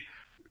see,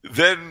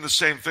 then the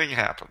same thing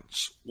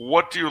happens.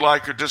 What do you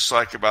like or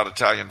dislike about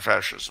Italian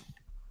fascism?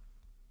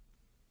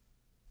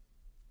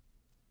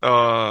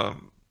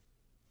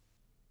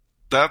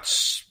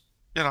 That's,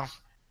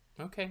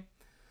 Okay.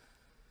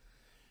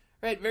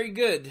 Right, very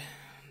good.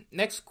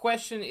 Next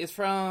question is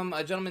from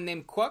a gentleman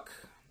named Quuck.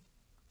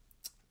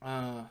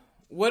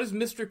 What does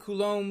Mr.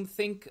 Coulombe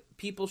think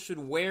people should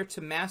wear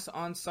to Mass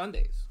on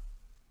Sundays?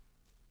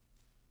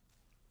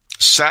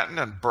 satin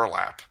and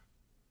burlap.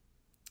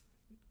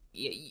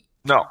 Yeah,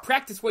 No.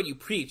 practice what you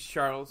preach,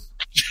 Charles.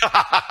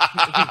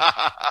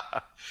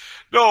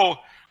 No.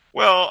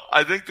 Well,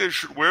 I think they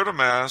should wear to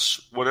Mass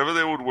whatever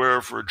they would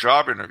wear for a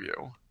job interview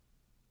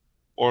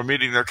or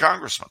meeting their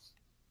congressman.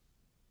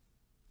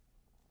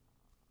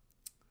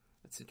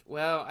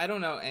 Well, I don't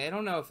know. I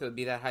don't know if it would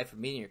be that high for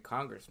meeting your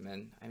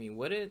congressman. I mean,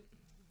 would it?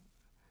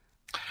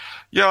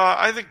 Yeah,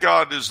 I think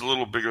God is a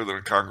little bigger than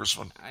a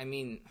congressman. I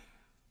mean,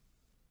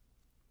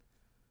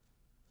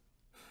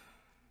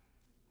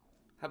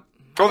 how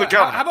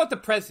about the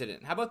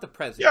president? How about the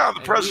president? Yeah, the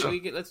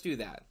president. Let's do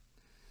that.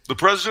 The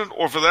president,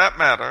 or for that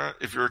matter,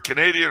 if you're a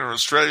Canadian or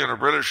Australian or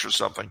British or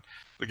something,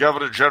 the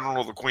Governor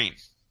General of the Queen.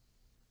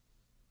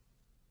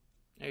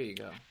 There you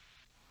go.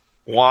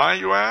 Why,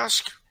 you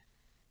ask?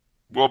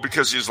 Well,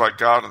 because he's like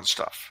God and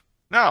stuff.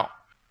 Now,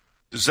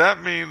 does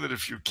that mean that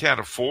if you can't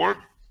afford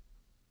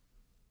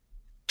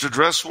to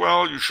dress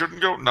well, you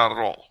shouldn't go? Not at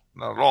all.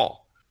 Not at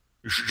all.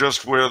 You should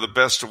just wear the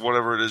best of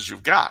whatever it is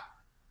you've got.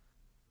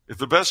 If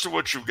the best of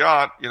what you've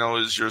got,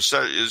 is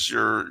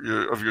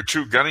your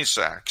two gunny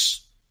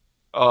sacks,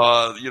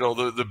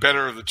 the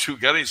better of the two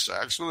gunny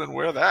sacks, well, then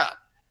wear that.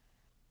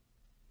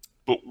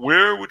 But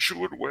wear what you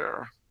would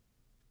wear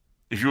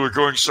if you were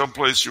going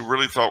someplace you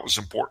really thought was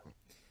important,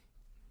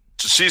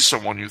 to see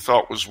someone you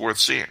thought was worth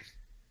seeing.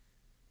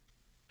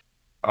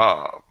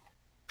 That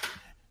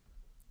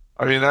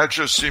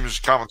just seems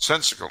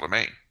commonsensical to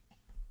me.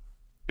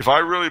 If I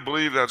really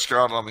believe that's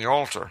God on the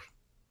altar,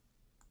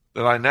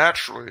 then I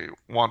naturally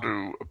want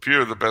to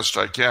appear the best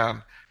I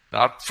can,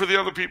 not for the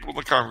other people in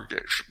the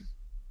congregation,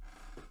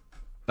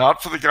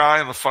 not for the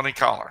guy in the funny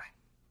collar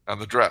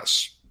and the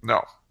dress,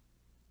 no.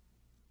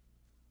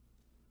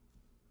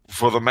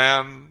 For the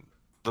man,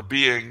 the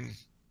being,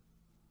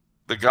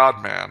 the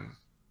God-man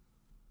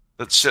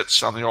that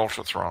sits on the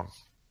altar throne.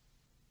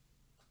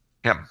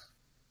 Him.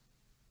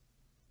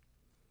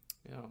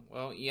 Yeah,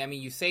 well, yeah, I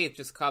mean, you say it's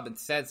just common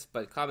sense,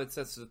 but common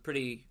sense is a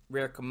pretty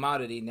rare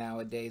commodity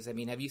nowadays. I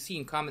mean, have you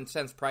seen common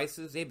sense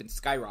prices? They've been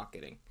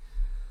skyrocketing.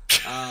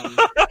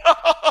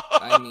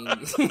 I mean,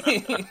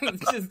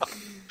 just,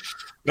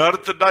 not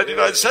at the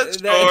 99-cent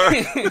store.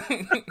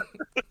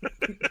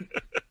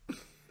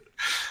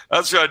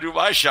 That's where I do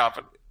my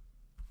shopping.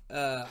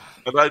 And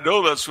I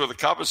know that's where the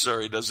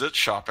commissary does its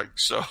shopping,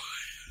 so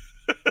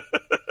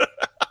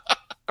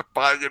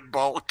buying in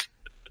bulk.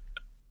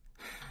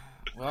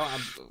 Well,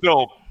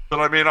 no, but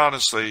I mean,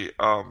 honestly,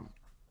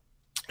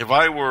 if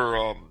I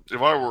were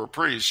a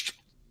priest,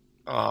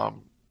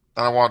 and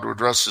I wanted to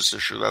address this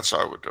issue, that's how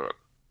I would do it.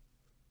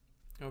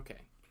 Okay.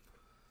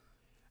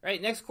 All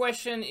right, next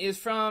question is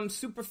from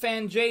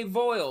Superfan Jay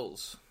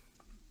Voiles.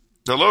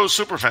 Hello,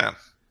 Superfan.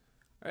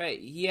 All right,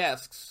 he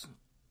asks,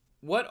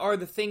 what are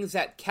the things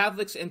that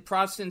Catholics and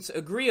Protestants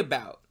agree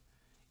about?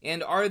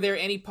 And are there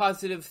any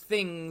positive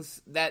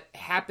things that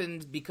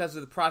happened because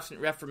of the Protestant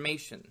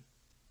Reformation?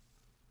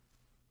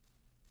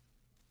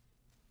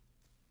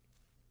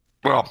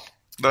 Well,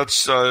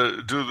 let's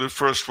do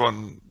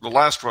the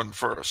last one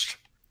first.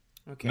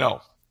 Okay.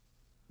 No.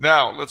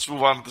 Now, let's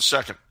move on to the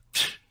second.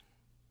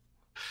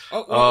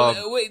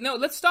 Wait, no,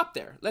 let's stop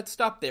there.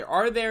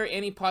 Are there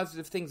any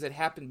positive things that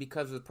happened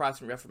because of the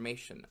Protestant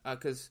Reformation?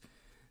 The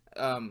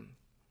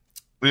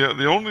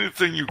only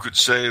thing you could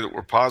say that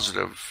were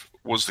positive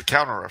was the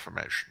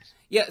Counter-Reformation.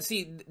 Yeah,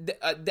 see,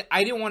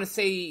 I didn't want to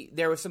say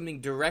there was something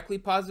directly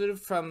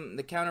positive from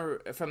the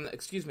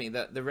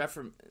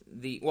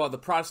the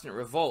Protestant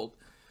Revolt.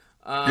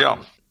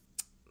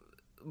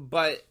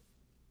 But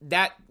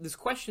this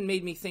question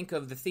made me think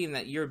of the theme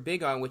that you're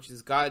big on, which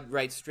is God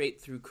writes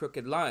straight through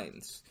crooked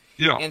lines.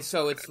 Yeah. And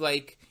so it's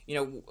like,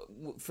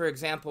 for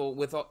example,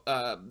 with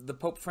the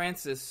Pope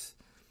Francis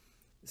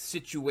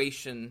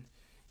situation,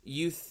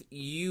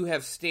 you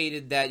have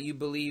stated that you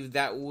believe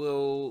that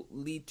will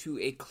lead to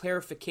a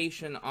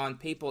clarification on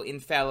papal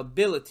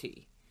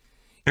infallibility.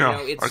 Yeah,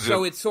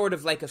 it's sort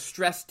of like a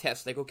stress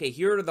test. Like, okay,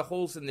 here are the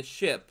holes in the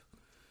ship,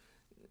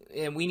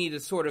 and we need to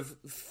sort of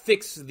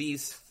fix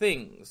these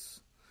things.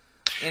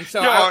 And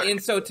so,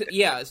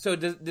 so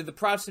did the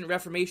Protestant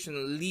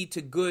Reformation lead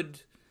to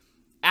good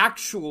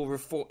actual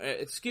reform?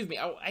 Excuse me,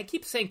 I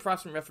keep saying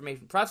Protestant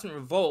Reformation. Protestant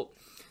Revolt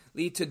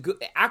lead to good,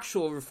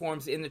 actual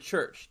reforms in the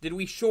church? Did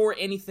we shore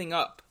anything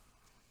up?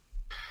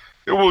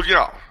 Well,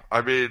 yeah.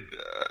 I mean,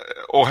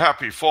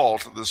 happy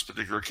fault in this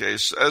particular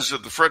case, as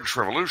did the French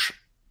Revolution.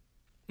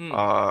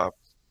 But,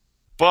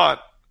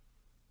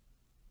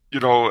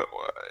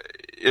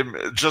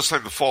 just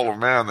like the fall of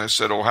man, they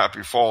said, oh,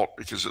 happy fault,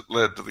 because it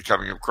led to the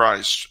coming of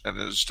Christ and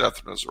his death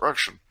and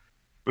resurrection.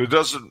 But it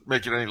doesn't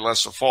make it any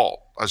less a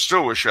fault. I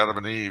still wish Adam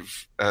and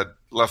Eve had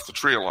left the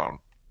tree alone.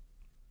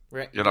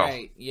 Right,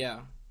 right,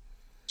 yeah.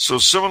 So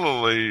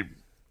similarly,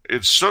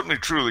 it's certainly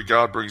true that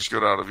God brings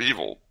good out of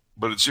evil,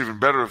 but it's even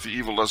better if the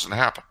evil doesn't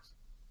happen.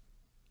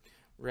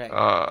 Right. We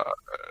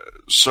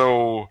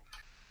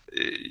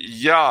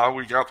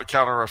got the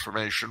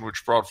Counter-Reformation,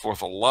 which brought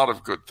forth a lot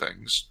of good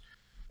things.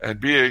 And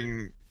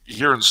being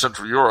here in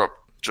Central Europe,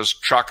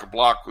 just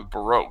chock-a-block with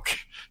Baroque.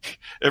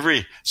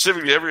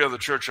 Seemingly every other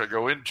church I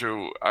go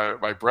into,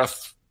 my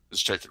breath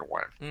is taken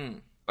away.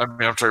 I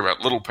mean, I'm talking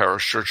about little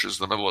parish churches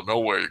in the middle of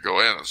nowhere. You go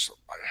in, it's,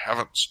 my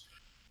heavens.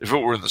 If it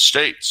were in the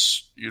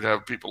States, you'd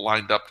have people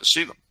lined up to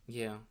see them.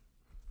 Yeah.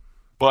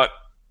 But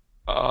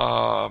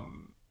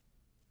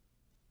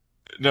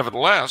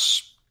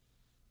nevertheless,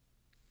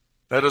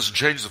 that doesn't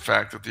change the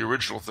fact that the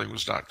original thing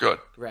was not good.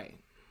 Right.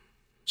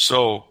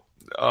 So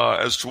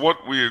as to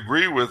what we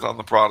agree with on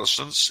the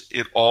Protestants,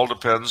 it all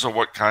depends on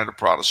what kind of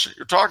Protestant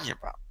you're talking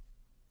about.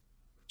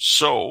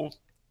 So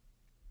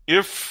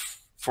if,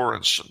 for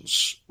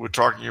instance, we're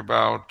talking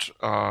about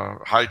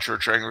high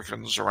church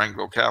Anglicans or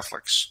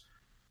Anglo-Catholics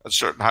and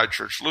certain high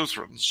church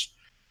Lutherans,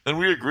 then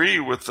we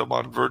agree with them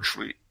on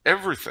virtually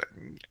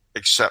everything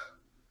except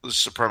the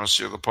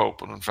supremacy of the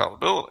Pope and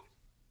infallibility.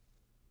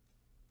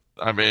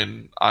 I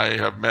mean, I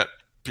have met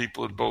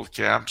people in both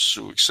camps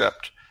who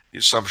accept the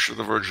Assumption of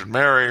the Virgin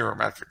Mary or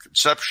Immaculate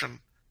Conception,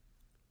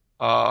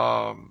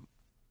 not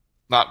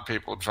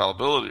papal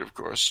infallibility, of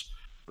course,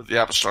 but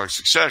the apostolic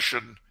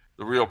succession,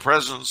 the real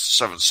presence, the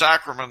seven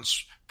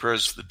sacraments,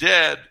 prayers for the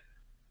dead,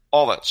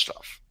 all that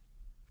stuff.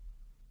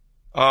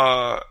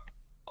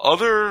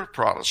 Other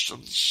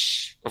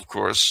Protestants, of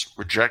course,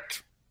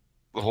 reject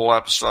the whole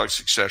apostolic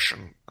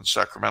succession and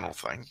sacramental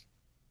thing,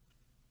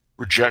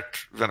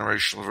 reject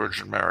veneration of the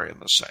Virgin Mary and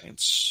the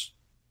saints,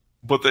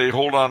 but they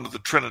hold on to the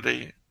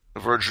Trinity, the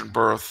virgin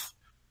birth,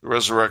 the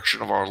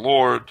resurrection of our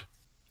Lord,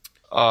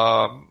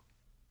 all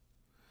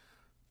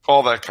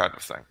that kind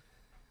of thing.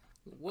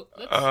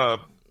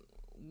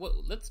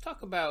 Let's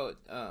talk about.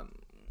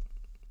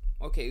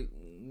 Okay,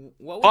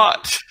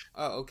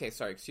 okay,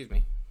 sorry, excuse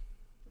me.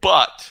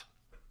 But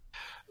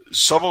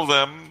some of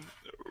them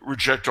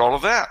reject all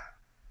of that.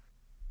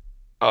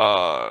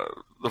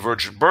 The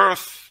virgin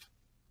birth,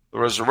 the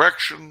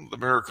resurrection, the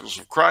miracles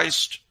of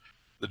Christ,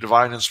 the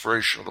divine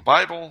inspiration of the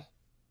Bible,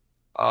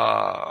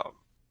 all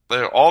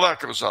that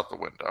goes out the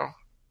window.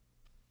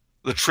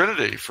 The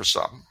Trinity, for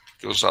some,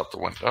 goes out the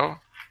window.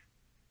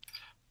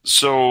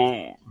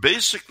 So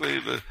basically,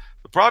 the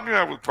problem you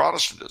have with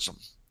Protestantism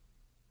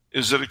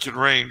is that it can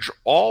range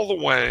all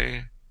the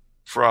way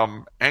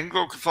from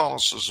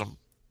Anglo-Catholicism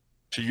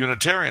to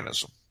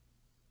Unitarianism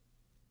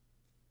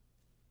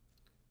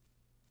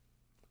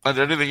and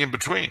anything in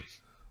between.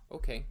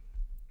 Okay.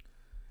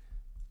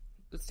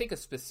 Let's take a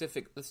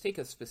specific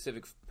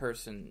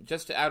person,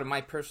 just out of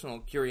my personal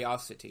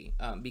curiosity,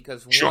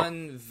 because Sure.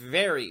 One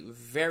very,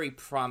 very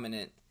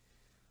prominent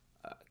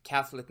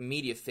Catholic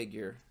media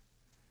figure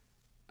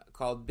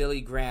called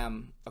Billy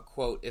Graham, a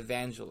quote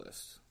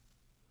evangelist,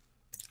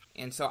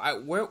 and so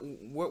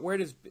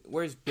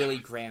where's Billy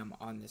Graham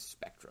on this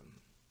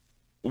spectrum?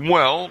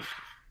 Well,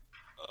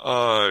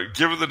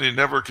 given that he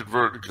never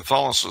converted to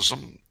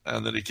Catholicism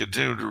and that he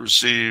continued to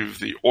receive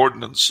the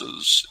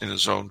ordinances in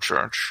his own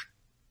church,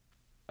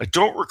 I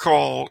don't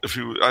recall if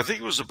I think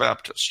he was a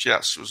Baptist.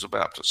 Yes, he was a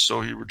Baptist. So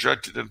he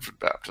rejected infant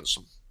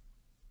baptism.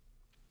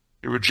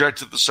 He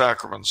rejected the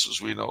sacraments as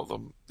we know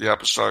them, the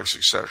apostolic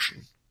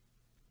succession.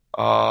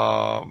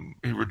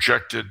 He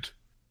rejected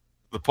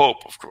the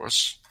Pope, of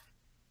course.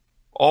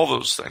 All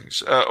those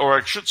things. Or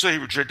I should say he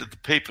rejected the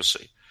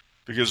papacy,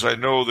 because I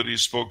know that he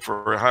spoke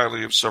very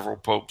highly of several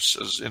popes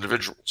as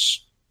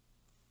individuals,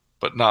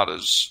 but not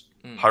as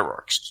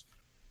hierarchs.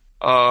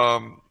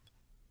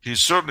 He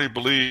certainly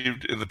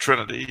believed in the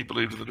Trinity. He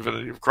believed in the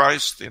divinity of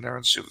Christ, the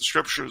inerrancy of the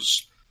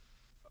Scriptures.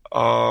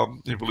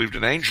 He believed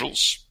in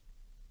angels.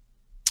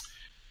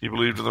 He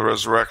believed in the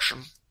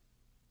resurrection.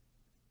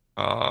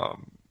 He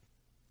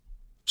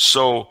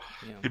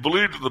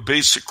believed in the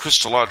basic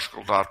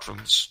Christological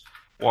doctrines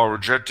while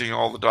rejecting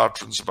all the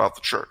doctrines about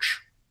the church.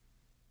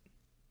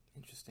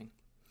 Interesting.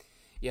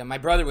 Yeah, my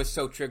brother was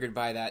so triggered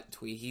by that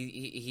tweet.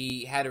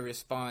 He had to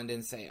respond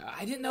and say,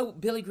 "I didn't know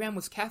Billy Graham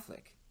was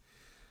Catholic."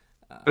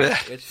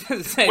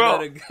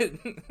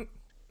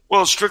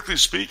 Well, strictly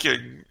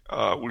speaking,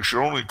 we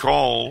should only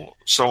call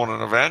someone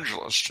an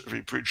evangelist if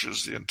he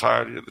preaches the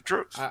entirety of the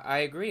truth. I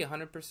agree,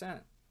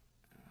 100%.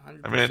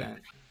 100%. I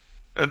mean,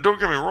 and don't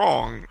get me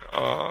wrong,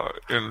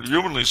 and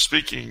humanly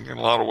speaking, in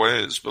a lot of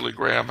ways, Billy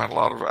Graham had a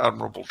lot of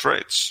admirable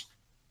traits.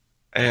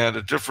 And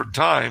at different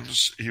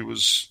times, he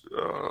was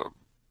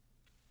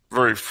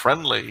very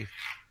friendly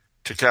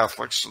to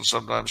Catholics and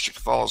sometimes to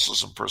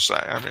Catholicism per se.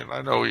 I mean,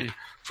 I know he,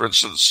 for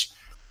instance,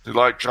 he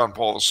liked John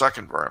Paul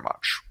II very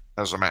much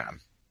as a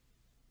man.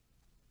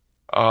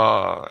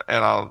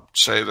 And I'll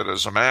say that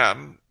as a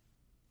man,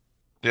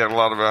 he had a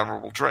lot of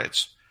admirable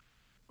traits.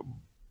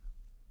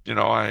 You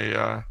know,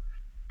 I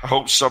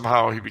hope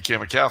somehow he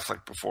became a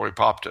Catholic before he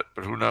popped it,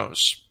 but who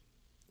knows?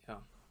 Yeah.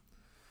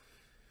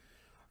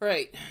 All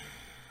right.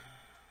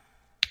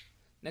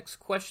 Next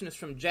question is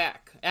from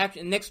Jack.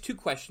 Actually, next two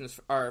questions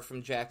are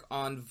from Jack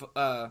and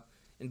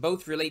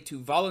both relate to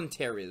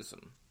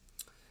voluntarism.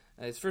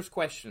 His first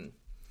question: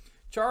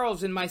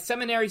 Charles, in my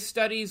seminary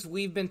studies,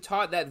 we've been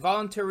taught that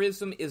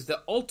voluntarism is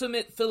the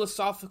ultimate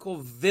philosophical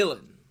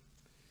villain.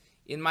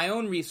 In my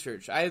own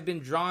research, I have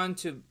been drawn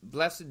to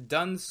Blessed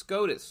Duns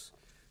Scotus,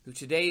 who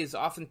today is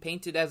often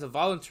painted as a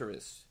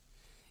voluntarist.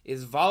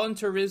 Is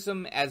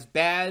voluntarism as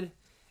bad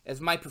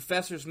as my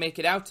professors make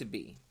it out to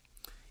be?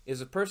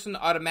 Is a person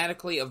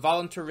automatically a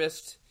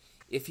voluntarist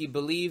if he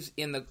believes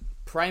in the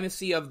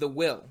primacy of the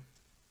will?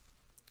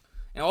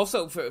 And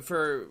also,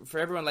 for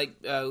everyone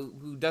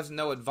who doesn't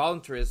know what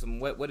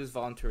voluntarism, what is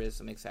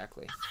voluntarism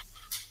exactly?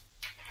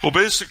 Well,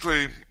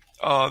 basically,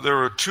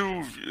 there are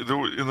two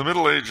in the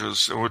Middle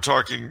Ages, and we're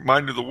talking,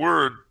 mind you,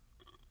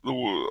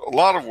 a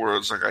lot of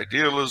words like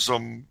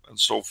idealism and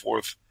so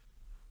forth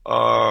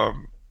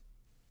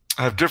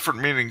have different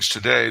meanings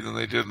today than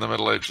they did in the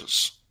Middle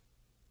Ages,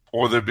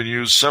 or they've been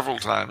used several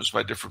times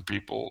by different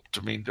people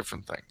to mean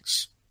different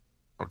things.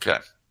 Okay.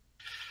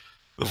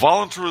 The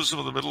voluntarism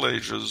of the Middle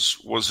Ages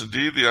was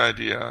indeed the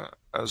idea,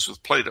 as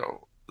with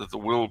Plato, that the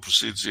will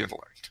precedes the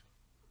intellect.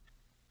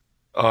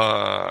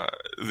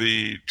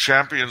 The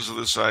champions of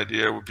this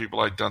idea were people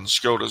like Duns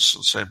Scotus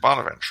and St.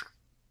 Bonaventure.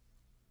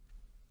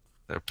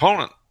 Their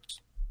opponent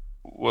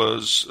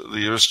was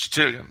the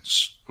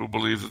Aristotelians, who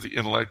believed that the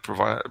intellect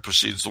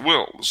precedes the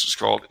will. This is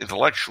called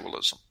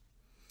intellectualism.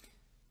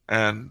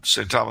 And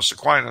St. Thomas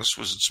Aquinas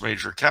was its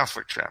major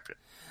Catholic champion.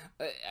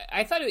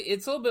 I thought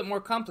it's a little bit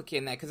more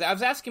complicated than that, because I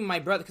was asking my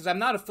brother, because I'm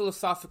not a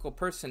philosophical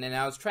person, and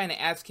I was trying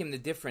to ask him the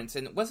difference,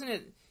 and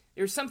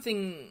there was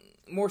something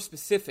more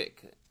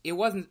specific. It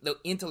wasn't the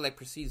intellect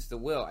precedes the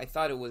will. I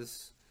thought it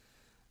was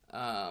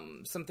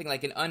something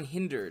like an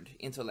unhindered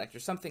intellect, or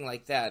something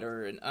like that,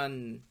 or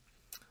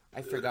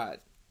I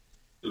forgot.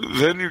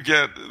 Then you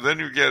get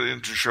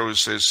into, shall we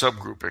say,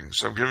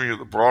 subgroupings. I'm giving you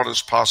the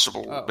broadest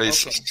possible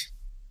basis. Okay.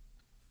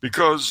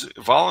 Because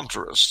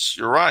voluntarists,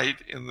 you're right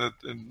in that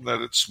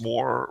it's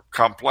more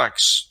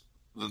complex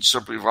than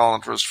simply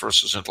voluntarist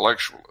versus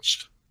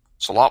intellectualist.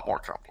 It's a lot more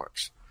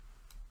complex.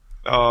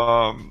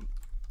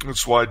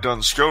 That's why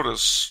Duns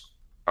Scotus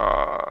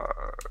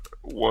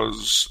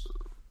was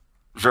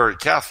very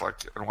Catholic,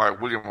 and why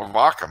William of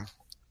Ockham,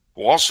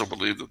 who also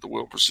believed that the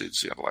will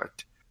precedes the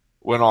intellect,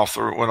 went off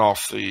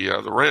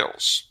the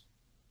rails.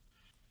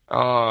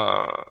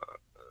 Part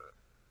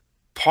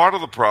of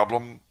the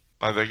problem,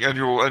 I think, and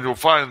you'll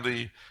find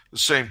the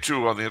same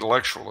too on the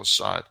intellectualist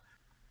side.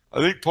 I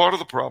think part of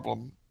the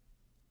problem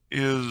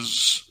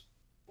is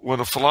when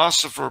a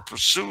philosopher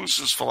pursues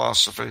his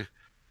philosophy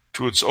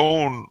to its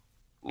own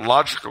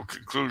logical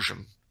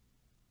conclusion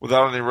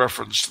without any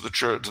reference to the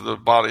church, to the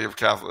body of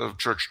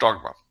church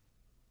dogma.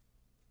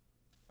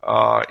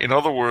 In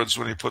other words,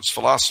 when he puts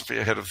philosophy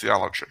ahead of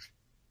theology.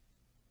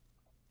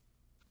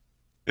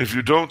 If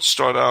you don't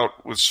start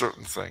out with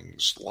certain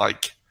things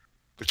like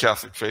the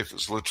Catholic faith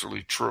is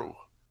literally true,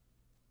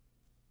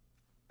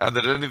 and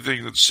that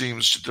anything that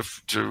seems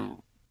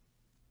to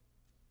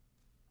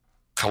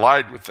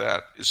collide with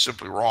that is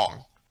simply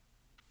wrong,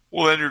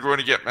 well, then you're going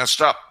to get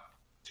messed up.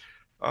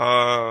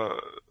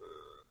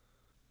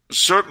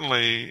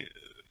 Certainly,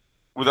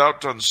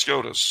 without Duns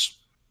Scotus,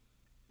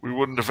 we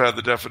wouldn't have had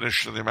the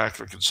definition of the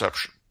Immaculate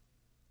Conception.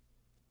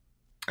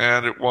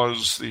 And it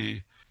was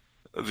the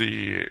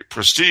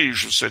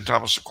prestige of St.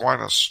 Thomas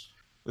Aquinas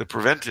that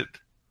prevented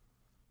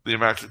the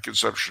Immaculate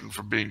Conception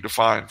from being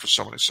defined for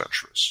so many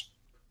centuries.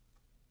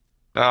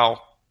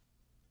 Now,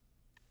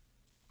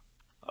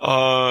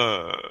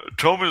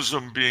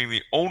 Thomism being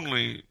the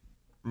only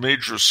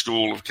major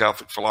school of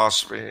Catholic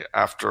philosophy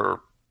after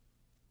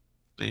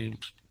the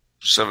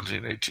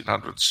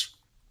 1800s,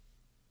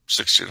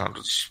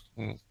 1600s,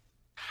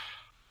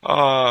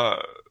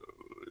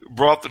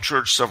 brought the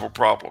church several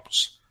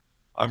problems.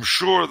 I'm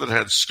sure that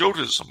had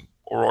Scotism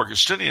or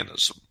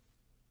Augustinianism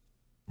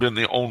been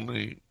the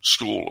only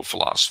school of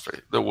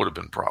philosophy, there would have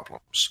been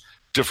problems,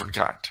 different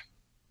kind.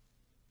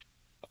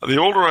 The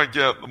older I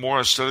get, the more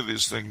I study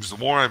these things, the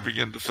more I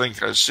begin to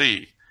think I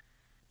see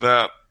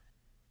that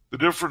the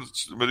different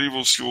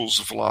medieval schools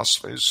of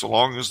philosophy, so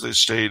long as they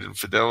stayed in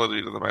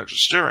fidelity to the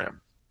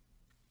magisterium,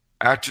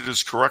 acted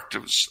as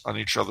correctives on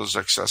each other's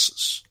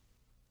excesses.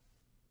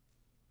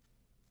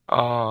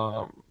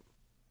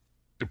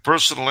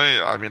 Personally,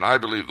 I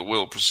believe the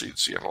will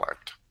precedes the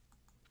intellect.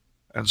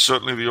 And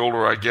certainly the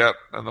older I get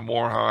and the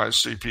more how I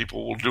see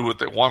people will do what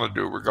they want to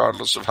do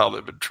regardless of how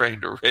they've been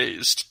trained or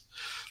raised,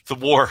 the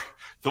more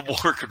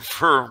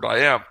confirmed I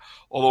am.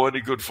 Although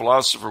any good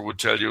philosopher would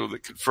tell you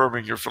that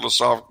confirming your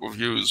philosophical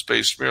views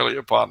based merely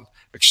upon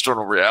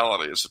external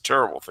reality is a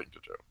terrible thing to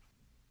do.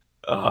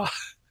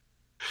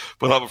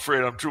 But I'm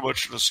afraid I'm too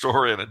much an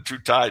historian and too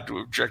tied to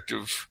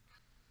objective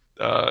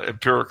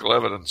empirical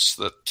evidence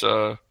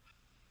that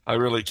I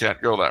really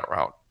can't go that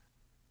route.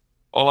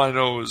 All I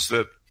know is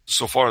that,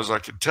 so far as I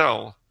can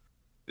tell,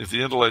 if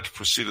the intellect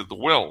preceded the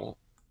will,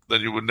 then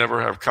you would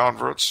never have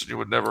converts, and you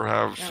would never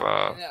have...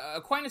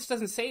 Aquinas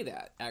doesn't say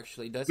that,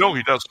 actually, does he? No,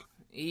 he doesn't.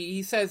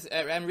 He says,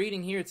 I'm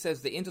reading here, it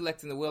says the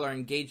intellect and the will are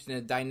engaged in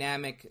a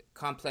dynamic,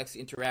 complex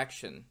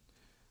interaction.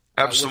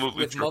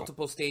 Absolutely with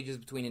multiple stages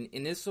between an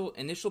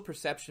initial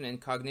perception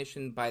and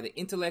cognition by the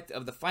intellect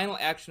of the final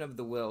action of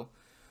the will,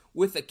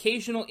 with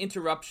occasional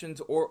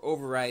interruptions or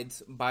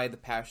overrides by the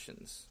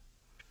passions.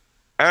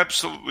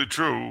 Absolutely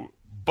true,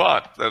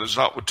 But that is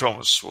not what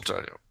Thomists will tell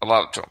you. A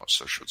lot of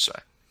Thomists, I should say.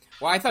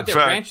 Well, I thought they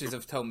were branches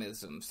of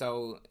Thomism.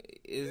 So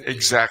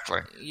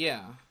exactly.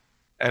 Yeah.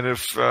 And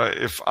if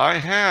I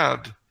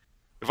had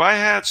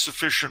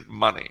sufficient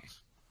money,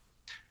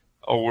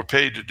 or were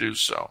paid to do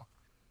so,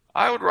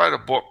 I would write a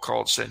book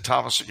called St.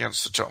 Thomas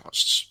Against the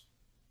Thomists,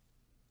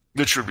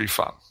 which would be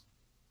fun.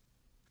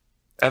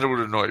 And it would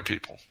annoy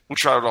people,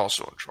 which I would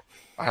also enjoy.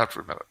 I have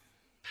to admit it.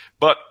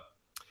 But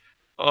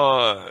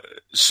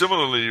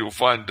similarly, you'll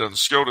find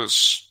Duns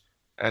Scotus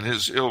and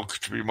his ilk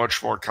to be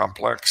much more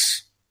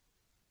complex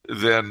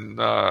than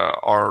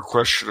our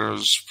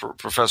questioners,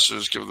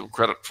 professors give them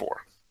credit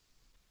for.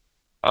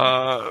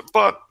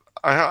 But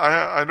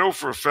I know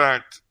for a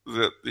fact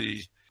that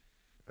the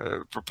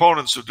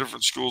proponents of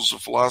different schools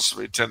of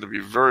philosophy tend to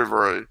be very,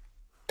 very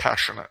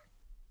passionate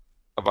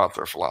about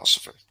their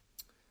philosophy.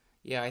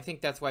 Yeah, I think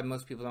that's why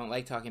most people don't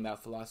like talking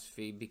about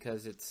philosophy,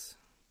 because it's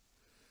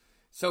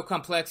so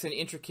complex and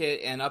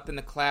intricate and up in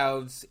the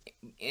clouds,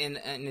 in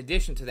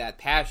addition to that,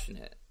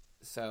 passionate.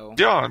 So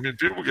yeah, I mean,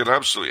 people get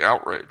absolutely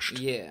outraged.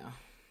 Yeah.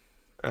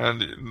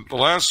 And the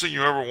last thing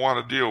you ever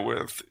want to deal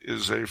with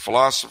is a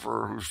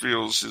philosopher who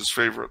feels his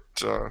favorite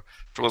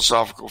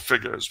philosophical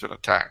figure has been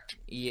attacked.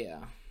 Yeah.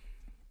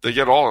 They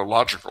get all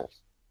illogical.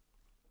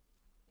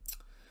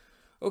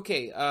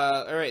 Okay,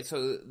 all right,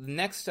 so the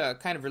next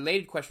kind of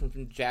related question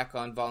from Jack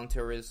on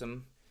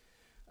voluntarism.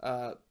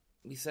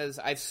 He says,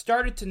 I've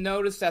started to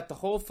notice that the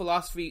whole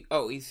philosophy...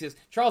 Oh, he says,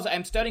 Charles,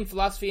 I'm studying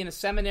philosophy in a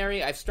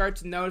seminary. I've started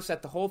to notice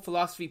that the whole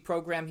philosophy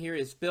program here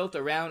is built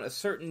around a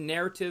certain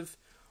narrative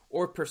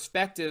or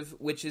perspective,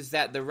 which is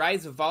that the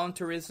rise of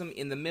voluntarism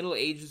in the Middle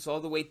Ages all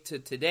the way to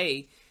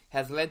today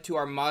has led to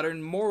our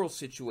modern moral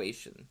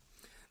situation.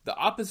 The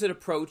opposite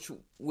approach,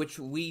 which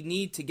we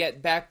need to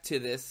get back to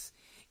this,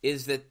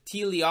 is the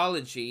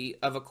teleology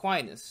of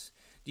Aquinas.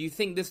 Do you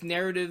think this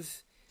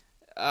narrative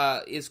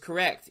is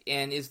correct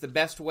and is the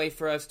best way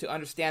for us to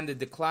understand the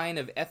decline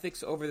of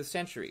ethics over the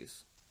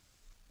centuries?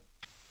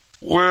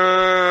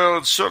 Well,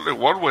 it's certainly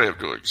one way of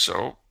doing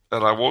so,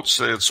 and I won't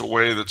say it's a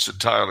way that's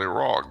entirely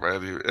wrong by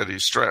any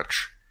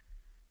stretch.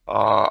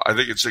 I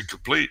think it's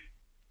incomplete.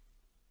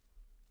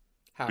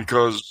 How?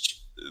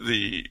 Because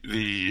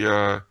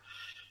the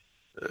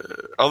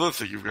other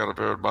thing you've got to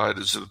bear in mind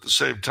is that at the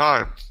same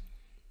time,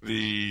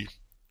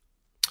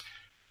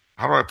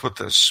 how do I put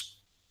this?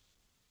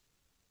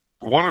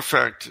 One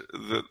effect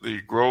that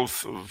the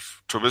growth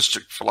of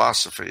Thomistic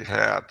philosophy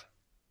had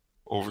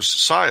over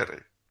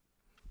society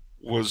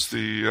was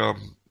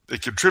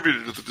it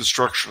contributed to the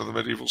destruction of the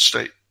medieval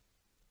state.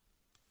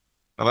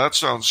 Now that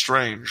sounds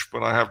strange,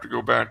 but I have to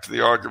go back to the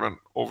argument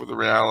over the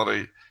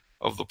reality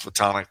of the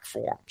Platonic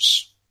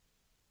forms.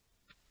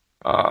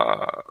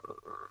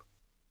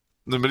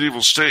 The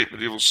medieval state,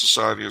 medieval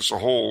society as a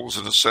whole, was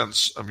in a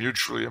sense a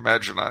mutually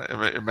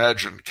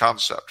imagined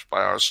concept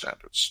by our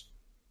standards.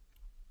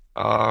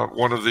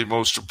 One of the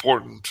most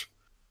important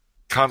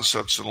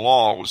concepts in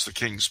law was the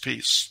king's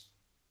peace.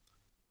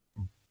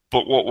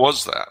 But what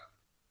was that?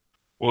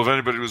 Well, if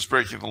anybody was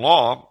breaking the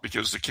law,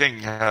 because the king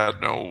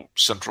had no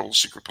central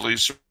secret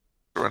police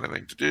or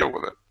anything to deal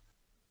with it,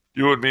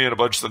 you and me and a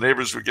bunch of the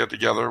neighbors would get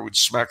together, we'd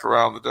smack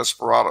around the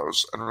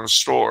desperados and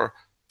restore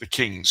the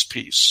king's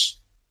peace.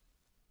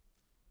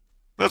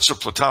 That's a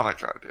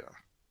Platonic idea.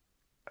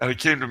 And it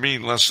came to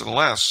mean less and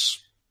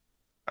less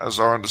as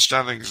our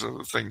understandings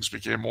of things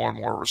became more and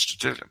more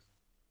Aristotelian.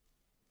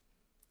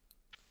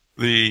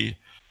 The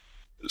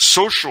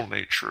social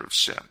nature of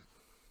sin,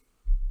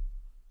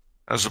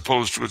 as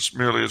opposed to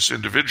merely its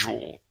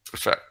individual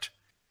effect,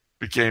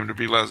 came to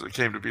be less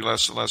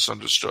and less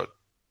understood.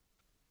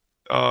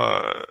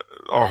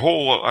 Our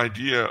whole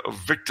idea of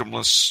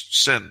victimless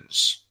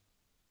sins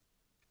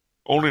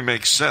only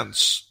makes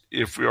sense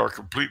if we are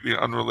completely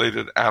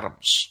unrelated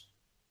atoms,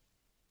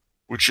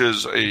 which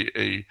is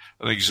an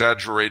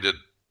exaggerated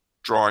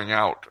drawing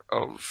out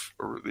of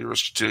the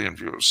Aristotelian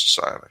view of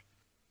society.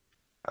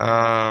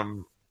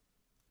 And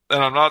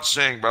I'm not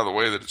saying, by the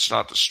way, that it's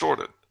not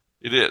distorted.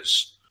 It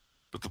is.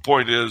 But the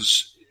point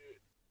is,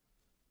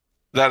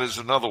 that is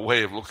another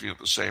way of looking at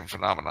the same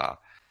phenomena.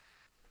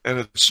 And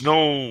it's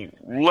no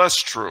less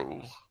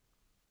true,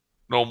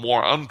 no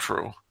more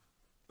untrue,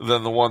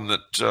 than the one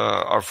that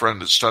our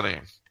friend is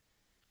studying.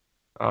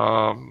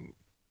 By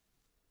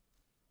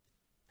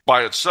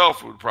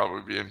itself, it would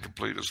probably be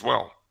incomplete as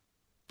well,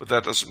 but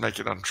that doesn't make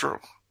it untrue.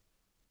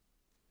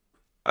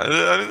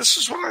 I mean, this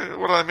is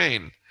what I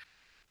mean.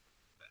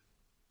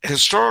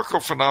 Historical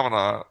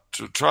phenomena,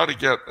 to try to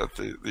get at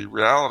the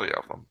reality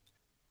of them,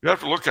 you have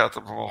to look at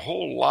them from a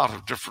whole lot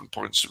of different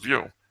points of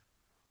view,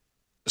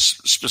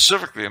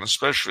 specifically and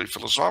especially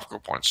philosophical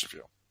points of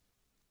view.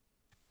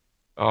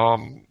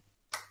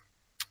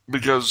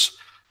 Because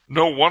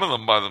no one of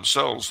them by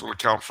themselves will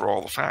account for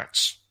all the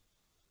facts.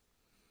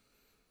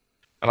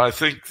 And I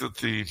think that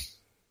the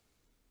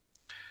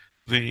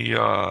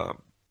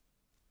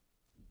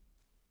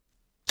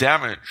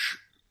damage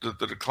that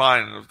the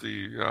decline of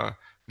the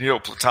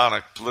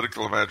Neoplatonic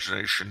political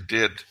imagination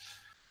did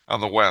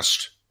on the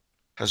West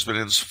has been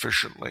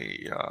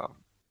insufficiently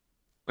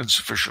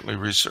insufficiently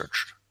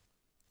researched.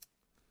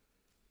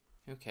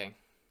 Okay.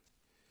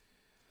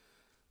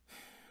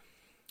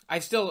 I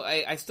still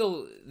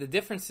the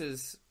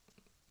differences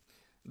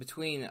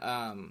between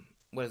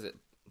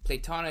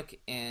Platonic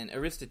and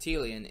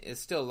Aristotelian is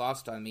still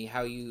lost on me.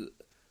 How you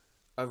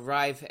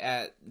arrive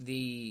at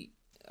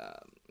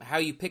how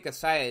you pick a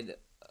side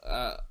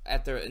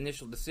at the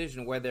initial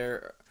decision,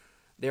 whether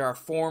there are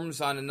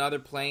forms on another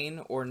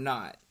plane or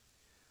not.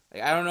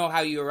 Like, I don't know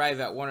how you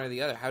arrive at one or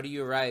the other. How do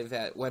you arrive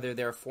at whether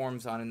there are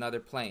forms on another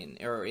plane,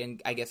 or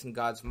in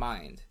God's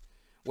mind?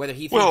 Whether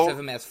he thinks of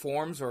them as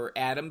forms or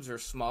atoms or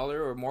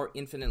smaller or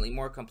infinitely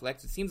more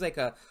complex. It seems like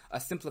a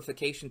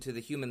simplification to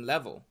the human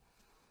level.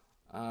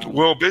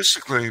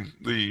 Basically,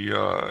 the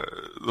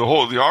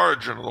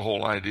origin of the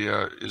whole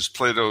idea is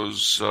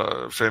Plato's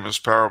famous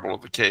parable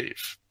of the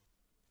cave.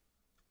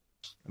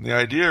 And the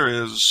idea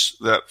is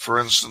that, for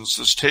instance,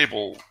 this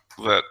table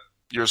that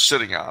you're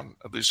sitting on,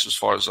 at least as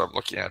far as I'm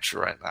looking at you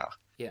right now,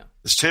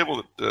 this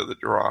table that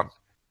you're on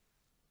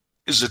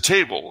is a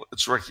table.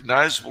 It's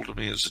recognizable to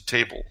me as a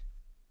table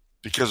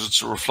because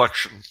it's a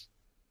reflection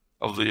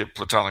of the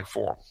Platonic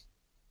form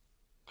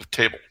of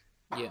table.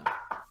 Yeah.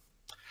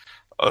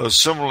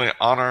 Similarly,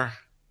 honor,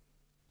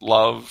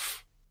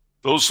 love,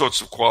 those sorts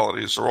of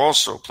qualities are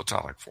also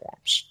Platonic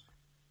forms.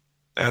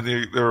 And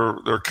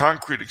their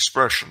concrete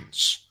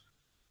expressions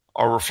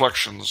are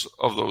reflections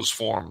of those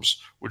forms,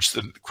 which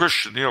the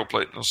Christian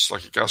Neoplatonists,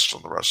 like Augustine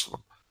and the rest of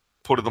them,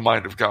 put in the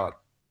mind of God,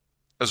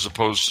 as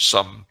opposed to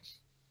some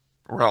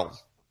realm.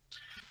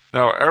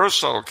 Now,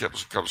 Aristotle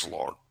comes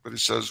along, and he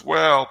says,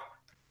 well,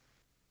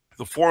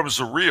 the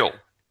forms are real,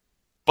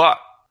 but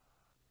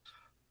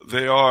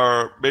they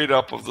are made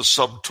up of the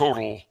sum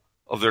total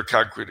of their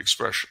concrete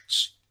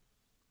expressions.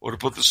 Or to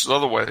put this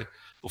another way,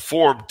 the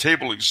form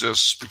table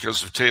exists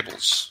because of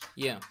tables.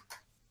 Yeah.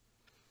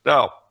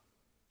 Now,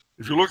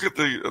 if you look at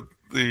the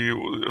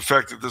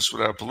effect that this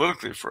would have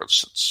politically, for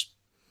instance,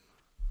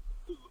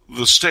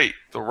 the state,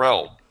 the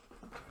realm,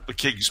 the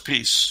king's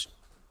peace,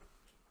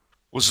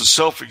 was a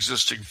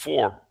self-existing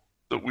form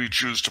that we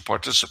choose to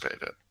participate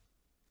in.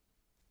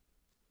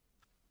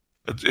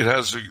 It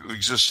has an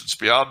existence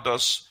beyond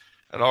us,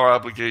 and our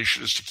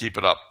obligation is to keep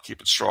it up,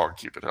 keep it strong,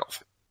 keep it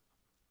healthy.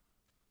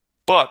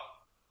 But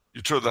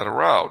you turn that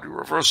around, you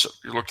reverse it,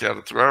 you look at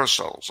it through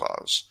Aristotle's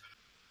eyes.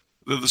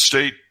 Then the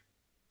state,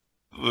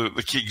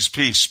 the king's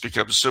peace,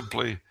 becomes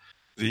simply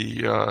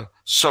the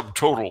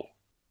subtotal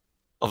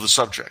of the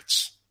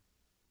subjects.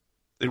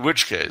 In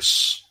which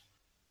case,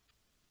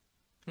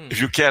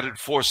 if you can't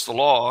enforce the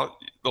law,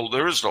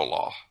 there is no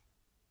law.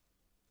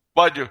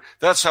 Mind you,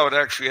 that's how it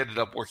actually ended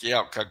up working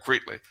out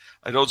concretely.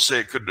 I don't say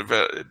it couldn't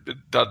have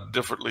been done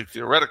differently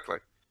theoretically,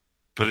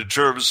 but in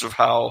terms of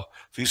how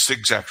these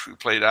things actually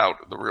played out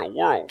in the real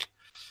world,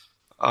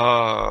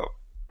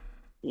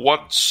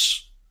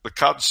 once the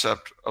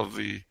concept of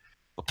the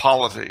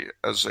polity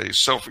as a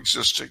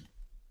self-existing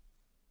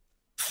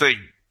thing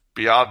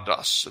beyond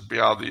us and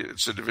beyond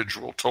its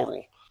individual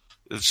total,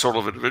 its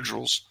total of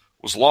individuals,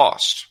 was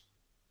lost,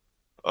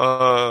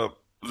 then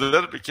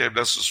it became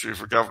necessary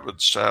for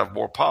governments to have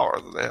more power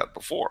than they had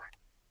before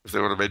if they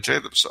were to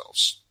maintain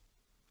themselves.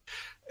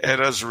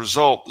 And as a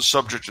result, the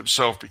subject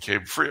himself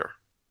became freer.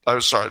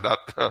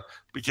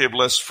 Became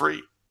less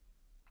free.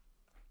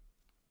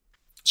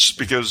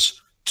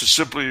 Because to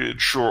simply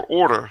ensure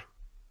order,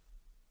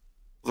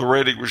 the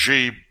reigning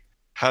regime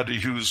had to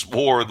use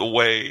more in the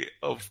way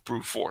of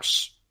brute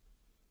force.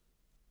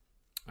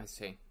 I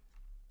see.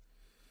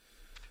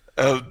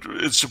 And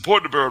it's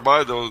important to bear in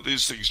mind, though, that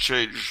these things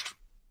changed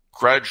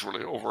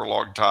gradually over a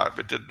long time.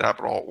 It didn't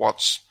happen all at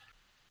once.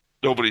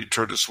 Nobody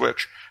turned a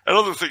switch. And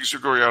other things are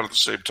going on at the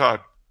same time.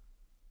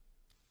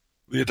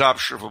 The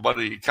adoption of a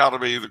money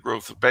economy, the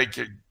growth of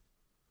banking,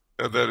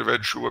 and then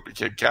eventually what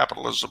became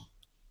capitalism,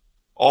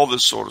 all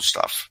this sort of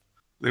stuff.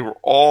 They were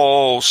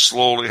all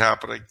slowly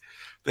happening.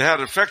 They had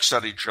effects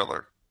on each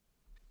other.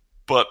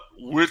 But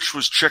which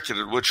was chicken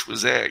and which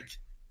was egg?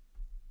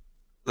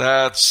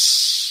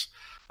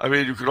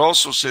 You could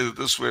also say that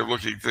this way of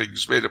looking at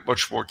things made it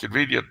much more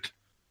convenient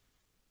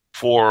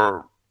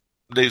for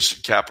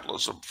nascent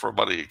capitalism, for a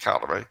money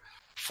economy,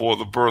 for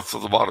the birth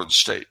of the modern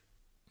state.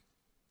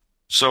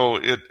 So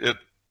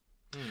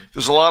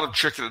there's a lot of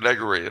chicken and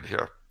eggery in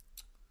here.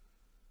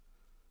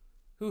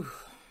 Whew.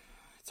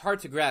 It's hard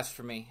to grasp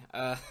for me.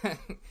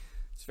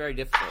 It's very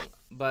difficult.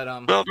 But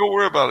well, don't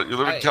worry about it. You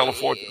live in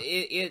California.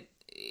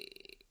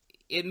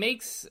 It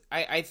makes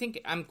I think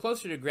I'm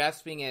closer to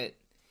grasping it.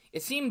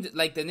 It seemed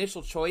like the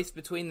initial choice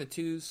between the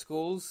two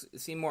schools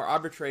seemed more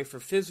arbitrary for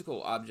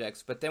physical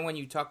objects, but then when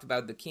you talked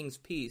about the King's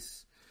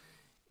Peace,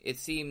 it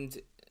seemed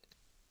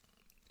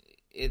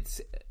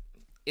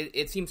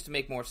it seems to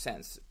make more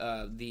sense.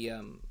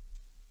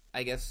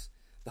 I guess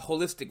the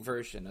holistic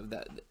version of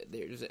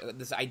there's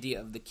this idea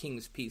of the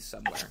King's Peace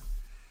somewhere.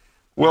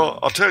 Well,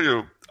 I'll tell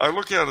you, I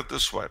look at it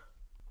this way.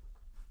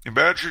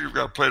 Imagine you've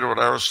got Plato and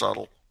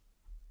Aristotle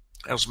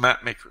as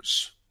map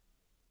makers.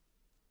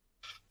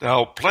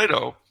 Now,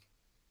 Plato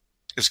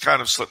is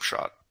kind of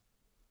slipshod.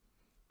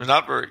 They're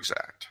not very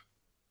exact.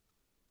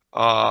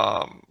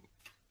 Um,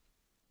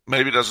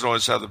 maybe doesn't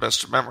always have the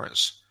best of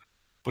memories,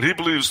 but he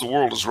believes the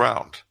world is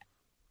round.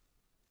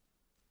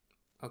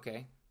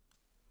 Okay.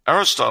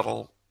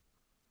 Aristotle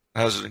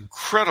has an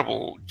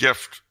incredible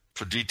gift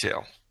for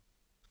detail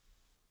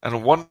and a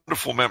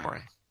wonderful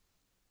memory,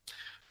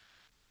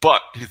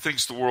 but he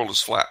thinks the world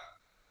is flat.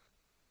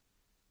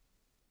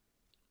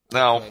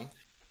 Now, Okay.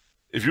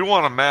 if you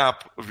want a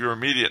map of your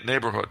immediate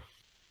neighborhood,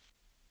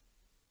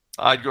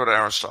 I'd go to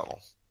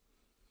Aristotle.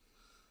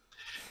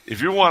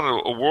 If you want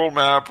a world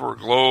map or a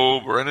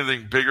globe or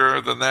anything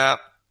bigger than that,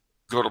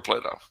 go to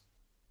Plato.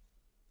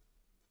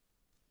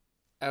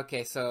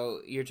 Okay, so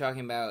you're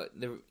talking about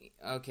the...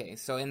 Okay,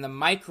 so in the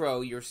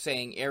micro, you're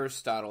saying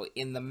Aristotle.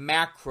 In the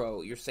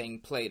macro, you're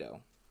saying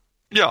Plato.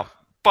 Yeah,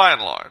 by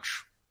and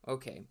large.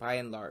 Okay, by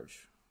and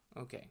large.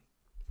 Okay.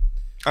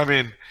 I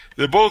mean,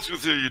 they're both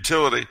with their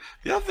utility.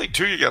 The other thing,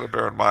 too, you got to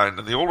bear in mind,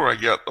 and the older I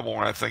get, the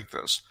more I think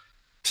this,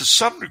 to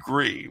some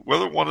degree,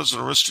 whether one is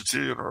an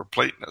Aristotelian or a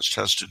Platonist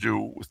has to do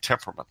with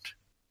temperament.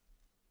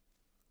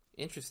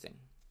 Interesting.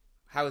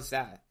 How is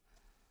that?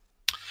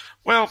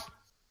 Well,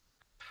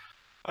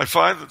 I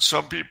find that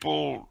some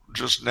people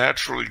just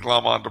naturally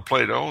glom onto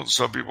Plato and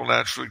some people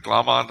naturally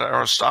glom onto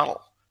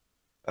Aristotle.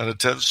 And it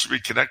tends to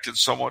be connected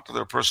somewhat to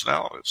their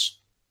personalities.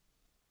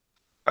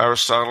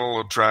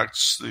 Aristotle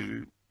attracts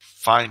the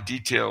fine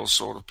details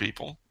sort of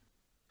people.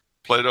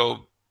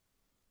 Plato,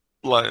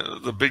 like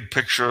the big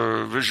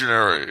picture,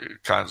 visionary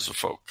kinds of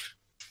folk.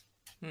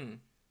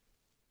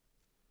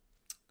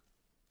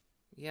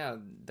 Yeah,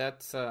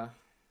 that's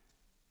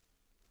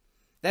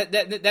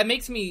that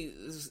makes me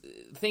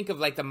think of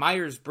like the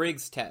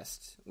Myers-Briggs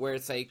test, where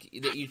it's like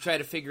that you try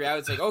to figure out.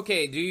 It's like,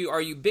 okay,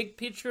 are you big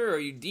picture, or are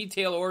you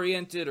detail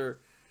oriented, or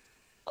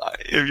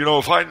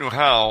If I knew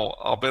how,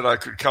 I'll bet I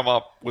could come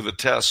up with a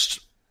test.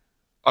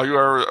 Are you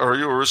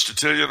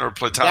Aristotelian or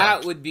Platonic?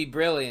 That would be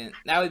brilliant.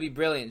 That would be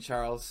brilliant,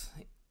 Charles.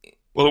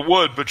 Well, it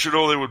would, but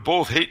they would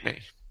both hate me.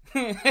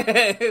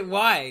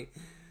 Why?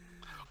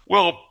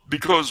 Well,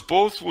 because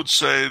both would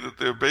say that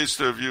they base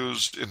their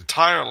views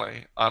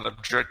entirely on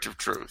objective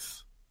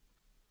truth.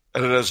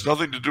 And it has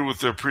nothing to do with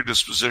their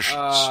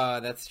predispositions.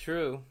 That's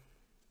true.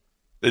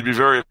 They'd be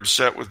very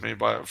upset with me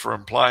for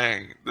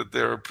implying that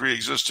their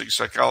pre-existing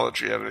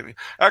psychology had anything.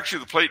 Actually,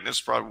 the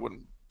Platonists probably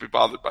wouldn't be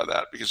bothered by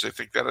that because they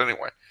think that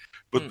anyway.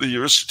 But the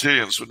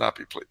Aristotelians would not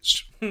be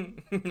pleased.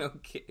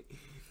 Okay.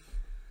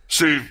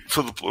 See,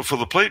 for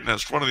the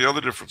Platonist, one of the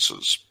other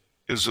differences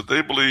is that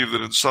they believe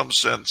that in some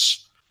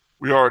sense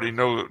we already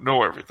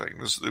know everything.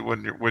 This is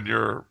when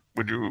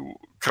you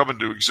come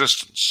into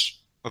existence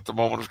at the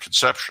moment of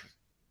conception,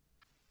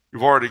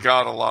 you've already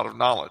got a lot of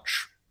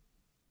knowledge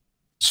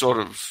sort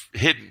of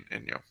hidden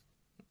in you,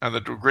 and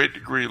that to a great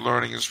degree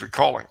learning is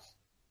recalling.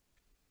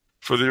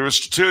 For the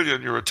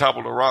Aristotelian, you're a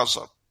tabula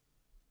rasa.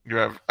 You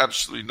have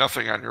absolutely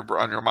nothing on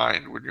your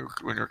mind when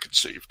you're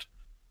conceived,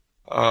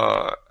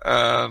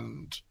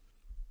 and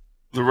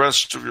the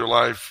rest of your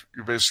life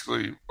you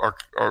basically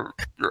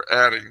you're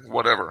adding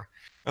whatever.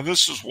 And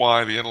this is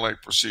why the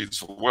intellect precedes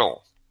the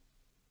will.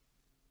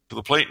 For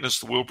the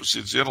Platonist, the will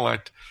precedes the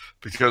intellect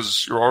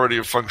because you're already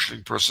a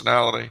functioning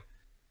personality.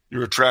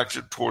 You're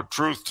attracted toward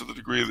truth to the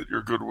degree that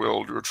you're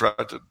good-willed. You're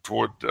attracted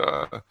toward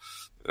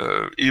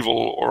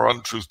evil or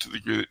untruth to the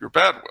degree that you're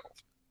bad-willed.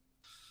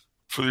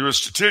 For the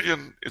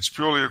Aristotelian, it's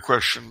purely a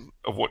question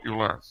of what you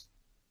learn.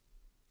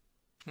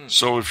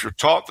 So if you're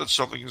taught that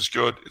something is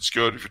good, it's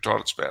good. If you're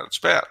taught it's bad, it's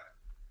bad.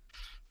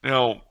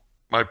 Now,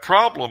 my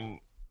problem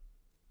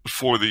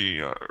with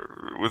the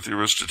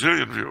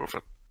Aristotelian view of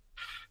it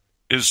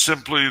is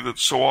simply that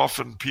so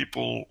often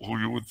people who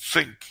you would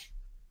think,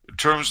 in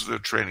terms of their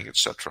training,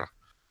 etc.,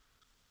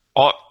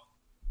 ought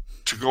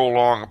to go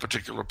along a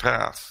particular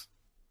path,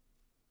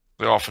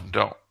 they often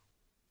don't.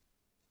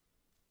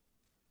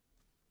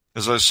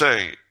 As I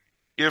say,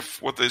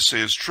 if what they say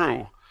is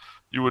true,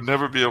 you would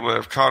never be able to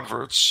have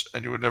converts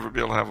and you would never be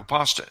able to have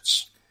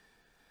apostates.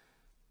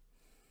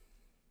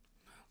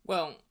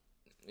 Well,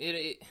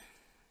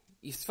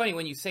 it's funny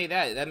when you say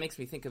that. That makes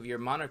me think of your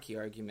monarchy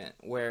argument,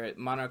 where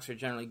monarchs are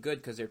generally good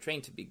because they're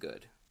trained to be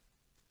good.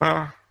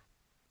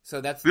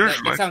 So that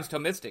sounds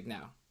Thomistic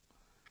now.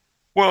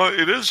 Well,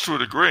 it is to a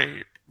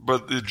degree,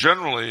 but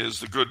generally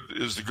is the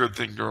good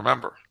thing to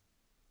remember,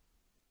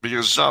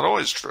 because it's not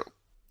always true.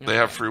 They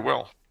have free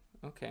will.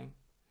 Okay.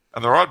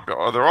 And there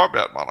are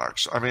bad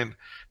monarchs. I mean,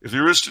 if the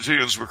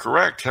Aristotelians were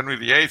correct, Henry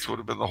VIII would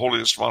have been the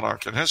holiest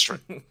monarch in history.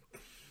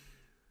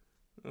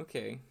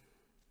 Okay.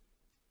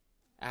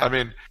 I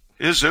mean,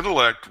 his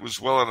intellect was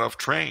well enough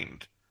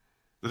trained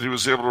that he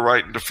was able to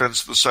write in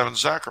defense of the seven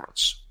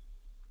sacraments.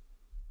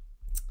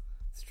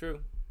 It's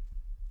true.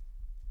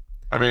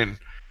 I mean,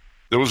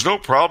 there was no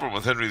problem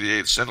with Henry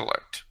VIII's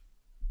intellect.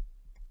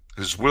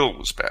 His will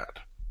was bad.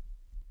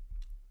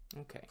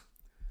 Okay.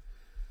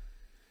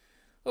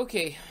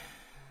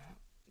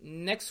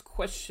 Next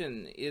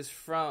question is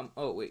from...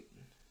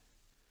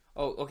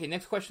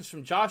 next question is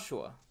from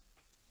Joshua.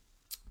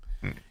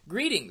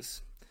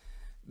 Greetings.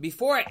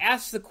 Before I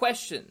ask the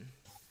question,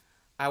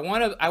 I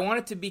want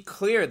it to be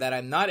clear that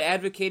I'm not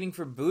advocating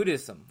for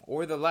Buddhism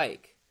or the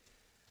like.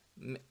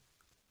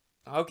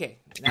 Okay.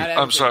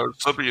 I'm sorry,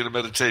 slipping into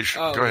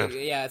meditation. Oh, go ahead.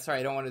 Yeah, sorry,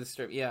 I don't want to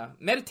disturb. Yeah,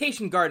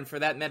 meditation garden for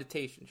that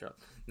meditation, Charles.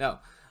 No,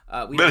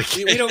 we don't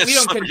condone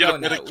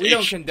that. We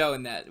don't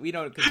condone that. We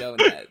don't condone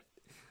that.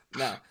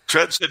 No.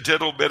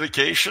 Transcendental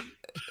medication.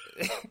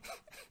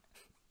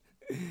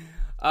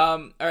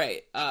 All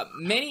right.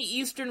 Many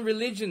Eastern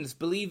religions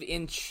believe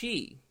in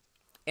Qi,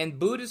 and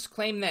Buddhists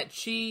claim that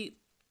Qi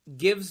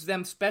gives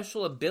them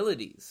special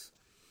abilities.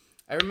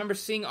 I remember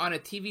seeing on a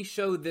TV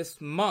show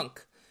this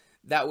monk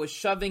that was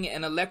shoving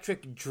an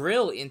electric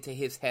drill into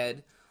his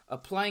head,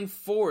 applying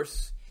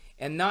force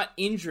and not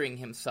injuring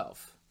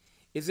himself.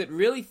 Is it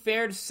really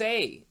fair to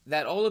say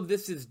that all of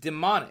this is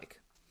demonic?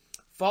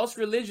 False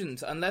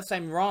religions, unless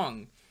I'm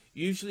wrong,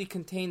 usually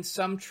contain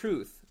some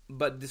truth,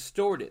 but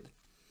distorted.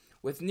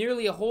 With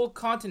nearly a whole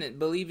continent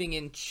believing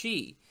in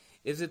Qi,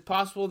 is it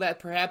possible that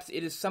perhaps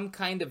it is some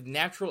kind of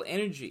natural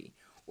energy,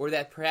 or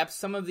that perhaps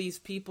some of these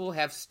people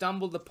have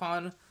stumbled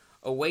upon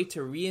a way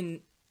to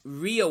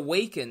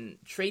reawaken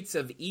traits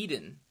of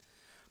Eden?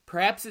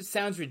 Perhaps it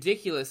sounds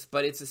ridiculous,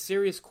 but it's a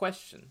serious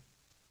question.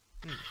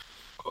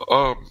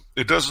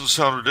 It doesn't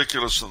sound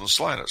ridiculous in the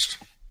slightest.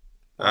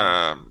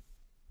 And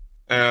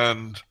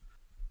the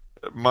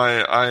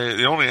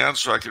only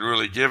answer I could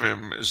really give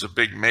him is a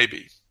big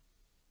maybe.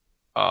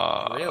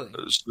 Really?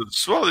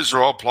 Well, these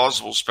are all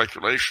plausible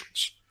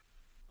speculations.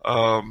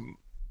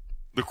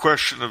 The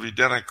question of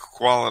Edenic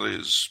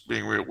qualities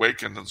being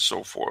reawakened and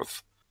so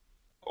forth,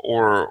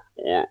 or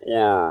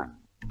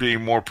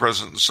being more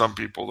present in some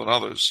people than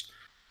others,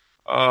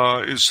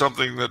 is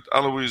something that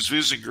Alois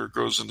Wiesinger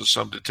goes into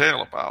some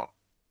detail about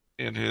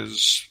in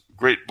his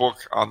great book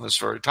on this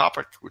very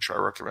topic, which I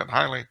recommend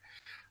highly,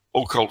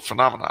 Occult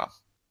Phenomena,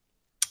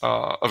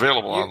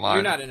 available online.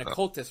 You're not an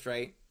occultist,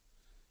 right?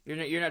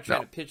 You're not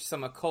trying to pitch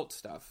some occult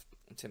stuff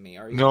to me,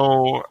 are you?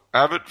 No,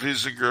 Abbot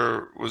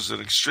Wiesinger was an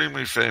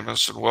extremely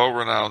famous and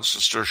well-renowned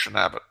Cistercian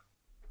abbot.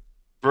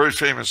 Very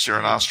famous here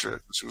in Austria,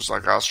 because he was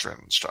like Austrian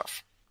and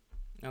stuff.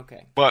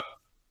 Okay. But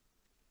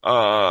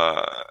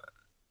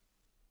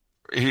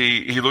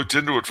he looked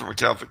into it from a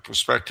Catholic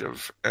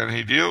perspective, and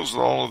he deals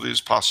with all of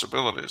these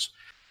possibilities.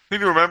 The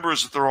thing to remember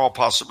is that they're all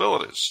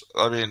possibilities.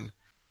 I mean,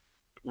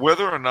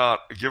 whether or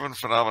not a given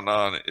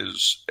phenomenon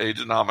is A,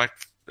 demonic,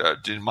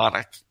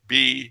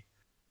 B,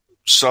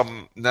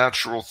 some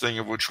natural thing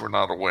of which we're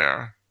not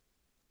aware,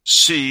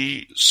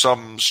 C,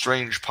 some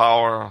strange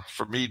power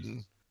from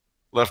Eden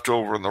left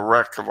over in the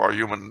wreck of our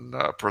human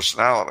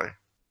personality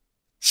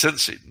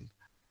since Eden.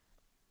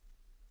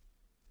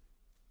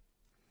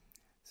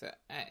 So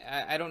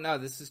I don't know.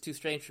 This is too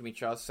strange for me,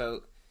 Charles.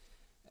 So,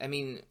 I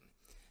mean,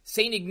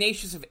 St.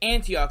 Ignatius of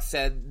Antioch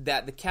said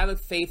that the Catholic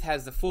faith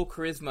has the full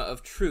charisma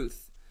of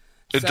truth.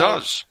 It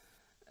does.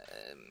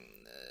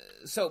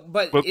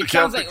 But it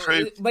sounds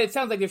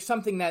like there's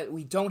something that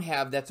we don't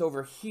have that's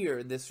over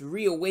here. This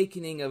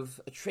reawakening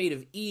of a trait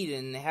of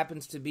Eden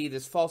happens to be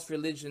this false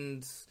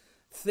religion's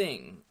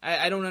thing.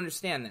 I don't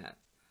understand that.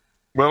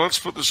 Well, let's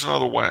put this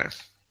another way.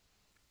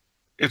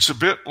 It's a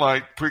bit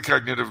like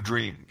precognitive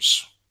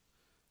dreams.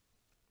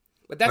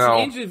 But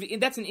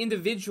that's an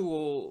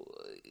individual,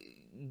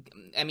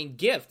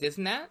 gift,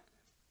 isn't that?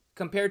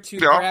 Compared to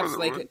perhaps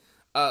like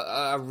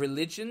a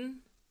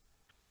religion.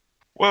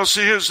 Well,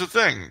 see, here's the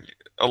thing.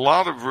 A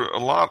lot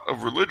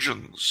of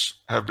religions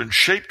have been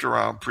shaped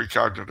around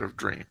precognitive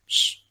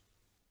dreams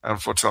and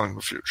foretelling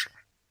the future.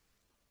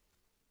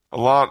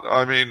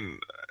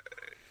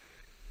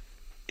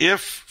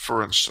 If,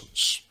 for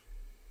instance,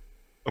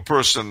 a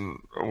person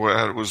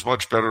was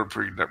much better at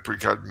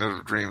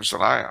precognitive dreams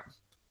than I am,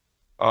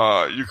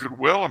 you could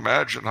well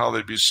imagine how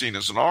they'd be seen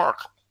as an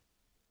oracle,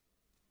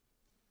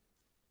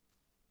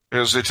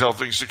 as they tell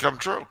things to come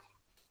true.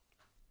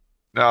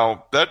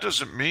 Now, that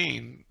doesn't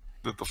mean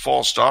that the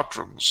false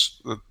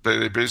doctrines that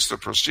they base their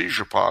prestige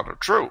upon are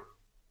true.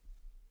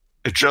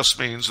 It just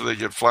means that they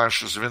get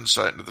flashes of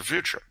insight into the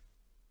future.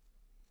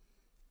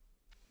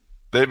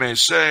 They may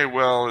say,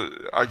 well,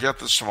 I get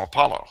this from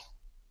Apollo.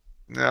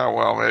 Yeah,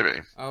 well, maybe.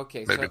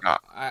 Okay, maybe so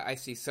not. I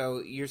see. So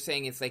you're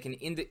saying it's like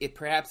it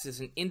perhaps is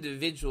an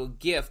individual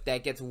gift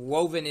that gets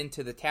woven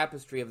into the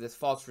tapestry of this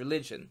false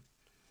religion.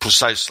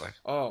 Precisely.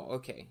 Oh,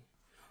 okay.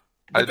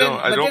 But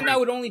then that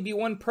would only be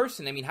one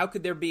person. I mean, how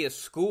could there be a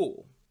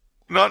school?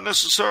 Not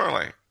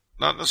necessarily,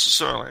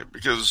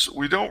 because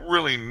we don't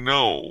really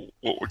know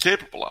what we're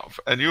capable of.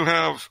 And you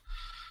have,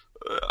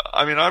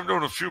 I've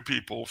known a few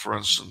people, for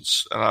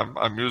instance, and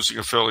I'm using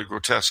a fairly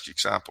grotesque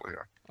example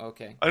here.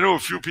 Okay. I know a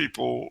few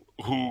people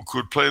who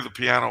could play the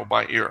piano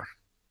by ear.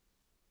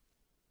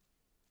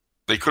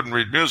 They couldn't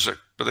read music,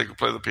 but they could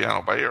play the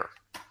piano by ear.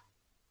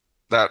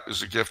 That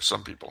is a gift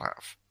some people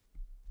have.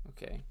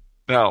 Okay.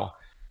 Now,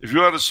 if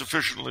you had a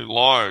sufficiently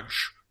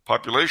large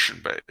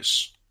population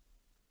base,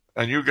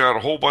 and you got a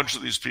whole bunch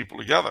of these people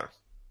together,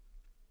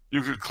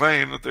 you could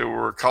claim that they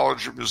were a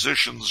college of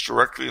musicians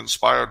directly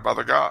inspired by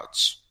the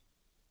gods.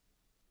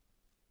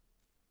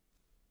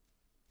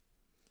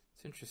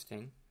 It's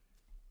interesting.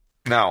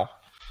 Now,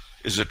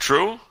 Is it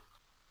true?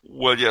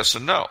 Well, yes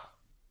and no.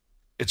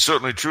 It's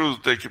certainly true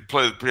that they can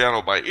play the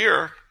piano by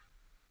ear.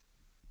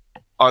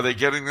 Are they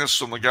getting this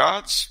from the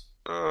gods?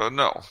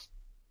 No.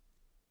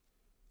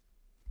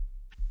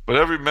 But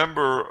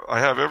I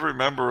have every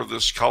member of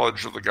this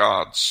College of the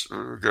Gods,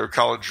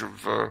 College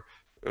of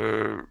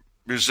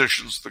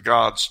Musicians of the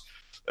Gods.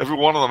 Every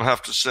one of them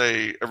have to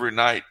say every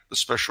night the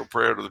special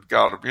prayer to the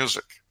God of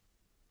music.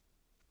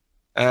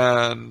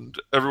 And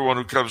everyone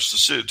who comes to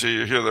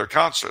hear their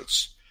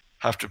concerts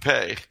have to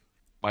pay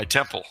my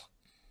temple.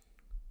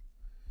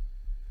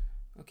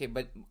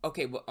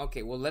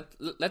 Well,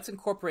 let's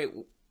incorporate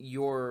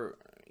your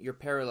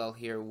parallel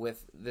here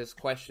with this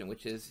question,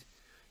 which is,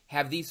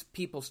 have these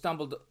people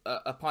stumbled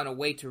upon a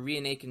way to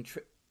reawaken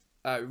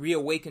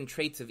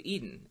traits of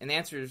Eden? And the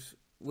answer is,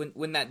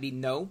 wouldn't that be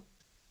no?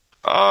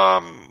 I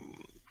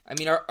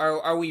mean,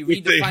 are we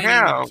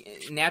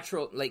redefining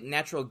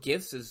natural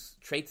gifts as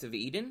traits of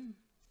Eden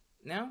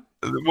now?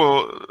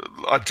 Well,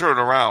 I turn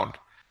around.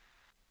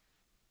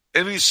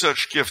 Any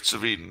such gifts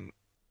of Eden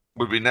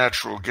would be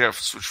natural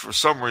gifts, which for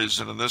some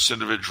reason in this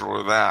individual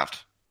or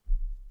that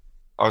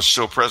are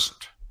still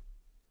present.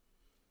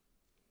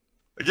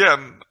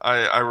 Again,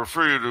 I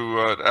refer you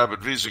to Abbot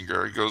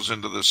Wiesinger. He goes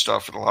into this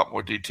stuff in a lot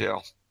more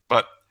detail.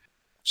 But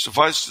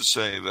suffice to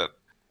say that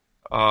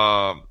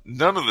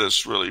none of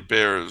this really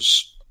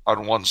bears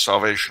on one's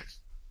salvation.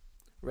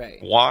 Right.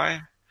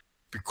 Why?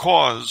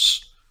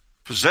 Because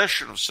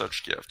possession of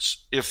such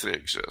gifts, if they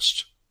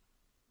exist,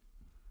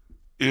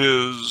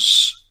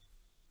 is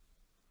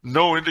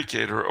no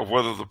indicator of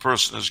whether the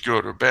person is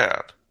good or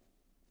bad.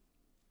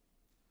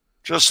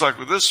 Just like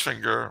with this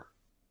finger,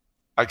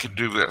 I can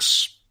do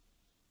this.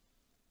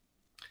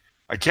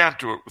 I can't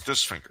do it with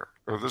this finger,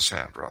 or this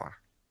hand, rather.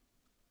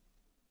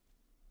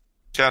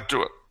 Can't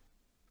do it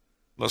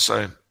unless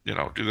I,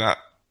 do that.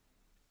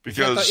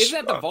 Because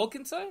isn't that the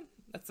Vulcan sign?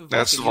 That's the Vulcan.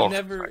 That's the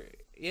Vulcan sign.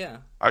 Yeah.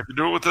 I can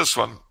do it with this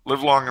one.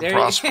 Live long and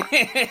prosper.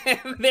 There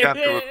can't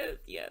do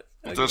it yes.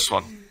 with this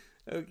one.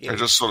 Okay. I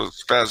just sort of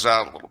spaz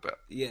out a little bit.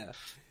 Yeah.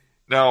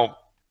 Now,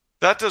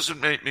 that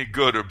doesn't make me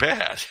good or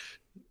bad.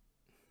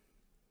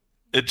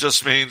 It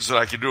just means that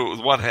I can do it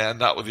with one hand,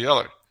 not with the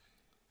other.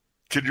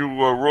 Can you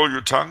roll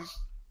your tongue?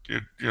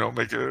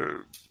 Make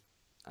a...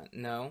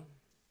 No.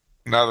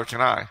 Neither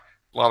can I.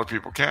 A lot of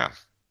people can.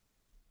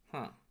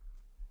 Huh.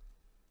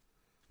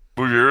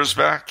 Move your ears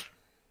back.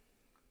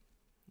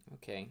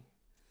 Okay.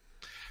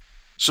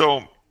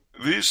 So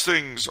these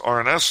things are,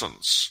 in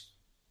essence,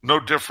 no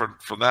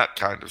different from that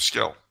kind of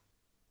skill.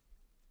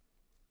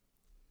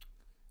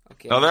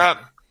 Okay. Now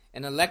that...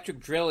 An electric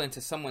drill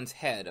into someone's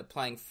head,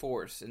 applying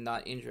force and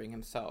not injuring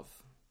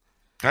himself.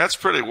 That's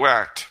pretty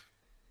whacked.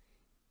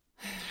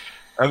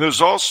 And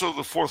there's also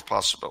the fourth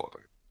possibility,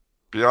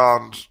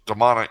 beyond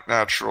demonic,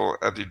 natural,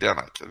 and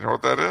Edenic. You know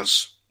what that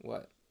is?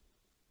 What?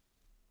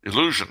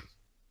 Illusion.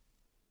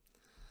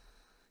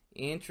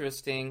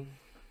 Interesting.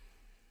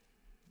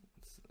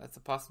 That's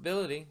a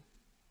possibility.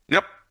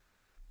 Yep.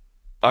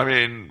 I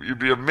mean, you'd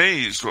be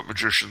amazed what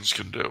magicians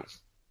can do.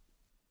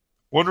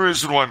 One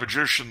reason why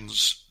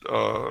magicians,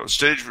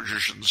 stage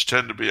magicians,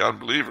 tend to be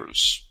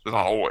unbelievers,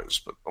 not always,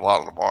 but a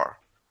lot of them are,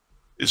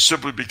 is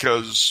simply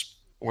because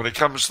when it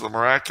comes to the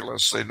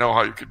miraculous, they know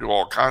how you can do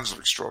all kinds of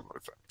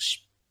extraordinary things.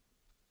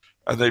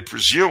 And they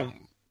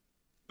presume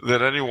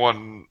that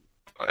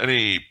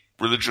any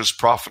religious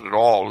prophet at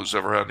all who's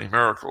ever had any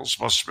miracles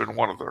must have been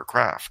one of their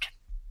craft.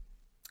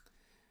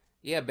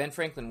 Yeah, Ben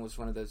Franklin was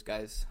one of those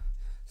guys.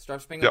 Star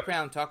Spangled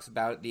Crown talks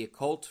about it, the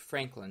occult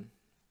Franklin.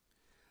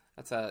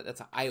 That's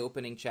an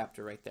eye-opening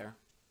chapter right there.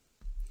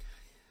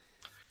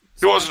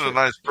 He wasn't a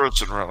nice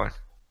person, really.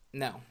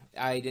 No,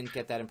 I didn't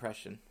get that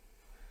impression.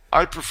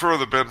 I prefer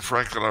the Ben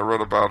Franklin I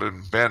read about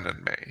in Ben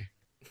and Me,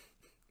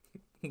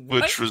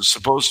 which was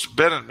supposed to...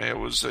 Ben and Me, it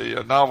was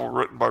a novel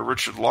written by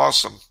Richard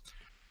Lawson,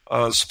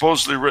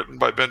 supposedly written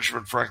by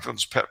Benjamin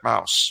Franklin's pet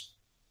mouse.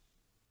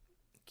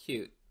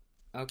 Cute.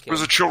 Okay. It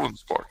was a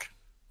children's book.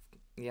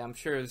 Yeah, I'm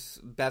sure it's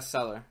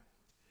bestseller.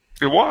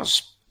 It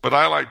was, but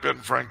I like Ben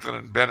Franklin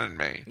and Ben and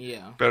Me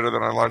better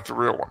than I like the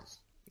real one.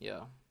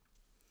 Yeah.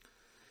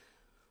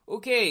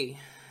 Okay,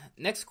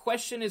 next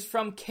question is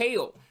from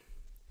Kale.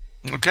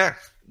 Okay.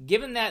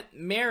 Given that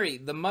Mary,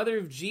 the mother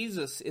of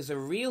Jesus, is a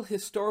real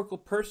historical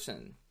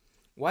person,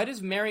 why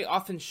does Mary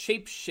often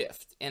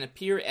shapeshift and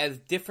appear as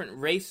different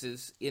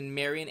races in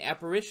Marian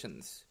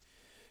apparitions?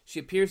 She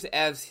appears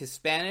as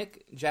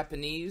Hispanic,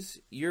 Japanese,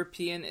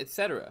 European,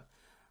 etc.,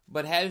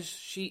 but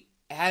she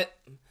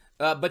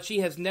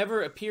has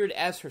never appeared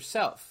as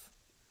herself.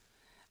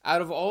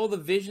 Out of all the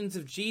visions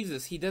of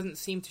Jesus, he doesn't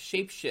seem to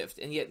shapeshift,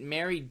 and yet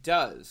Mary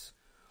does.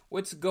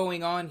 What's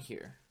going on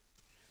here?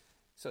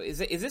 So is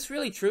this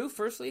really true,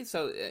 firstly?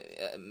 So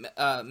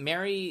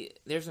Mary,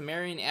 there's a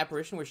Marian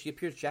apparition where she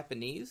appears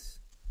Japanese?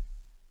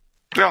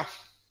 Yeah.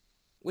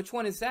 Which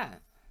one is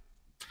that?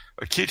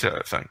 Akita,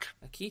 I think.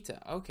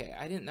 Akita, okay.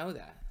 I didn't know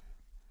that.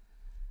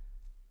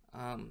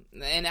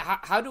 And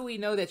how do we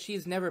know that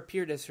she's never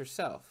appeared as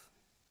herself?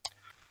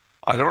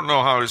 I don't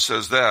know how he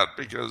says that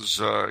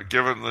because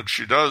given that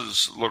she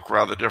does look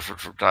rather different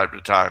from time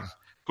to time,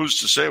 who's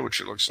to say what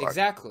she looks like?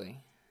 Exactly.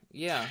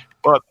 Yeah.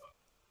 But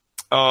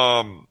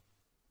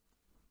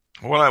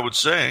what I would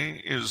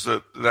say is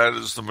that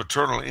is the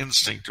maternal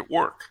instinct at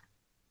work.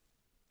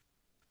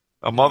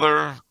 A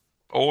mother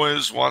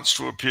always wants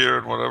to appear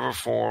in whatever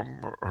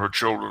form her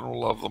children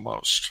will love the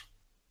most.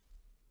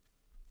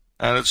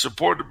 And it's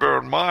important to bear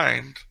in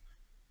mind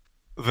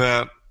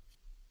that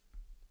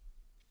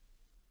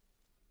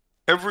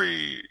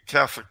every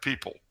Catholic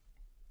people,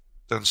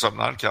 and some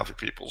non-Catholic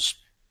peoples,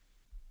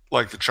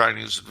 like the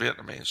Chinese and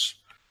Vietnamese,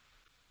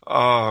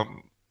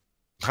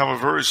 have a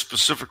very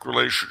specific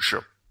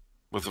relationship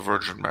with the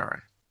Virgin Mary.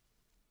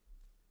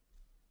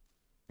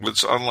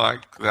 It's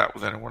unlike that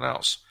with anyone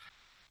else.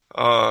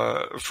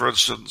 For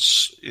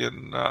instance,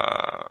 in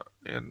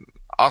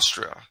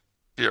Austria,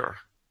 here,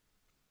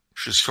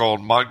 she's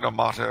called Magna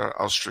Mater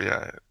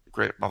Austriae,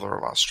 Great Mother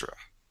of Austria.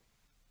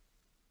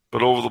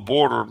 But over the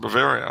border in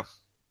Bavaria,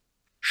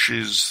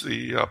 she's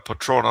the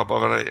Patrona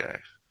Bavariae,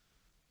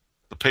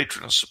 the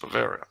patroness of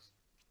Bavaria.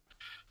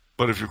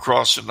 But if you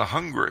cross into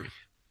Hungary,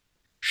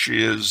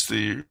 she is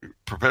the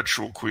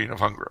perpetual Queen of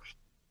Hungary.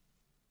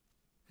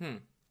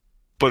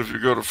 But if you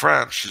go to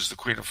France, she's the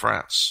Queen of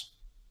France.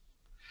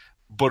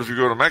 But if you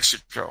go to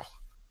Mexico,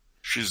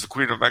 she's the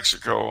Queen of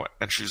Mexico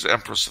and she's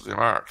Empress of the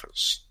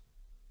Americas.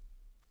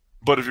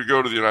 But if you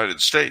go to the United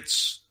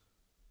States,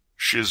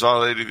 she is Our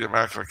Lady of the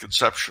Immaculate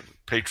Conception,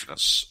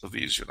 patroness of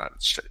these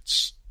United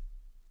States.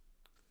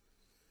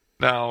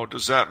 Now,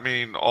 does that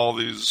mean all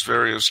these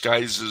various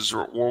guises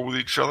are at war with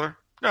each other?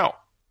 No.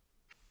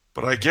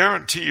 But I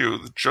guarantee you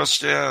that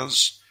just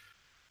as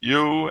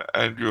you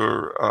and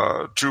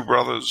your two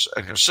brothers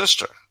and your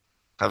sister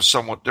have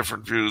somewhat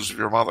different views of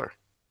your mother,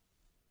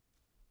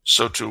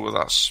 so too with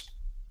us.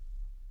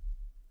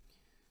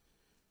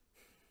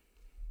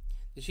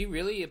 Did she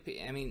really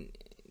appear? I mean,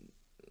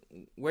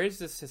 where's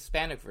this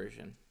Hispanic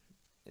version?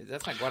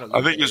 That's not Guadalupe.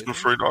 I think he's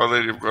referring to Our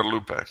Lady of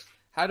Guadalupe.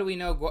 How do we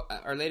know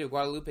Our Lady of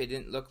Guadalupe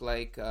didn't look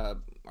like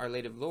Our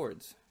Lady of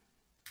Lourdes?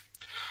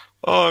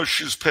 Oh,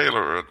 she's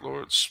paler at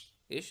Lourdes.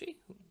 Is she?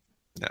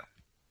 Yeah.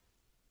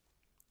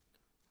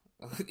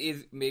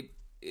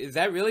 Is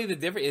that really the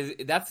difference?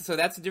 That's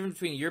the difference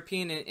between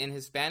European and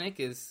Hispanic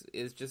is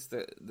just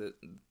the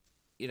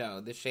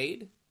the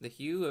shade, the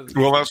hue of.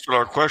 Well, that's what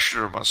our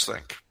questioner must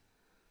think.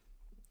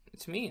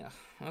 To me,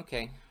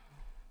 okay.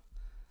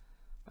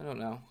 I don't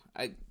know.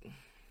 Anyway,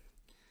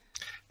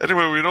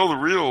 we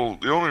know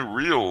the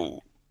only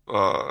real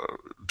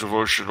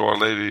devotion to Our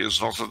Lady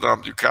is Notre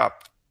Dame du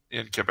Cap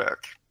in Quebec.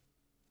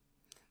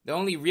 The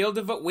only real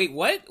Wait,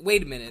 what?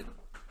 Wait a minute.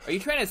 Are you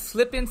trying to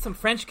slip in some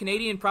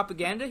French-Canadian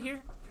propaganda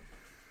here?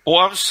 Oh,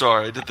 I'm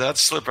sorry. Did that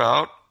slip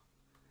out?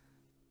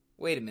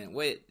 Wait a minute.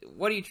 Wait.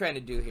 What are you trying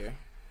to do here?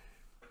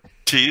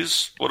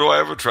 Tease? What do I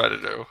ever try to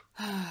do?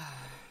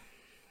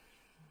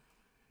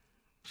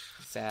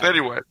 Sad.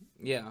 Anyway.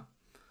 Yeah.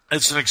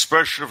 It's an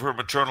expression of her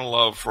maternal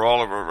love for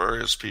all of her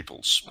various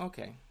peoples.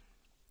 Okay.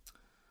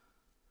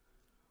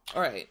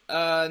 All right.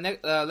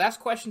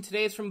 Last question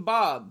today is from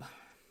Bob.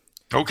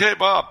 Okay,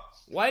 Bob.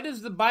 Why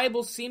does the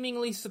Bible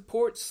seemingly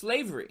support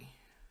slavery?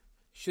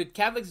 Should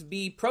Catholics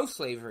be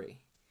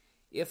pro-slavery?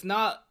 If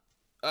not,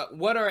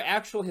 what are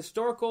actual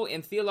historical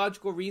and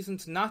theological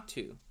reasons not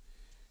to?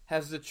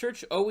 Has the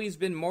Church always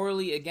been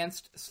morally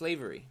against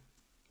slavery?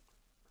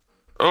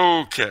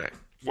 Okay.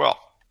 Well,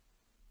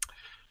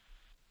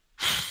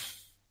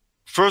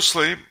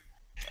 firstly,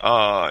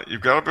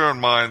 you've got to bear in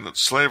mind that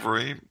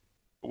slavery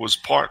was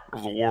part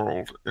of the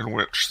world in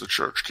which the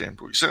Church came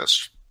to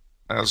exist,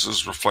 as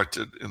is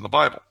reflected in the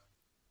Bible.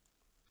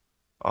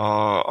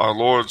 Our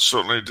Lord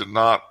certainly did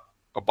not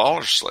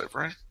abolish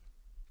slavery.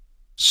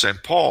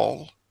 St.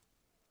 Paul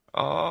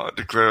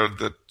declared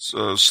that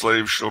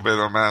slaves should obey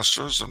their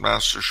masters and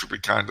masters should be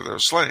kind to their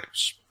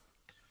slaves.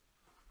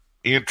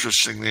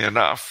 Interestingly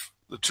enough,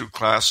 the two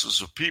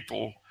classes of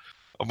people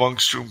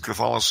amongst whom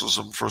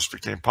Catholicism first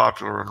became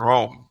popular in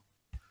Rome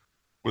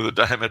were the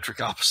diametric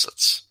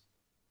opposites.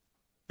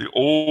 The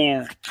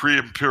old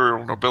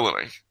pre-imperial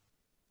nobility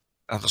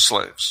and the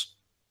slaves.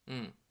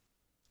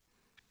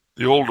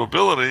 The old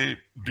nobility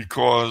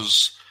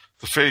because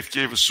the faith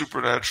gave a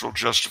supernatural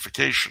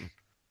justification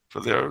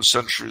for their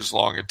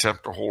centuries-long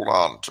attempt to hold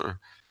on to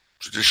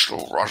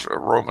traditional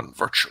Roman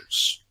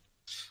virtues.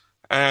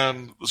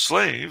 And the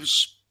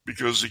slaves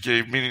because it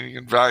gave meaning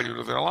and value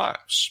to their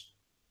lives.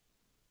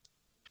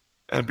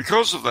 And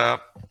because of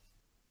that,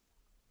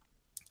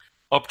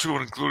 up to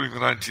and including the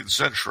 19th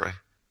century,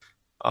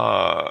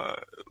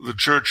 the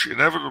Church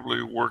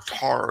inevitably worked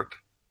hard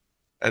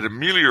at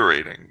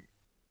ameliorating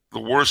the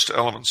worst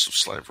elements of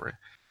slavery.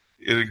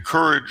 It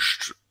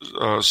encouraged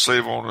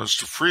slave owners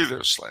to free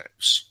their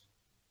slaves,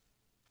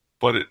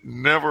 but it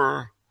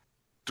never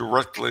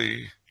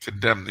directly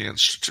condemned the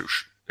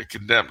institution. It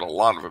condemned a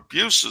lot of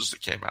abuses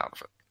that came out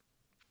of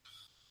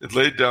it. It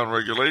laid down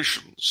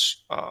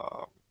regulations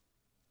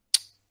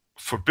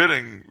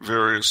forbidding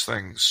various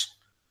things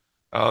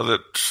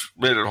that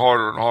made it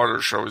harder and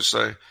harder, shall we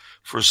say,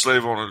 for a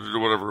slave owner to do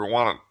whatever he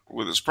wanted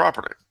with his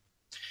property.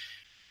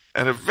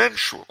 And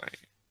eventually,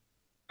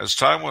 as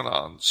time went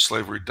on,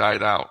 slavery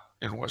died out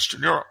in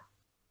Western Europe.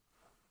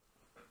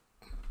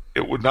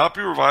 It would not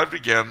be revived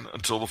again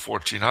until the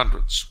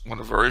 1400s, when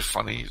a very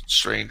funny,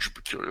 strange, and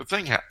peculiar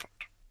thing happened.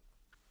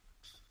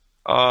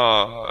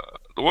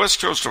 The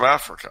west coast of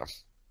Africa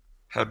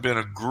had been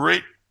a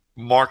great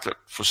market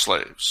for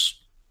slaves.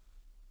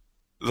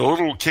 The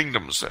little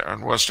kingdoms there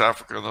in West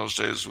Africa in those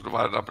days were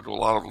divided up into a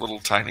lot of little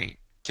tiny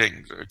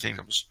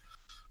kingdoms,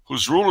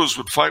 whose rulers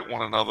would fight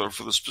one another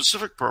for the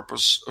specific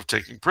purpose of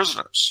taking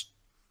prisoners.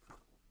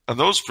 And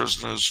those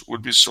prisoners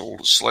would be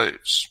sold as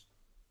slaves.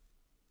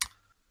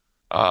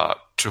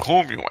 To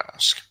whom, you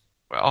ask?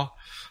 Well,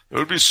 they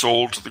would be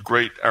sold to the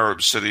great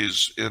Arab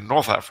cities in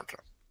North Africa.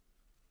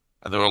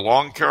 And there were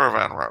long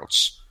caravan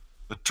routes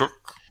that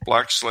took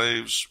black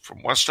slaves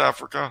from West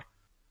Africa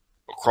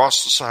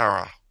across the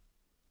Sahara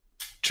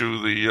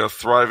to the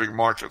thriving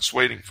markets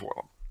waiting for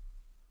them.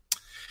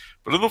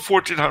 But in the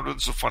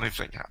 1400s, a funny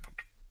thing happened.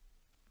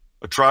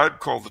 A tribe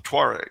called the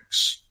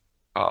Tuaregs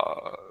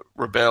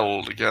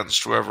rebelled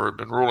against whoever had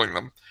been ruling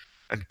them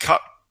and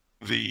cut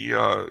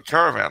the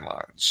caravan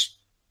lines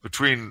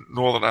between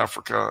northern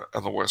Africa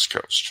and the west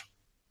coast.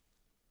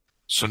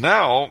 So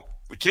now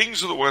the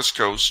kings of the west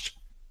coast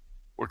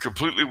were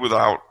completely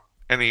without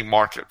any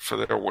market for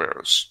their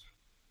wares,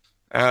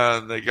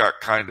 and they got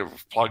kind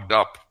of plugged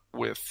up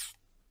with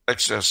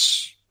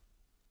excess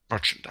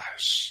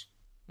merchandise.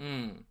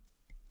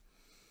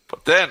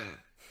 But then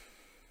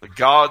the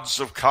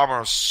gods of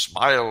commerce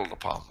smiled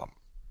upon them,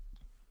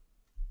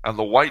 and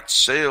the white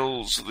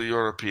sails of the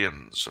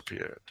Europeans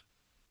appeared,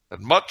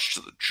 and much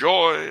to the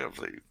joy of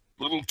the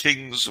little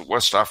kings of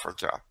West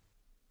Africa,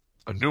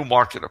 a new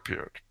market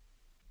appeared.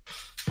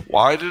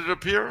 Why did it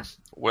appear?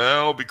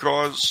 Well,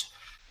 because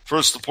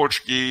first the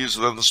Portuguese,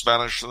 and then the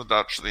Spanish, and the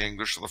Dutch, and the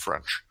English, and the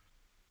French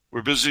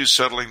were busy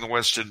settling the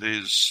West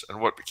Indies and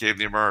what became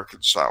the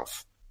American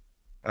South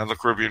and the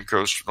Caribbean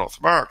coast of North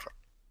America.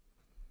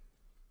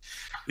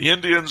 The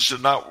Indians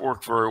did not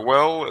work very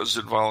well as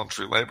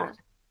involuntary labor,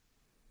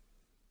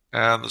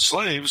 and the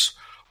slaves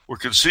were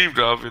conceived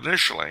of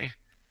initially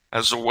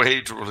as a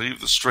way to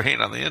relieve the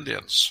strain on the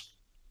Indians.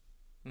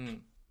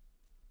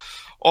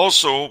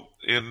 Also,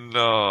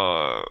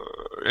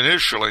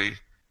 initially,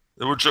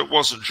 there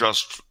wasn't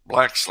just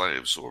black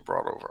slaves who were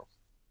brought over.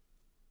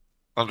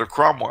 Under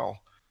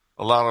Cromwell,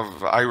 a lot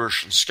of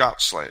Irish and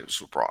Scots slaves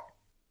were brought.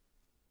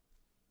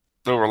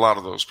 There were a lot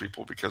of those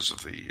people because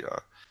of the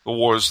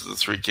wars of the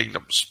Three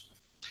Kingdoms.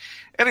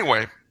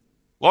 Anyway,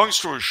 long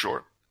story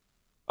short,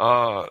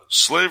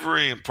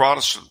 slavery in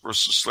Protestant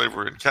versus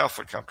slavery in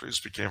Catholic countries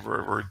became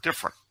very, very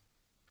different.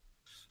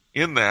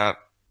 In that,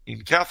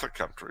 in Catholic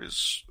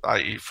countries,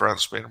 i.e.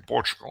 France, Spain, and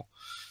Portugal,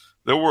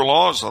 there were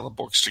laws on the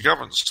books to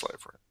govern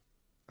slavery.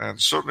 And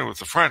certainly with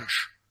the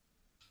French,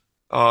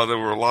 there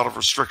were a lot of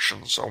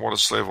restrictions on what a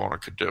slave owner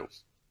could do.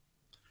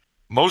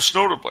 Most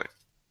notably,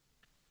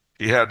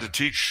 he had to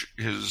teach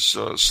his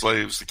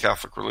slaves the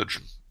Catholic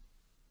religion.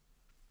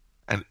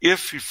 And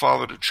if he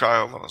fathered a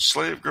child on a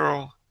slave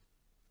girl,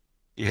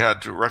 he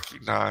had to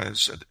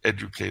recognize and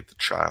educate the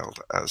child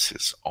as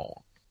his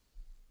own.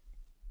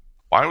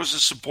 Why was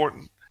this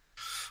important?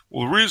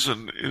 Well, the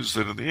reason is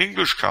that in the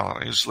English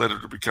colonies, later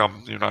to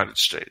become the United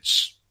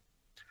States,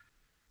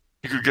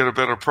 he could get a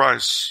better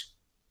price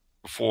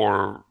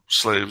for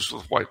slaves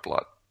with white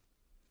blood.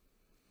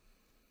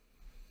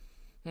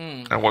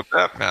 And what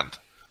that meant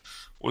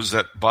was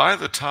that by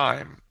the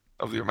time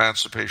of the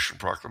Emancipation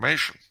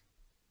Proclamation,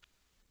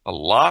 a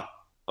lot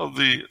of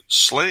the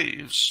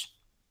slaves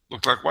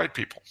looked like white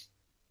people.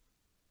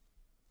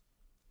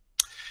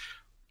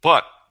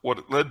 But what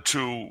it led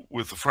to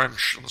with the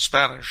French and the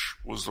Spanish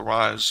was the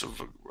rise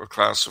of a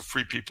class of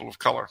free people of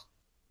color.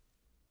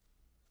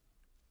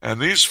 And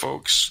these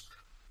folks,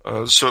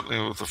 certainly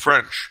with the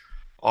French,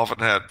 often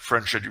had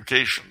French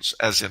educations,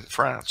 as in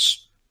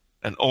France,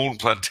 and owned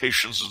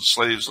plantations and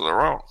slaves of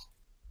their own.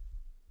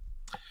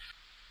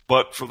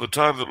 But for the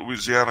time that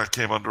Louisiana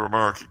came under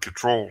American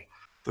control,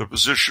 their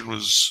position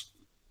was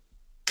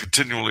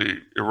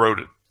continually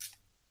eroded.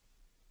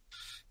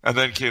 And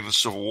then came the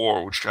Civil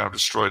War, which kind of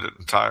destroyed it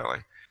entirely.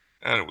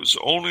 And it was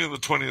only in the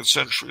 20th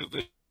century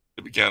that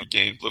they began to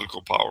gain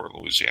political power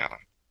in Louisiana.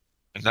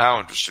 And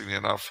now, interestingly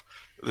enough,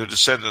 their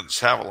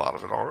descendants have a lot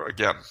of it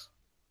again.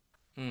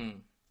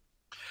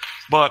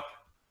 But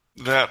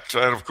that,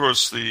 and of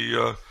course,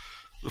 the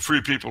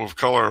free people of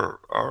color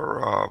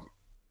are,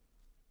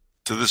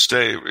 to this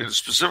day,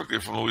 specifically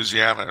from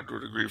Louisiana and to a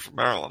degree from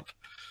Maryland,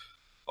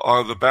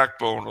 are the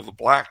backbone of the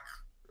black,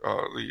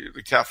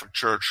 the Catholic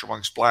Church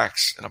amongst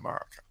blacks in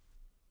America.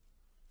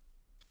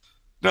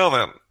 Now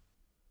then,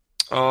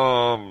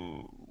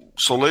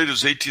 so late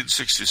as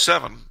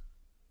 1867,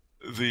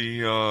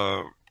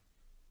 the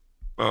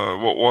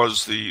what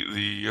was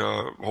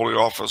the Holy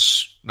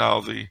Office, now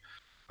the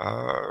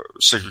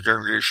Sacred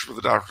Congregation for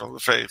the Doctrine of the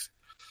Faith,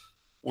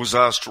 was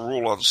asked to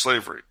rule on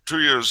slavery 2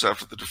 years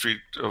after the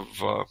defeat of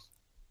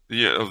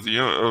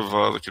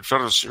the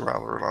Confederacy,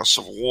 rather, in our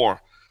Civil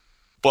War.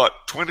 But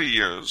 20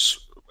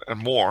 years and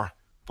more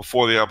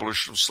before the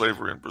abolition of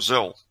slavery in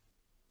Brazil,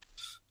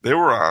 they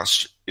were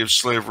asked if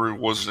slavery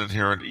was an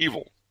inherent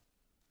evil.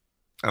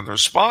 And the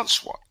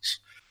response was,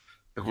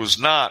 it was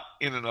not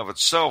in and of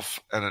itself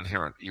an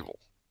inherent evil,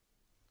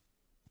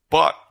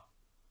 but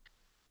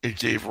it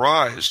gave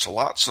rise to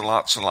lots and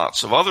lots and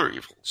lots of other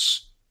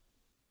evils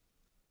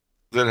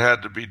that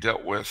had to be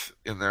dealt with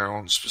in their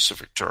own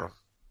specific term.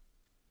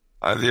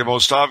 The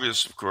most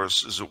obvious, of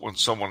course, is that when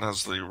someone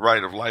has the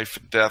right of life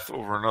and death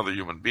over another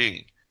human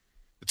being,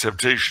 the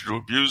temptation to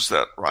abuse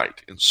that right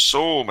in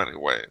so many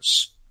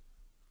ways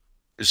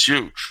is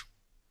huge.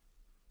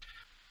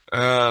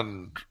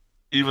 And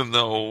even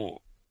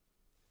though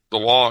the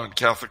law in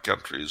Catholic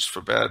countries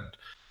forbade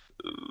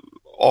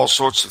all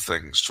sorts of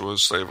things to a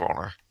slave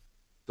owner,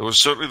 there were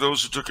certainly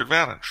those who took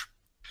advantage.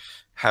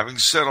 Having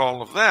said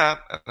all of that,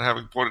 and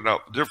having pointed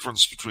out the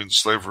difference between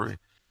slavery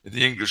in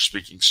the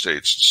English-speaking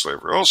states and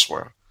slavery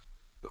elsewhere,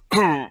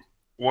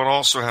 one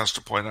also has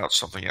to point out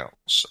something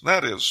else, and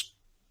that is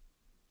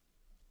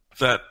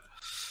that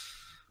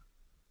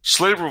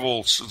slave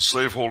revolts in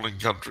slaveholding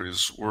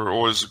countries were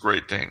always a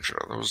great danger.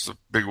 There was the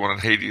big one in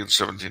Haiti in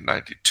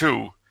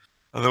 1792,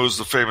 and there was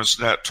the famous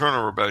Nat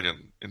Turner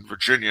Rebellion in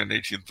Virginia in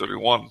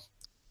 1831,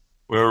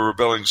 where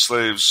rebelling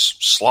slaves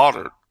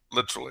slaughtered,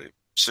 literally,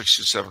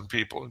 67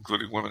 people,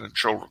 including women and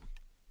children.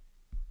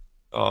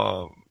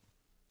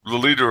 The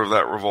leader of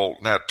that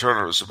revolt, Nat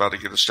Turner, is about to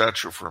get a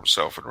statue for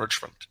himself in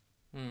Richmond.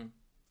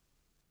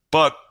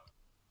 But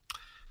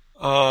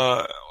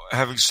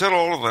having said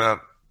all of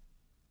that,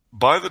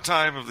 by the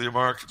time of the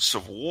American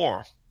Civil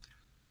War,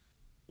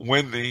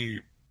 when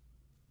the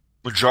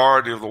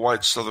majority of the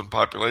white Southern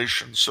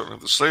population, certainly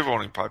the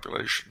slave-owning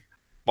population,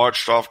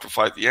 marched off to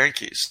fight the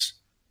Yankees,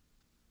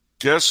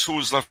 guess who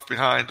was left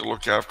behind to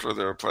look after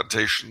their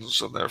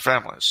plantations and their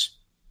families?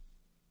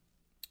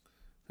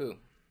 Who?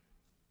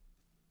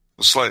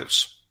 The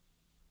slaves.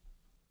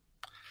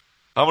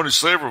 How many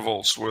slave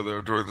revolts were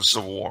there during the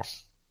Civil War?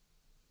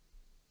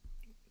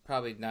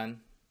 Probably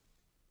none.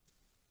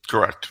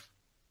 Correct.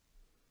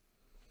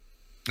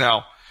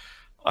 Now,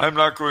 I'm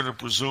not going to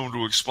presume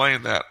to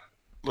explain that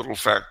little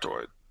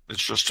factoid.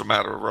 It's just a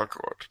matter of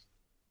record.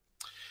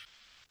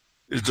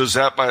 Does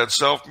that by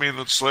itself mean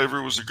that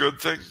slavery was a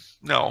good thing?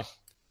 No.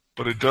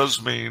 But it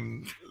does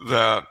mean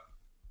that,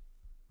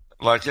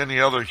 like any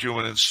other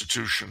human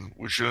institution,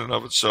 which in and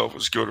of itself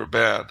is good or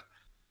bad,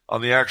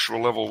 on the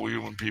actual level where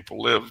human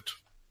people lived,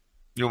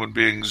 human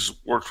beings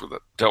worked with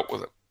it, dealt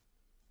with it.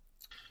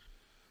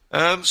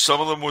 And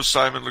some of them were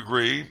Simon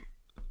Legree,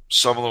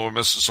 some of them were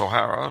Mrs.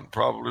 O'Hara, and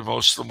probably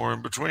most of them were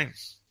in between.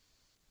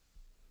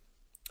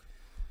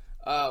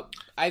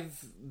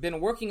 I've been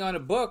working on a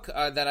book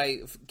that I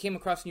came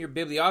across in your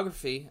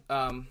bibliography.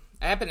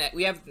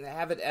 We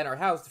have it at our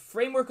house, The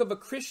Framework of a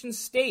Christian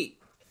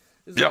State.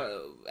 This is,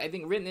 I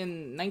think, written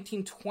in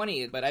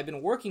 1920, but I've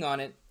been working on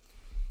it.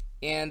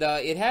 And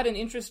it had an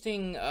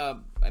interesting,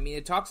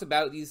 it talks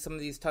about some of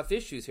these tough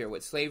issues here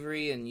with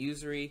slavery and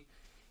usury.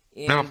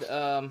 And,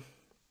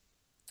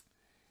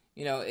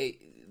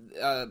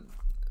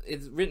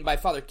 it's written by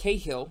Father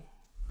Cahill,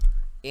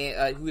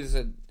 who was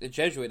a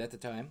Jesuit at the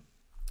time.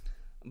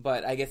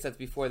 But I guess that's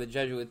before the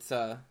Jesuits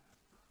got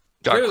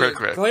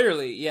cray-cray.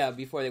 Clearly, yeah,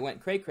 before they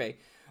went cray-cray.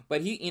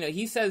 But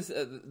he says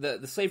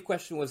the slave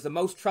question was the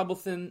most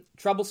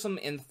troublesome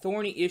and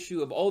thorny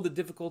issue of all the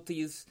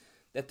difficulties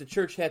that the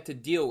church had to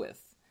deal with.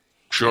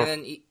 Sure.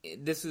 And then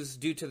this is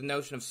due to the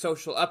notion of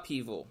social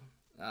upheaval,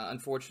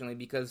 unfortunately,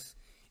 because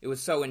it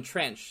was so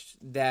entrenched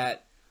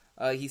that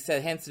he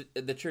said, hence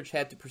the church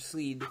had to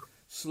proceed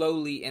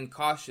slowly and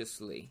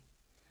cautiously.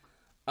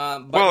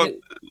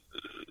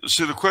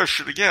 See, the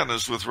question again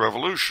is with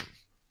revolution.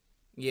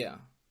 Yeah.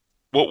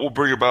 What will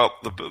bring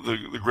about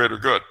the greater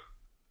good?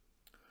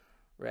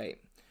 Right.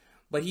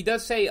 But he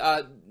does say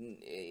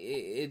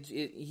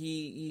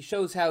he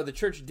shows how the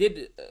church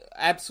did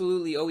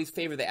absolutely always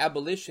favor the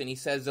abolition. He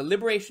says the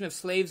liberation of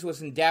slaves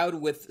was endowed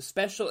with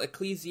special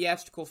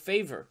ecclesiastical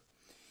favor.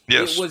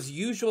 Yes. It was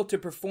usual to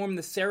perform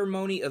the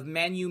ceremony of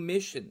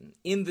manumission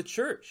in the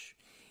church,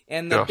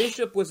 and the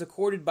bishop was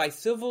accorded by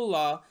civil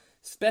law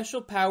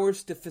special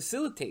powers to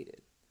facilitate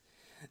it.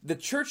 The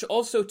church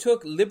also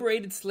took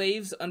liberated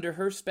slaves under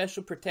her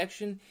special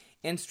protection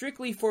and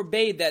strictly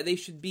forbade that they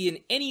should be in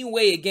any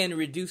way again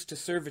reduced to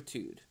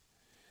servitude.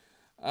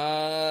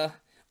 Under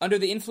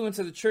the influence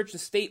of the church, the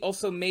state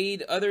also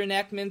made other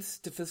enactments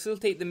to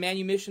facilitate the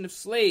manumission of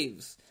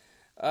slaves.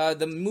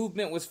 The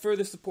movement was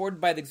further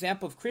supported by the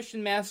example of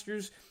Christian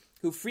masters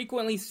who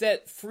frequently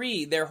set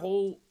free their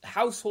whole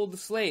household of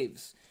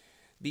slaves.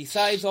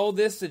 Besides all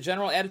this, the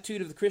general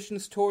attitude of the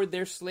Christians toward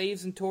their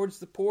slaves and towards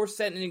the poor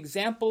set an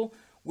example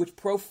which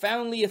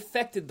profoundly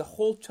affected the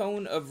whole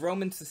tone of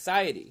Roman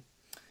society.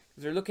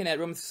 They're looking at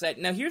Roman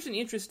society. Now, here's an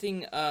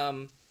interesting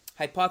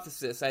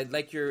hypothesis I'd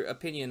like your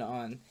opinion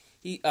on.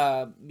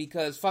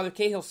 Because Father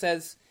Cahill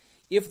says,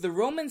 if the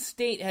Roman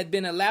state had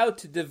been allowed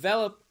to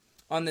develop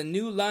on the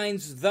new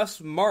lines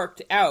thus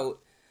marked out,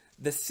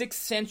 the 6th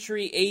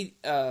century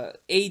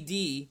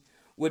AD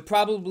would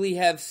probably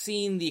have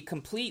seen the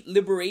complete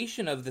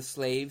liberation of the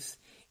slaves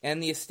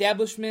and the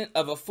establishment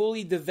of a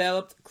fully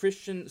developed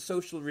Christian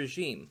social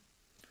regime.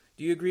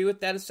 Do you agree with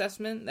that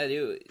assessment?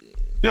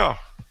 Yeah,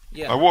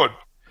 Yeah. I would.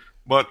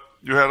 But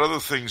you had other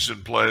things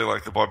in play,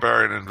 like the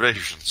barbarian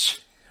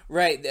invasions.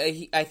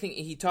 Right. I think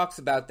he talks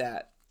about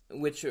that,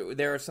 which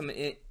there are some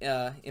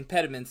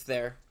impediments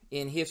there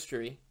in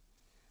history.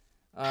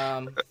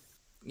 Yeah.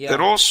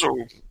 And also,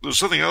 there's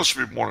something else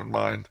to be borne in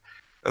mind,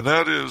 and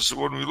that is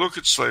when we look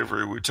at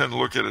slavery, we tend to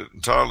look at it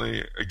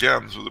entirely,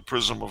 again, through the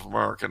prism of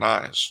American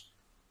eyes.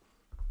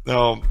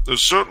 Now, there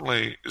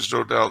certainly is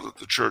no doubt that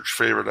the church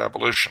favored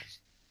abolition,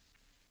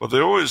 but they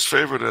always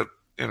favored it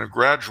in a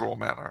gradual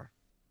manner,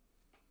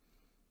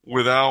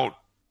 with as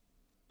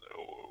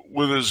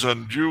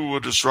undue a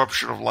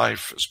disruption of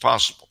life as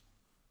possible.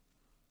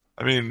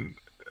 I mean,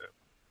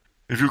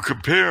 if you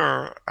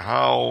compare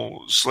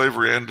how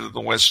slavery ended in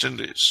the West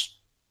Indies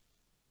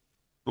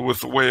with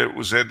the way it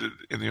was ended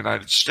in the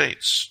United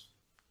States,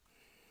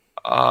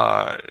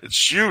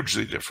 it's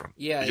hugely different.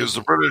 Yeah, because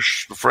the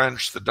British, the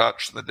French, the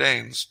Dutch, and the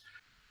Danes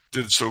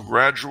did so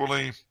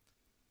gradually.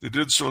 They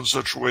did so in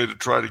such a way to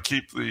try to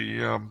keep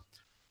the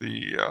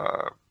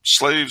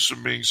slaves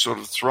from being sort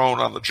of thrown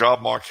on the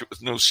job market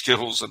with no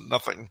skills and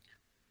nothing,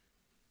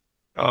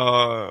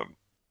 to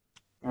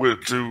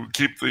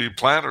keep the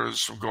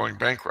planters from going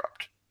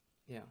bankrupt.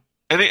 Yeah.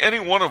 Any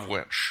one of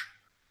which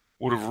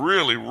would have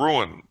really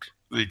ruined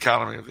the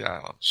economy of the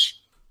islands.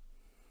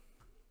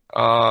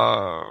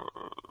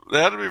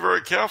 They had to be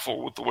very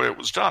careful with the way it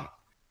was done.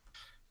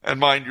 And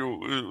mind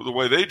you, the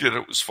way they did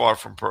it was far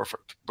from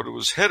perfect, but it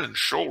was head and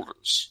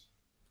shoulders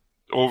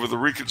over the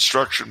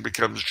Reconstruction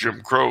becomes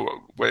Jim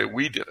Crow way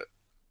we did it.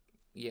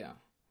 Yeah.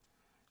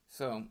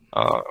 So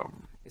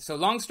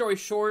long story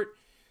short,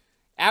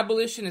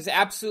 abolition is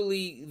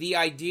absolutely the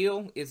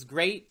ideal. It's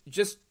great.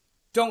 Just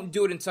don't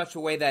do it in such a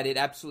way that it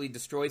absolutely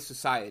destroys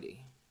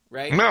society,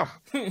 right? No.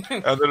 And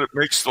that it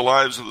makes the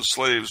lives of the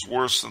slaves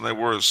worse than they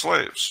were as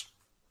slaves.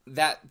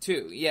 That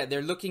too. Yeah,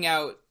 they're looking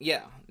out.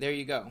 Yeah, there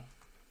you go.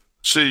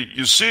 See,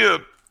 you see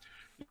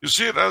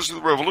it as the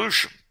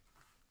revolution,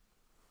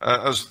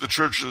 as the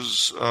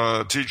church's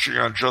teaching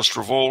on just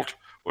revolt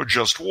or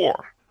just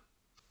war.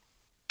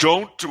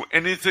 Don't do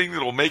anything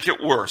that will make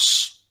it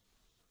worse.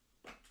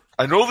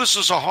 I know this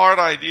is a hard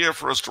idea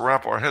for us to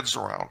wrap our heads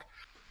around,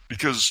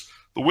 because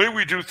the way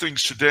we do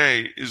things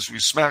today is we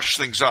smash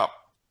things up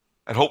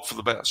and hope for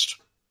the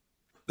best,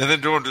 and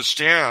then don't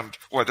understand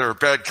why there are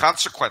bad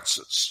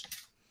consequences.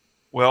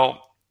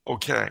 Well,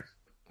 okay.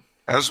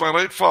 As my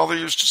late father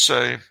used to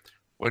say,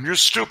 when you're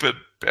stupid,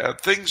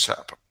 bad things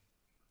happen.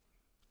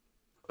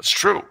 That's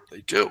true.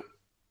 They do.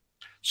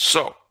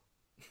 So,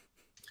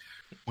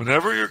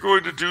 whenever you're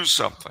going to do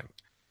something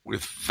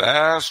with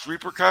vast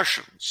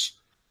repercussions,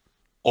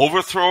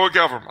 overthrow a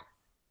government,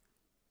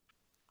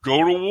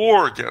 go to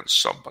war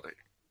against somebody,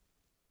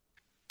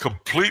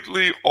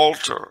 completely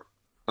alter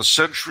a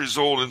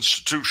centuries-old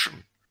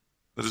institution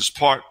that is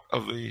part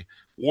of the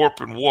warp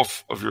and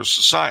woof of your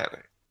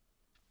society,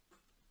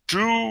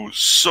 do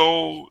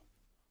so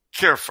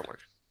carefully.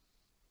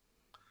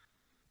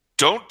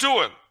 Don't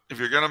do it if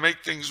you're going to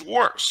make things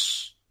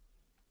worse.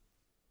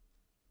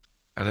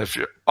 And if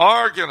you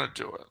are going to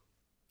do it,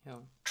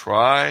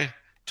 try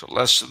to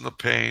lessen the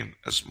pain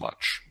as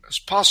much as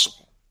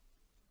possible.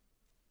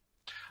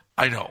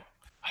 I know,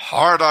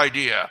 hard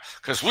idea,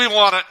 because we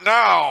want it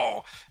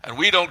now, and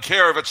we don't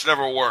care if it's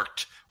never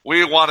worked.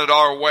 We want it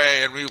our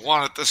way, and we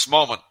want it this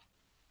moment.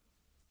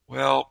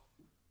 Well,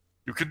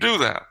 you can do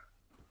that.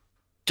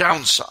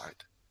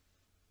 Downside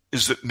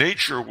is that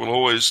nature will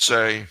always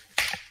say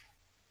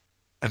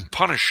and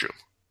punish you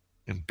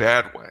in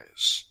bad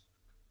ways.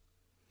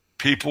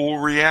 People will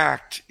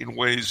react in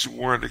ways you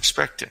weren't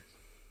expecting.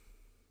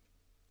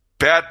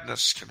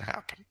 Badness can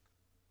happen,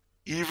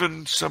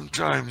 even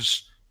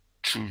sometimes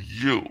to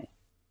you.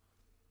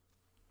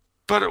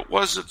 But it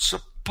wasn't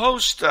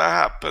supposed to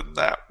happen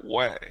that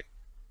way.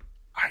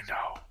 I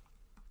know.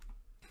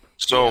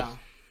 So yeah.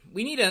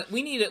 We need a.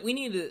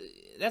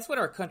 That's what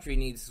our country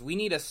needs. We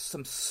need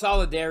some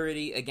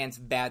solidarity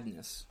against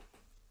badness.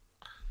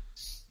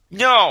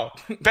 No,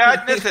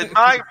 badness is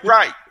my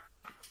right.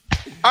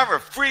 I'm a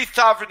free,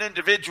 sovereign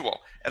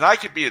individual, and I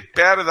can be as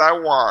bad as I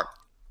want.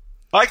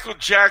 Michael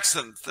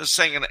Jackson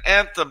sang an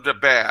anthem to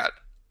bad.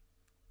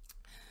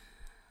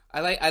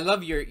 I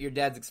love your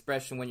dad's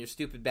expression, when your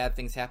stupid bad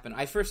things happen.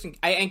 I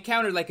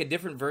encountered like a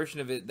different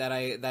version of it that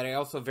I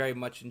also very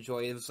much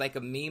enjoy. It was like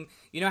a meme.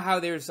 You know how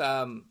there's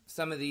some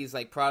of these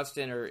like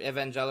Protestant or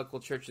evangelical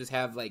churches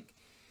have like,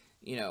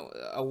 you know,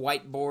 a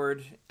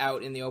whiteboard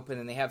out in the open,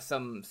 and they have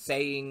some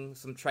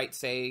trite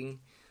saying.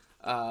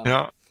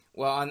 Yeah.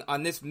 Well,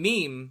 on this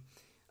meme,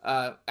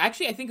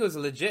 actually I think it was a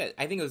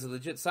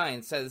legit sign.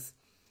 It says,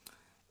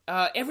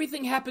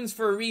 everything happens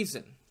for a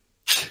reason.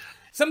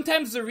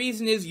 Sometimes the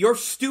reason is you're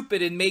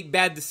stupid and make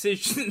bad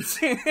decisions.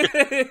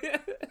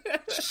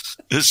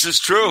 This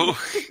is true.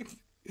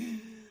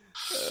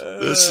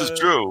 This is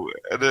true,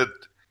 and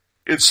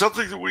it's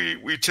something that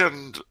we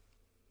tend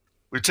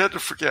to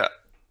forget.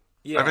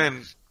 Yeah. I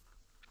mean,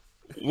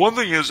 one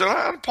thing is,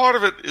 and part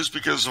of it is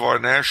because of our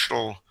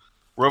national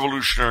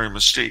revolutionary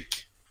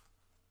mystique.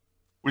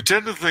 We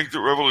tend to think that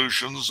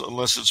revolutions,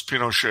 unless it's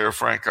Pinochet or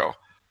Franco,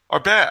 are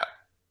bad.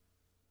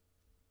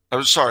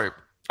 I'm sorry,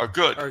 are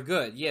good. Are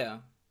good, yeah.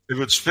 If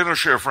it's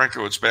Pinochet or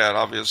Franco, it's bad,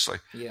 obviously.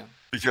 Yeah.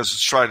 Because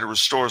it's trying to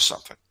restore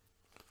something.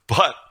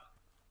 But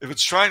if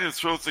it's trying to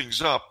throw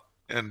things up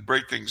and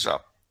break things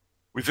up,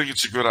 we think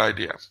it's a good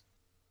idea.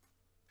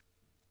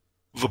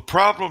 The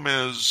problem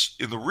is,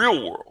 in the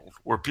real world,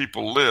 where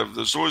people live,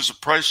 there's always a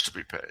price to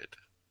be paid.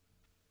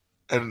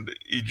 And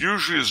it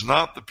usually is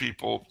not the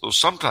people, though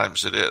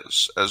sometimes it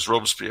is, as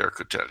Robespierre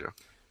could tell you.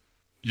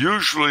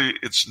 Usually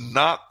it's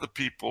not the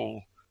people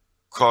who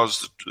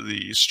cause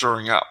the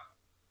stirring up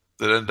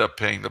that end up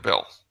paying the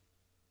bill.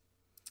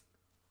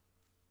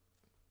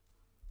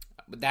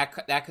 But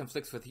that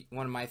conflicts with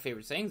one of my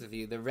favorite sayings of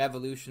you: the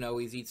revolution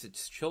always eats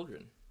its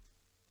children.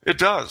 It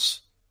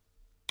does,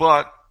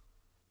 but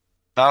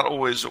not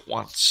always at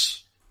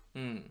once.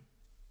 In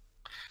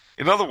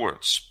other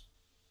words,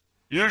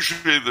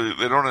 usually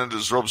they don't end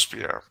as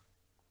Robespierre.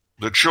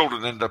 The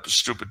children end up as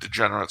stupid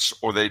degenerates,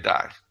 or they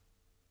die.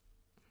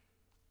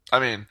 I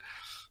mean,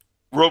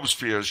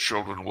 Robespierre's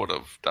children would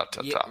have ...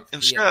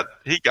 Instead,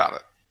 he got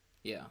it.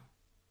 Yeah.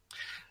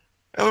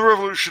 And the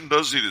revolution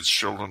does eat its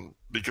children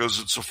because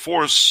it's a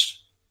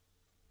force.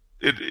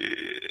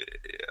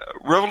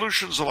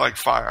 Revolutions are like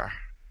fire.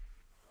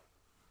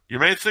 You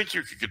may think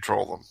you can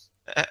control them,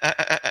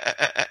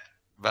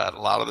 but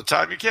a lot of the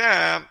time you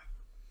can't.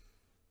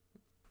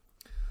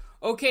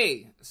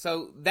 Okay,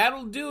 so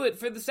that'll do it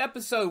for this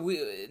episode.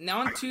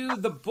 Now on to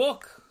the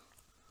book.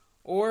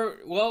 Or,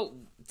 well,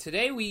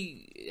 today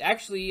we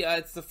actually,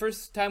 it's the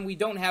first time we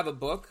don't have a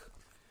book.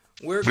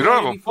 We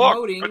don't have a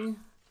book.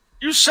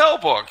 You sell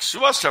books.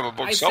 You must have a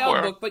book somewhere. I sell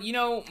a book, but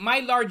my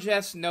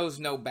largesse knows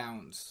no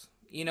bounds.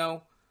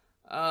 Have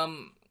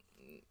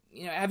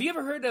you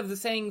ever heard of the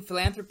saying,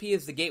 philanthropy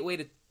is the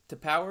gateway to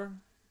power?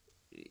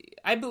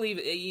 I believe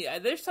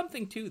there's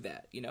something to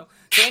that,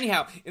 So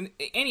anyhow,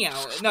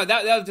 no,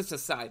 that was just a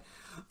side.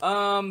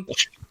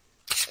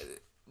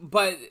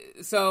 But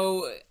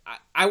so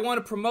I want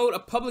to promote a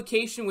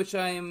publication which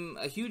I am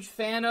a huge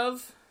fan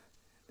of,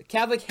 the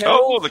Catholic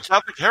Herald. Oh, the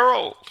Catholic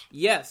Herald.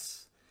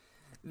 Yes.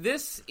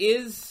 This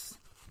is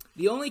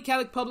the only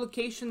Catholic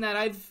publication that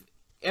I've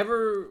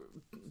ever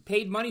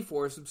paid money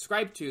for,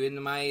 subscribed to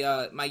in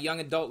my my young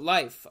adult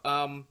life.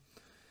 You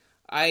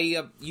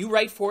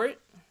write for it.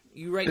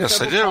 You write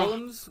several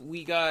columns.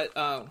 We got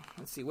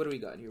let's see, what do we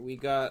got here? We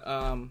got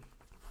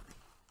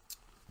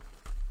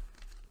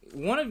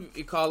one of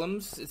your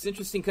columns. It's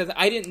interesting because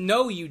I didn't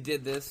know you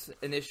did this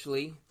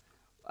initially,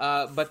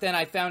 but then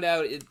I found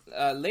out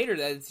later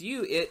that it's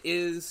you. It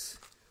is.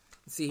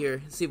 Let's see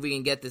here. Let's see if we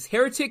can get this.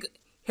 Heretic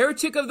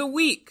of the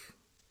Week.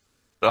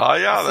 Oh,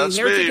 yeah, that's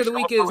me. Heretic of the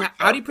Week is,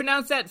 how do you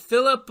pronounce that?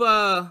 Philip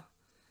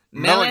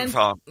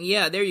Melanchthon.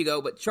 Yeah, there you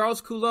go. But Charles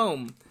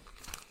Coulombe.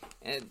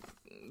 And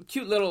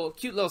cute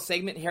little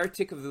segment,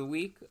 Heretic of the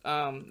Week,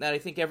 that I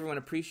think everyone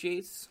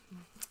appreciates.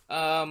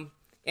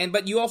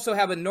 But you also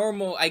have a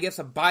normal, I guess,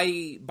 a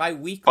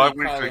bi-weekly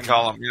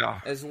column,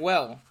 yeah, as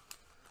well.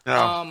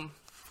 Yeah.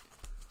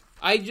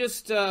 I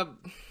just,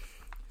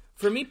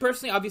 for me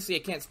personally, obviously I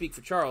can't speak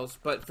for Charles,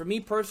 but for me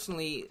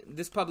personally,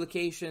 this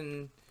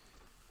publication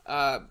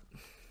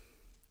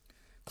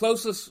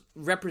closest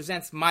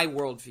represents my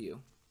worldview.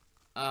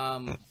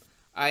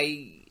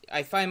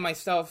 I find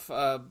myself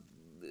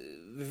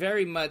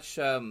very much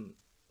in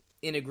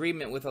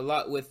agreement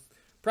with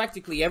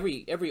practically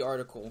every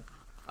article.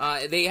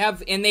 They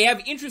have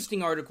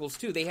interesting articles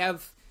too. They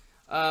have,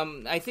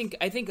 I think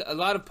a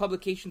lot of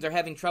publications are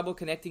having trouble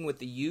connecting with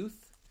the youth.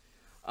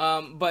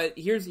 But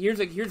here's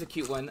a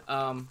cute one.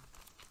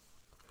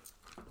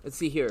 Let's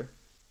see here.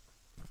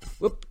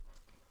 Whoop.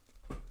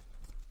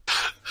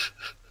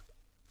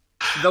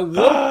 The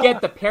woke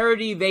get the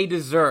parody they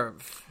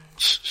deserve.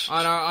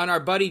 On our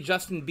buddy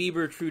Justin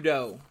Bieber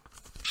Trudeau.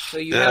 So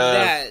you have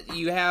that.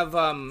 You have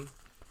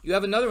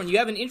another one. You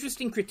have an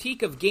interesting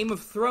critique of Game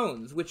of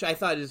Thrones, which I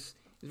thought is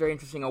very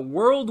interesting. A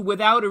world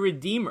without a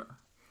redeemer.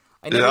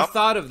 I never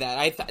thought of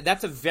that.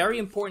 That's a very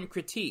important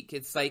critique.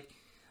 It's like,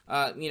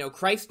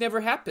 Christ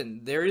never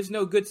happened. There is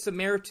no good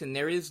Samaritan.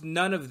 There is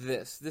none of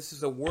this. This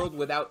is a world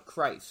without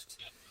Christ.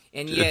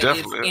 And yet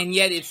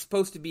it's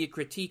supposed to be a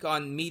critique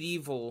on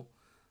medieval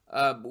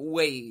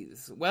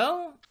ways.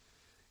 Well,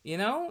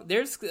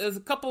 there's a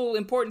couple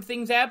important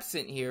things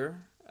absent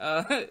here.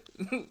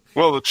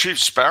 Well, the Chief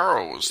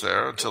Sparrow was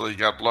there until he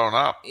got blown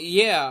up.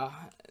 Yeah,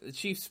 the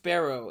Chief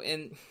Sparrow.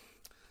 And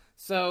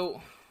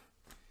so,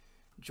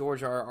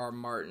 George R.R.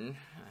 Martin.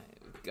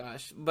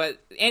 Gosh.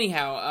 But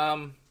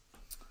anyhow,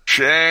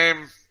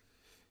 Shame.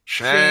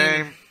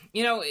 Shame.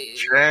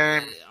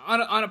 Shame.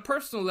 On a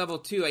personal level,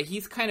 too,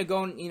 he's kind of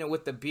going,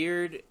 with the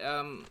beard.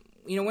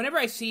 Whenever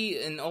I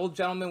see an old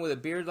gentleman with a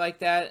beard like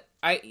that,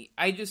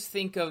 I just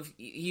think of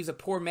he's a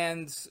poor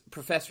man's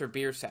Professor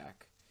Biersack.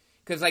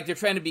 Because, they're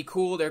trying to be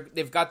cool.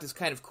 They've got this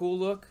kind of cool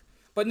look.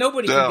 But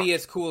nobody can be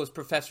as cool as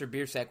Professor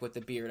Biersack with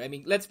the beard. I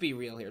mean, let's be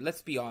real here.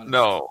 Let's be honest.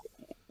 No.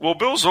 Well,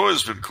 Bill's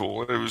always been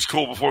cool. He was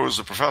cool before he was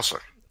a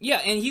professor. Yeah,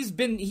 and he's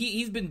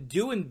been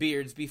doing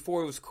beards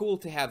before it was cool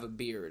to have a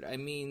beard. I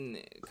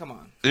mean, come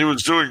on. He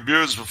was doing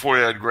beards before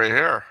he had gray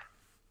hair.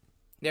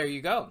 There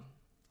you go.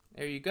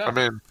 There you go. I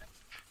mean,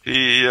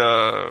 he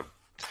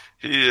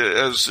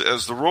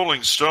as the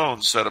Rolling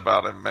Stones said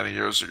about him many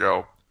years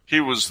ago, he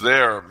was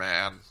there,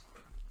 man.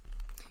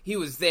 He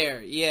was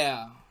there,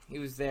 yeah. He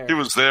was there. He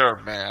was there,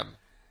 man.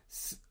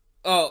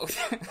 Oh.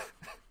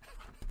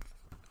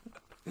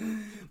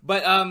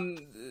 But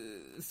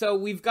so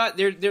we've got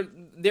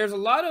there's a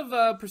lot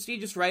of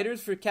prestigious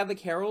writers for Catholic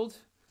Herald.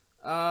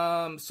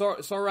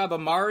 Sohrab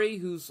Ahmari,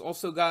 who's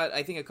also got,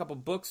 I think, a couple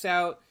books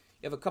out.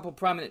 You have a couple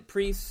prominent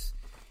priests.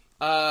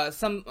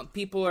 Some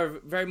people are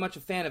very much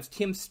a fan of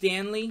Tim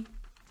Stanley.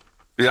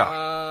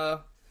 Yeah.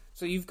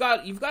 So you've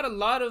got a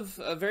lot of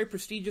very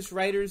prestigious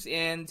writers,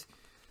 and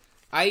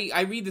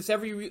I read this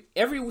every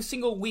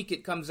single week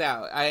it comes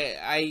out.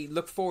 I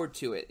look forward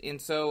to it,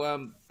 and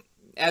so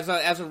as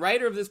a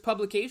writer of this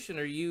publication,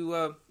 are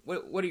you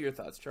what are your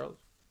thoughts, Charles?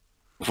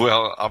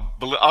 Well,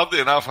 oddly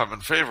enough, I'm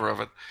in favor of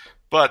it.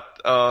 But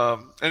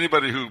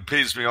anybody who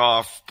pays me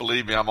off,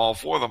 believe me, I'm all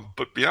for them.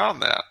 But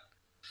beyond that,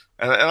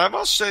 and I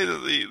must say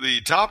that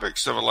the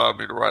topics have allowed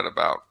me to write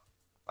about,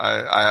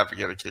 I have to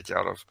get a kick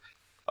out of.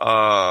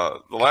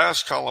 The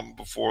last column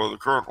before the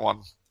current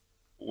one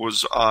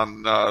was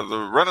on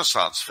the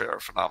Renaissance Fair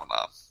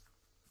phenomenon.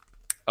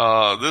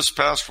 This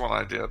past one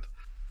I did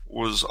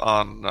was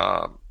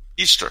on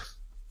Easter,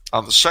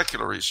 on the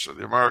secular Easter,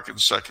 the American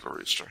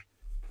secular Easter.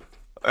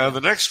 And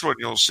the next one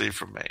you'll see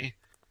from me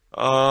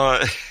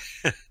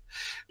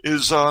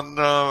is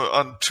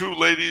on two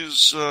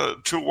ladies,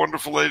 two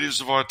wonderful ladies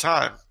of our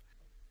time,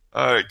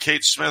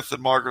 Kate Smith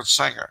and Margaret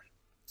Sanger.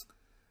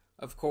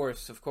 Of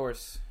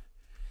course.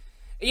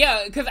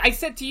 Yeah, because I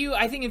said to you,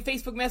 I think in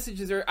Facebook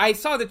messages, or I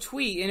saw the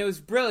tweet, and it was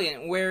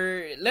brilliant,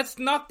 where let's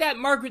knock that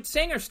Margaret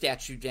Sanger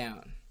statue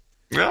down.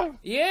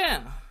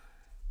 Yeah.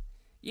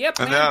 Yeah,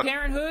 Planned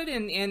Parenthood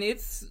and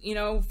its,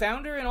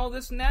 founder and all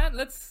this and that.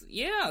 Let's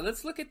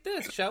look at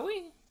this, shall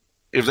we?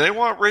 If they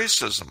want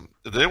racism,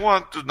 if they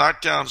want to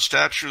knock down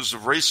statues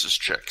of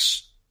racist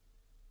chicks,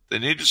 they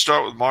need to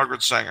start with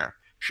Margaret Sanger.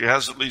 She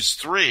has at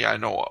least 3 I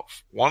know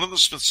of. One in the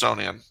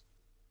Smithsonian,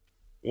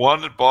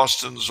 one at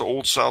Boston's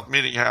Old South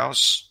Meeting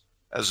House,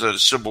 as a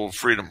symbol of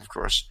freedom, of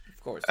course,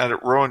 and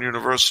at Rowan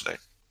University.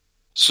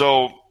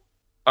 So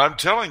I'm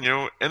telling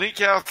you, any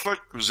Catholic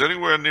who's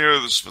anywhere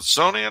near the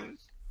Smithsonian,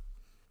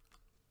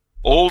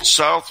 Old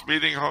South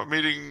Meeting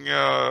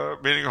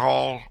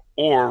Hall,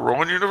 or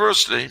Rowan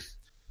University,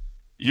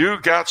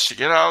 you got to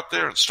get out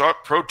there and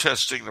start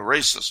protesting the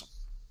racism.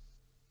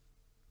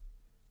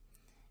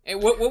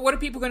 And what are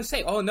people going to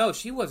say? Oh, no,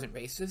 she wasn't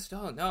racist.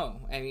 Oh,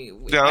 no. I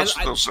mean... Yeah, that's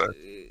what they'll say.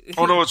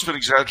 Oh, no, it's been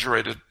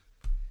exaggerated.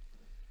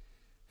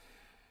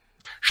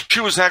 She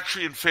was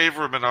actually in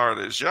favor of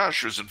minorities. Yeah,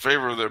 she was in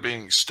favor of their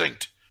being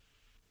extinct.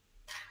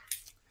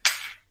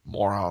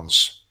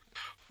 Morons.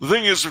 The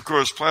thing is, of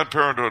course, Planned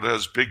Parenthood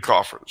has big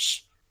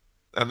coffers.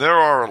 And there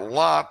are a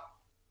lot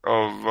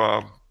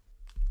of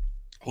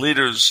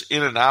leaders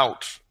in and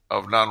out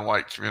of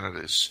non-white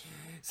communities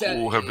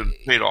who have been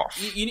paid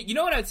off. You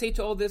know what I'd say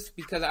to all this?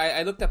 Because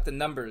I looked up the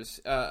numbers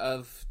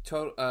of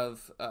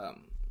the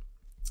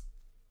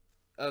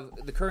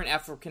current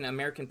African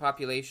American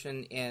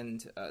population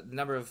and the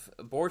number of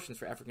abortions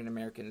for African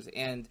Americans.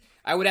 And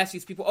I would ask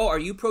these people, are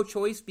you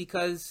pro-choice?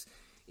 Because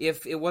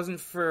if it wasn't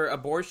for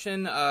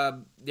abortion,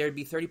 there'd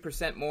be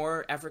 30%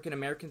 more African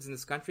Americans in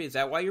this country. Is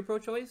that why you're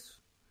pro-choice?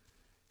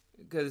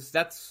 Because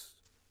that's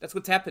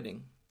what's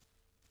happening.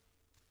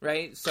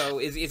 Right? So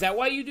is that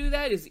why you do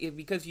that? Is it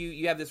because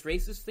you have this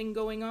racist thing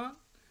going on?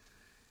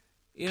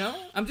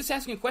 I'm just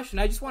asking a question.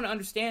 I just want to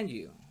understand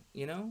you,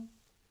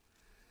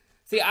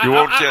 See,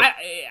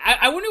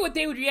 I wonder what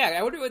they would react.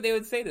 I wonder what they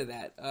would say to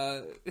that.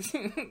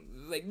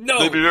 Like, no.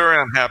 They'd be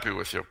very unhappy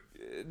with you.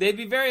 They'd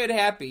be very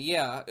unhappy,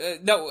 yeah.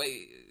 No,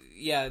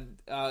 yeah.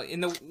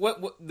 In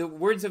the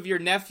words of your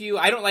nephew,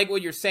 I don't like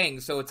what you're saying,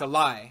 so it's a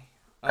lie.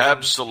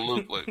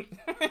 Absolutely.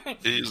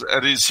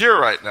 He's here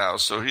right now,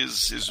 so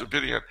he's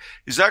repeating it.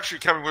 He's actually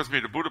coming with me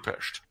to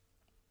Budapest.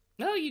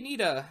 No, you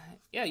need a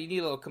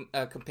little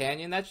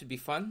companion. That should be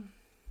fun.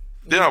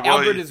 Yeah, well,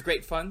 Albert is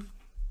great fun.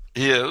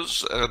 He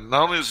is, and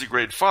not only is he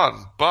great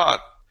fun,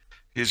 but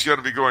he's going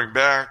to be going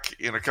back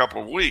in a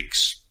couple of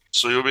weeks,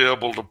 so you'll be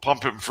able to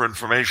pump him for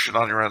information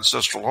on your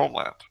ancestral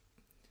homeland.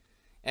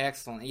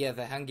 Excellent. Yeah,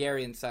 the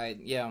Hungarian side.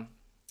 Yeah.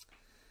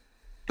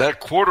 That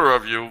quarter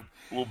of you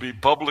will be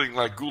bubbling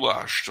like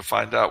goulash to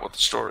find out what the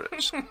story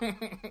is.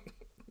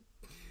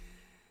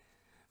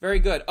 Very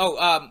good.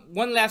 Oh,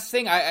 one last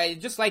thing I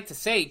just like to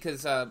say,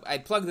 because I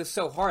plugged this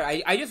so hard.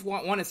 I just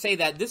want to say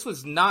that this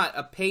was not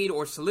a paid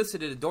or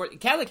solicited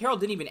endorsement. Catholic Herald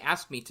didn't even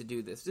ask me to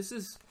do this. This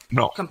is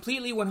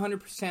completely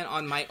 100%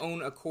 on my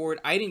own accord.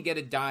 I didn't get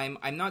a dime.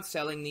 I'm not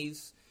selling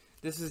these.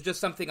 This is just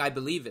something I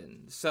believe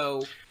in.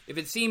 So if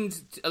it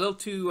seemed a little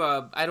too,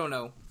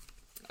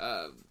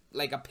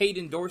 like a paid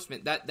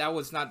endorsement. That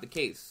was not the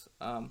case.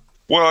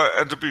 Well,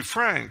 and to be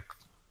frank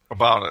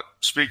about it,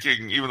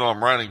 speaking, even though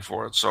I'm writing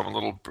for it, so I'm a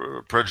little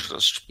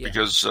prejudiced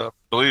because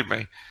believe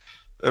me,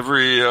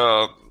 every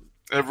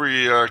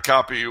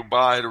copy you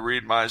buy to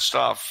read my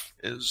stuff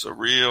is a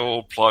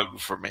real plug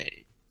for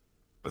me.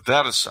 But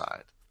that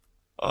aside,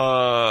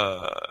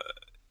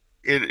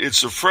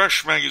 it's a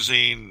fresh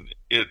magazine.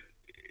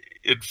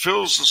 It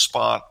fills the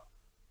spot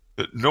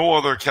that no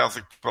other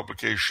Catholic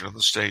publication in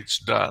the States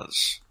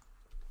does.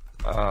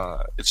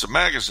 It's a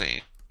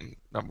magazine.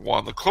 Number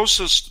one, the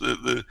closest,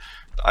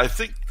 I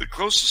think the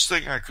closest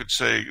thing I could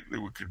say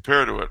that would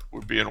compare to it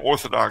would be an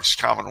Orthodox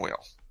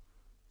Commonweal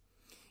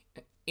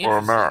or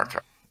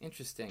America.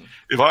 Interesting.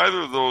 If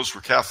either of those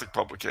were Catholic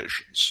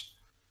publications,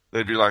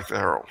 they'd be like the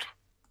Herald.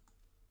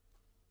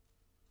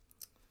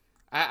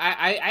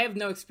 I have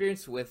no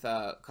experience with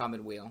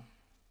Commonweal.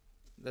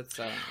 That's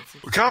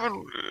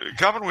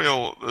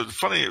Commonweal. The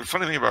funny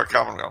thing about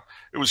Commonweal,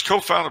 it was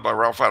co-founded by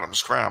Ralph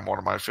Adams Cram, one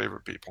of my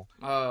favorite people.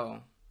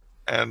 Oh.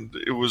 And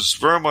it was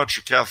very much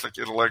a Catholic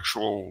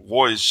intellectual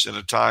voice in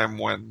a time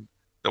when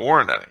there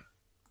weren't any.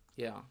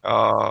 Yeah.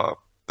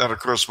 And of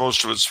course,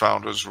 most of its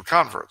founders were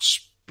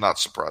converts, not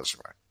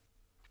surprisingly.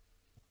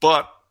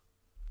 But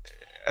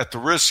at the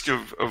risk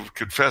of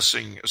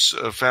confessing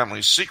a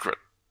family secret,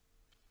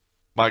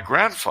 my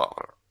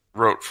grandfather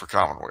wrote for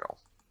Commonweal.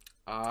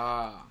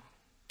 Ah.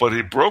 But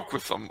he broke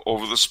with them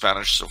over the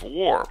Spanish Civil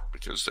War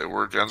because they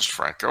were against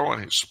Franco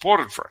and he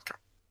supported Franco.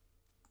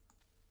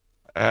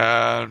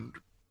 And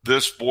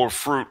this bore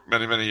fruit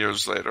many, many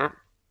years later.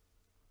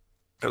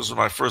 This was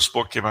my first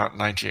book, came out in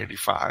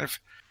 1985.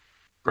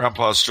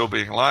 Grandpa still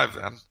being alive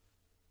then.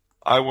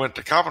 I went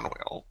to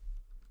Commonweal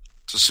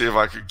to see if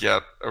I could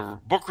get a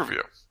book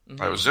review.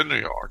 Mm-hmm. I was in New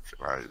York.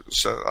 I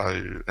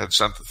had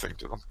sent the thing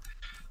to them.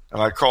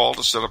 And I called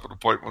to set up an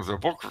appointment with their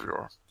book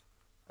reviewer.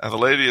 And the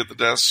lady at the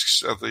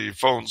desk at the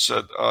phone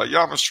said,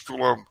 yeah, Mr.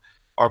 Coulombe,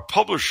 our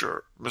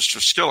publisher, Mr.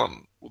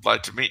 Skillen, would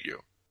like to meet you.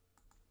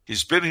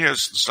 He's been here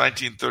since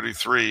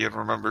 1933 and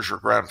remembers your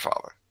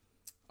grandfather.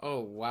 Oh,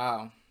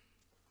 wow.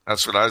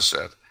 That's what I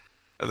said.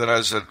 And then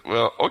I said,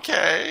 well,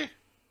 okay.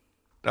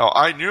 Now,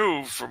 I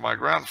knew from my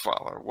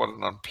grandfather what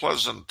an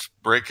unpleasant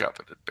breakup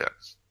it had been.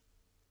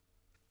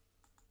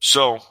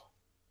 So,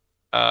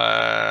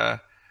 I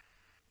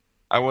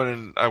went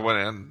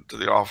into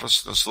the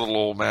office, and this little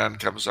old man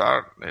comes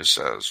out, and he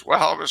says,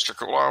 well, Mr.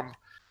 Coulombe,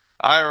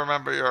 I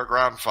remember your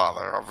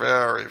grandfather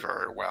very,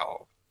 very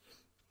well.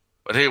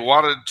 But he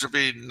wanted to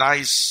be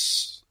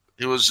nice.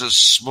 He was as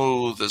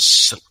smooth as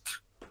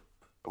silk.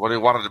 When he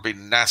wanted to be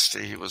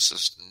nasty, he was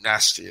as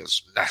nasty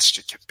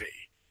can be.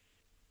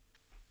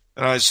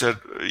 And I said,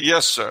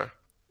 yes, sir.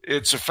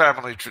 It's a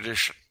family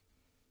tradition.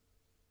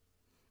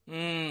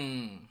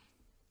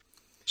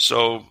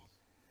 So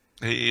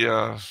he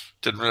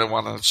didn't really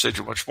want to say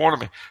too much more to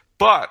me.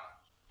 But,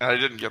 and I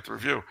didn't get the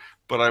review,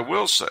 but I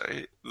will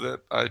say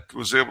that I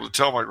was able to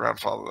tell my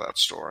grandfather that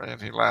story,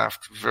 and he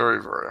laughed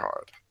very, very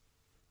hard.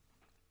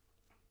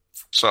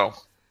 So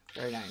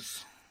very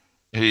nice.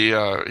 He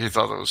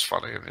thought it was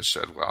funny, and he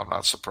said, well, I'm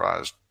not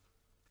surprised.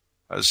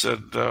 I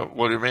said,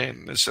 what do you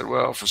mean? He said,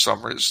 well, for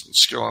some reason,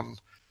 Skillen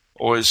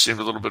always seemed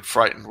a little bit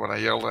frightened when I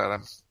yelled at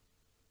him.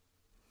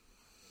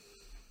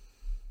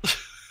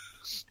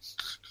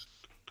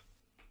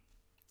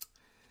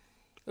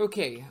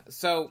 Okay,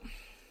 so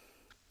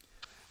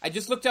I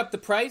just looked up the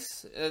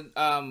price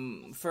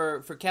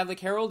for Catholic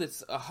Herald.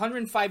 It's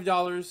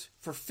 $105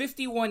 for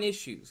 51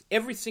 issues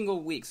every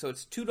single week. So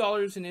it's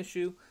 $2 an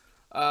issue.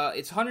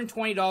 It's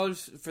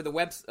 $120 for the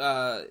web.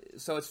 So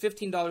it's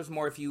 $15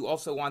 more if you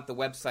also want the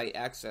website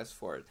access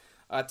for it.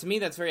 To me,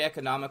 that's very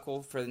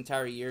economical for the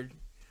entire year,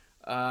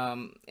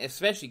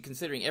 especially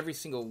considering every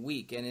single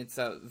week. And it's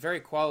a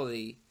very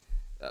quality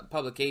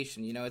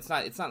publication. You know, it's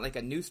not like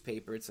a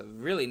newspaper. It's a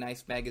really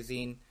nice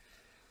magazine.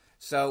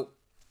 So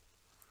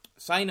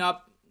sign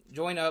up,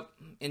 join up,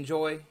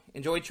 enjoy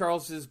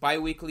Charles's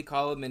bi-weekly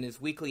column and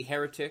his weekly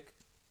Heretic.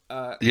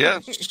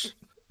 Yes.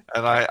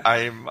 And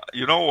I'm,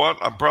 you know what?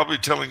 I'm probably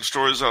telling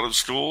stories out of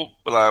school,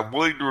 but I'm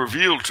willing to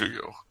reveal to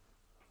you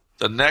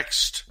the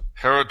next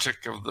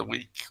Heretic of the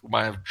Week, whom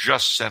I have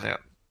just sent in.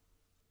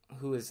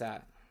 Who is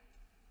that?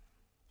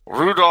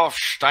 Rudolf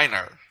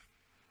Steiner.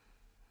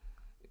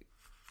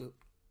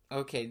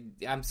 Okay,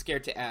 I'm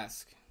scared to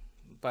ask,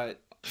 but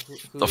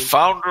who the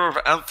founder of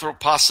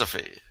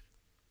Anthroposophy.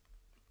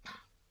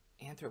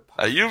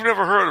 Anthroposophy. You've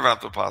never heard of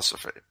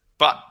Anthroposophy,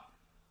 but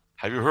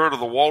have you heard of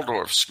the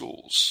Waldorf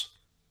schools?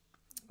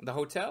 The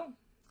hotel?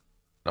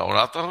 No,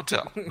 not the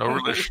hotel. No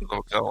relation to the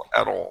hotel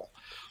at all.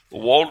 The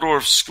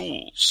Waldorf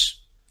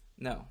schools.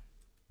 No.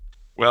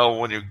 Well,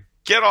 when you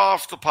get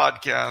off the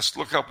podcast,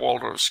 look up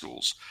Waldorf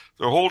schools.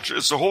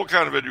 It's a whole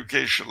kind of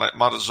education, like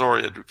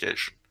Montessori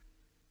education,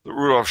 that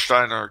Rudolf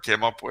Steiner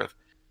came up with.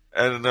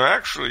 And they're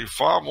actually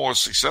far more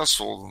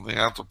successful than the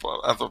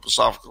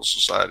Anthroposophical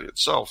Society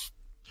itself,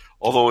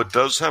 although it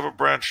does have a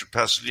branch in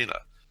Pasadena.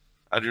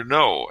 And you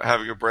know,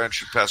 having a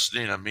branch in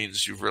Pasadena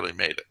means you've really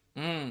made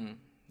it.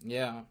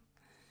 Yeah.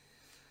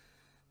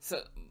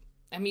 So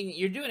I mean,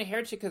 you're doing a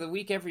heretic of the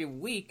week every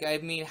week. I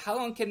mean, how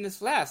long can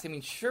this last? I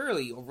mean,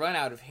 surely you'll run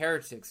out of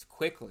heretics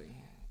quickly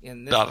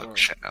in this Not world. a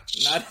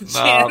chance. Not a Not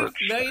chance.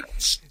 a No,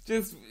 chance.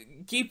 just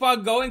keep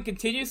on going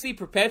continuously,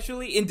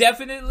 perpetually,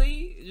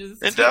 indefinitely.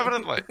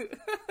 Indefinitely.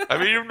 I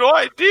mean, you have no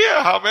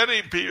idea how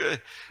many people.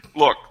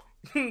 Look,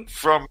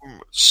 from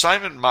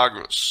Simon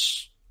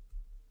Magus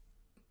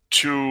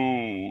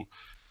to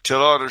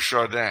Teilhard de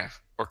Chardin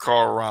or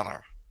Karl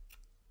Rahner,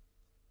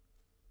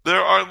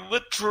 there are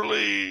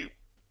literally.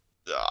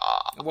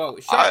 Whoa,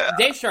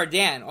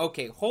 Desjardins.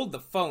 Okay, hold the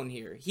phone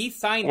here. He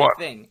signed What?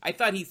 the thing. I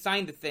thought he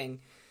signed the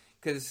thing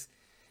because,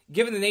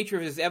 given the nature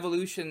of his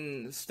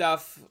evolution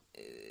stuff,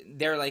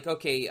 they're like,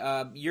 okay,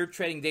 you're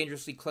treading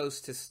dangerously close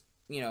to,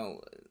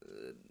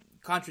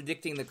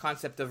 contradicting the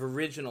concept of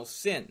original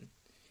sin.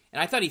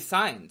 And I thought he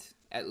signed,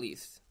 at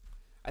least.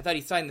 I thought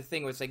he signed the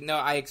thing where it's like, no,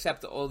 I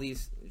accept all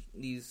these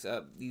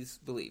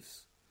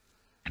beliefs.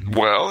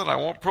 Well, and I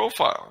won't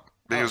profile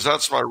because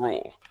that's my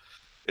rule.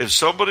 If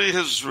somebody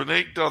has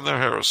reneged on their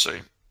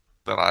heresy,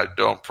 then I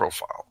don't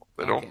profile.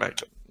 They don't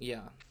make it.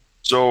 Yeah.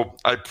 So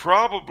I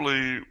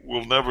probably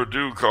will never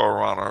do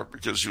Karl Rahner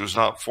because he was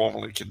not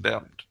formally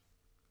condemned.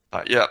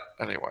 Not yet,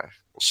 anyway.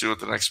 We'll see what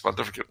the next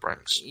pontificate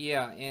brings.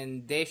 Yeah,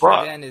 and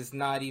Desjardins is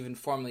not even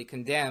formally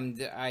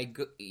condemned.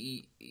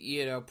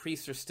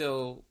 Priests are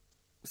still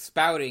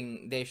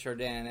spouting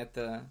Desjardins at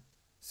the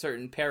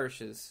certain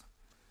parishes.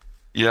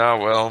 Yeah,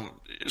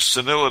 well,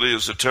 senility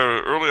is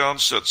early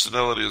onset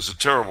senility is a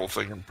terrible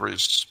thing in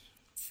priests.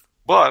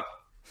 But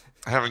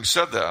having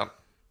said that,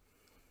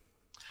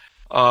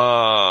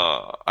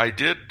 I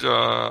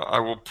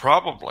will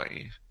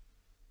probably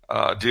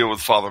deal with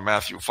Father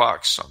Matthew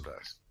Fox someday.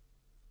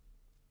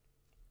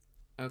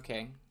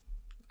 Okay,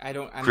 I'm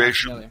not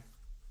familiar.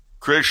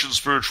 Creation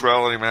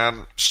spirituality,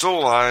 man, still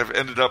alive,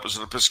 ended up as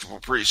an Episcopal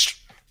priest.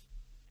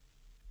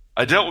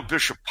 I dealt with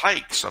Bishop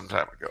Pike some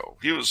time ago.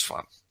 He was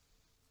fun.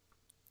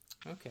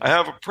 Okay. I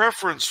have a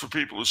preference for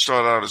people who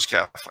start out as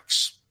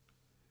Catholics.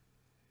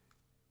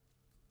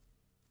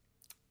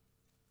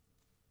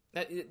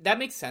 That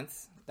makes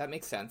sense. That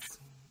makes sense.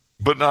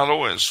 But not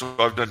always. So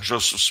I've done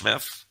Joseph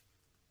Smith.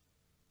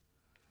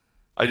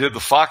 I did the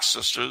Fox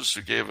sisters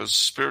who gave us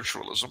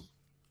spiritualism.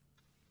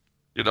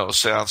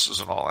 Seances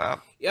and all that.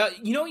 Yeah,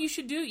 you know what you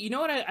should do? You know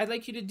what I'd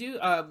like you to do?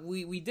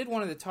 We did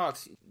one of the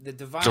talks, the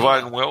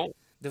Divine Will?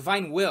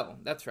 Divine Will,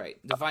 that's right.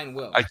 Divine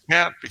Will. I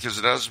can't because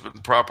it hasn't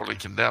been properly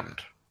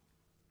condemned.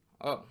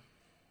 Oh,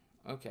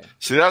 okay.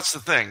 See, that's the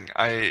thing.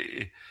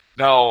 I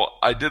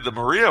did the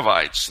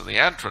Mariavites and the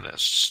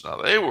Antronists. Now,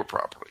 they were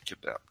properly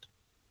condemned.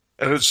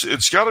 And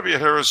it's got to be a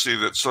heresy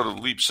that sort of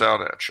leaps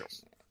out at you.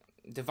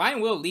 Divine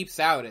Will leaps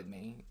out at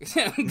me.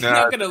 I'm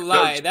not going to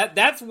lie.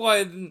 That's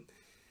one...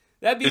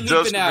 That'd be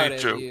leaping out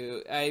at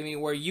you. I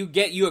mean, where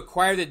you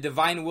acquire the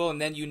divine will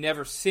and then you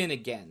never sin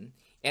again.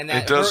 And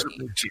that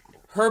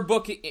her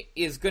book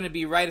is going to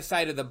be right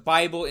aside of the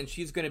Bible and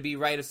she's going to be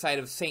right aside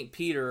of St.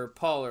 Peter or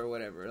Paul or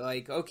whatever.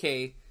 Like,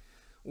 okay,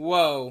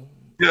 whoa.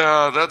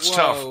 Yeah, that's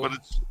tough, but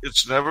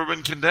it's never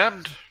been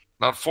condemned.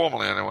 Not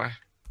formally, anyway.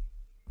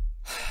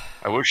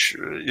 I wish,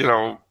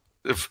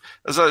 if,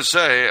 as I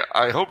say,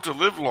 I hope to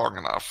live long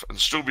enough and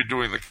still be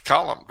doing the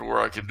column to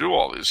where I can do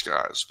all these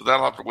guys, but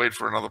that'll have to wait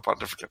for another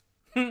pontificate.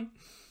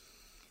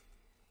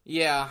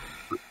 Yeah.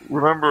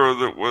 Remember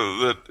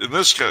that in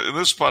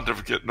this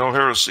pontificate, no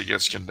heresy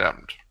gets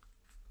condemned.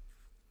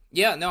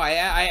 Yeah, no,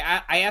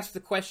 I asked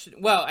the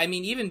question. Well, I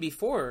mean, even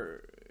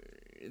before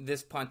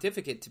this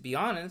pontificate, to be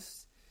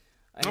honest.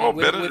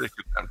 Benedict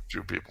condemned a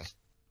few people.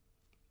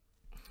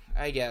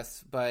 I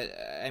guess, but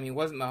I mean,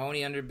 wasn't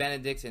Mahoney under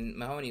Benedict, and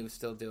Mahoney was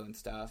still doing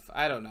stuff?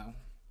 I don't know.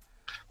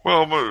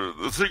 Well,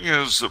 the thing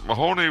is that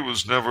Mahoney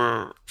was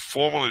never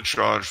formally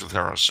charged with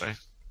heresy.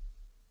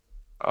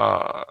 If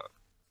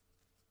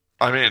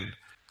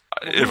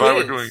I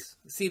were doing...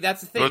 See,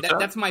 that's the thing.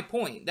 That's my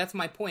point. That's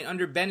my point.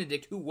 Under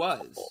Benedict, who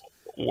was?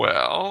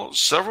 Well,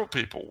 several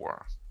people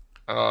were.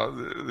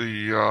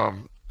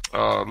 The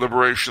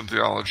liberation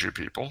theology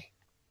people.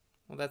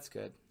 Well, that's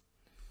good.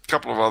 A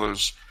couple of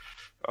others.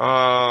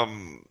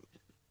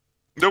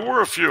 There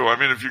were a few. I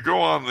mean, if you go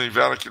on the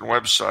Vatican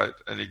website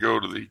and you go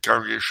to the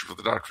Congregation for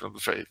the Doctrine of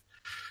the Faith,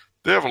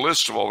 they have a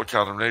list of all the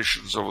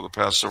condemnations over the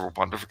past several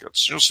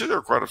pontificates. You'll see there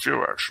are quite a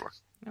few, actually.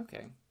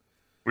 Okay.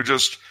 You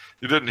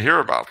didn't hear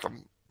about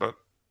them, but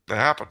they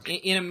happened.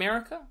 In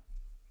America?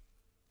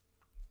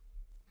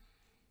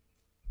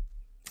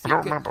 I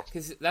don't remember.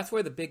 Because that's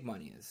where the big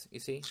money is, you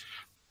see?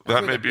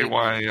 That may be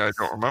why I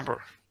don't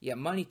remember. Yeah,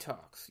 money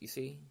talks, you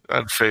see?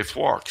 And faith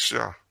walks,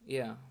 yeah.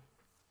 Yeah.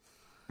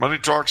 Money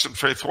talks and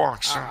faith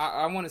walks. Yeah.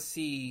 I want to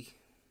see,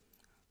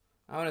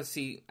 I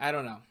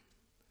don't know.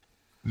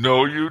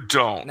 No, you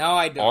don't. No,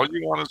 I don't. All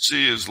you want to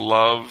see is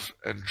love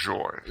and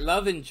joy.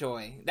 Love and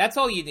joy. That's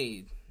all you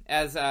need.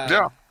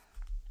 Yeah.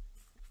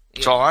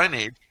 That's all I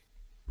need.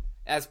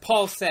 As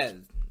Paul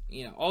said,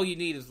 all you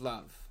need is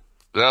love.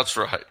 That's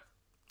right.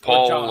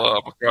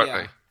 Paul McCartney.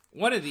 Yeah.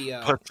 One of the...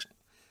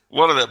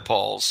 one of them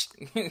Pauls.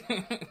 Maybe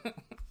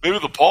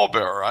the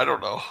pallbearer. I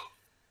don't know.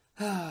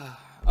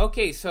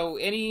 Okay, so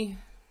any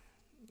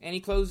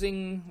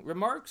closing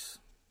remarks?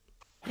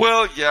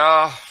 Well,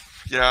 yeah,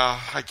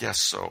 I guess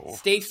so.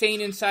 Stay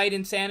sane inside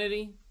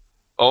insanity.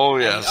 Oh,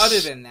 I yes. mean, other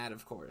than that,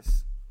 of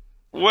course.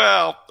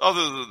 Well,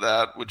 other than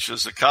that, which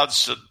is a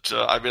constant.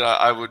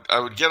 I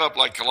would get up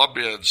like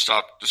Columbia and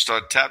start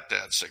tap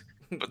dancing,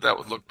 but that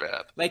would look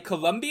bad. Like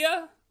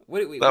Columbia?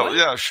 Wait, That, what?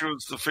 yeah, she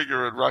was the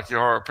figure in Rocky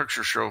Horror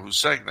Picture Show who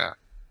sang that.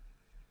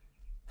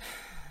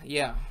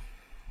 Yeah.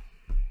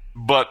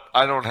 But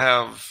I don't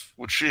have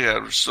what she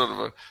had, was sort of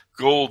a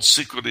gold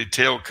sequiny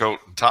tailcoat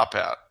and top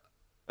hat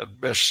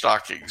and mesh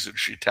stockings, and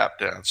she tap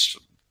danced.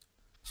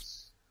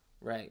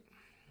 Right.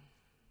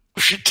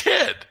 She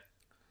did.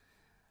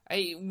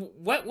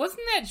 What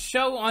wasn't that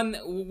show on?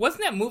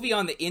 Wasn't that movie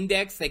on the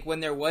Index? Like when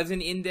there was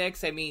an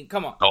Index? I mean,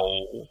 come on.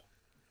 No,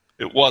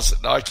 it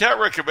wasn't. No, I can't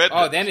recommend it.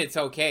 Oh, then it's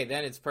okay.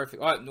 Then it's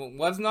perfect. Oh, it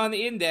wasn't on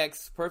the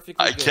Index.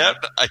 Perfectly good.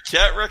 I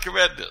can't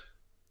recommend it.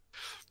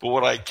 But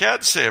what I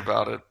can say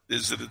about it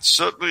is that it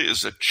certainly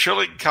is a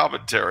chilling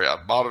commentary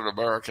on modern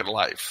American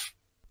life.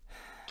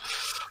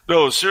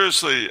 No,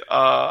 seriously,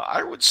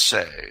 I would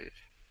say,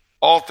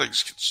 all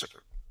things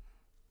considered,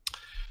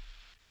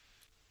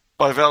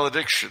 my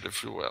valediction,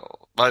 if you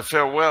will, my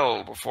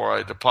farewell before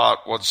I depart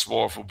once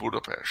more for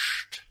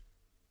Budapest,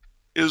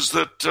 is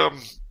that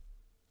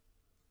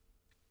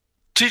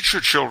teach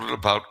your children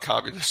about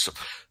communism,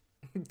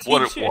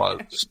 what it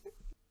was.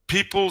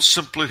 People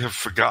simply have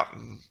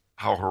forgotten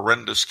how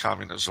horrendous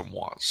communism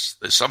was.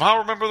 They somehow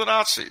remember the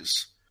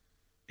Nazis,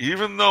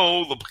 even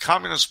though the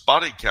communist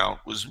body count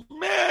was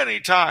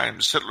many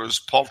times Hitler's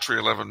paltry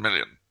 11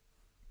 million.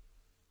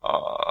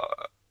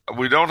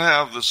 We don't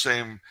have the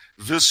same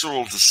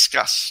visceral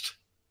disgust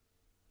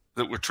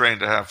that we're trained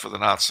to have for the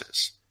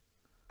Nazis,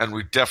 and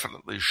we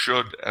definitely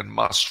should and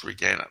must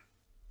regain it.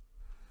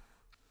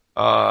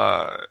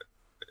 The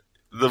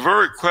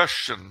very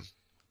question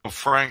of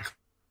Franco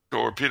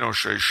or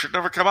Pinochet should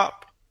never come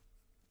up.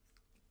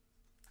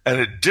 And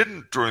it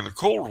didn't during the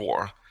Cold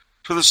War,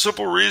 for the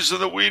simple reason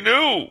that we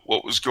knew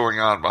what was going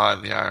on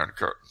behind the Iron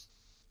Curtain.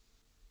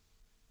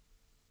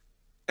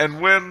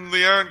 And when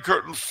the Iron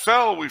Curtain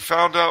fell, we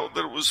found out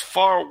that it was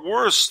far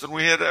worse than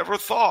we had ever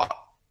thought.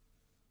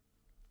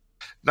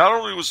 Not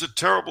only was it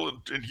terrible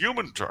in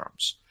human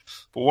terms,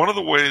 but one of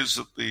the ways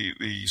that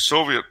the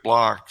Soviet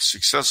bloc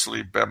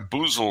successfully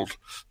bamboozled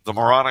the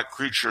moronic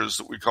creatures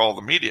that we call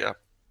the media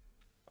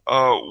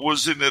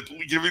was in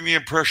giving the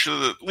impression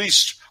that at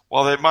least,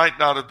 while they might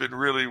not have been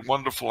really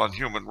wonderful on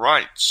human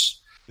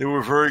rights, they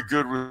were very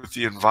good with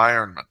the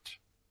environment.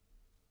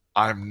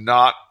 I'm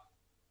not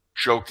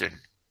joking.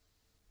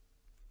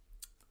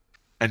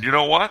 And you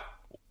know what?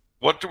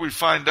 What did we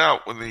find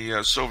out when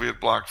the Soviet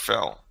bloc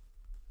fell?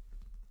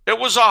 It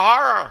was a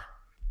horror.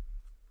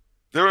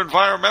 Their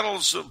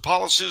environmental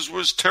policies were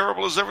as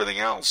terrible as everything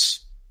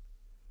else.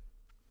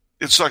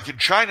 It's like in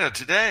China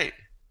today.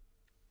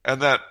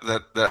 And that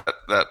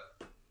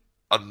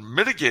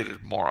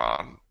unmitigated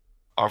moron,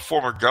 our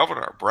former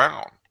governor,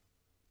 Brown,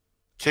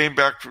 came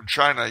back from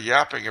China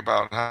yapping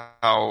about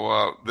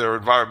how their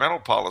environmental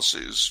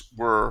policies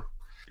were,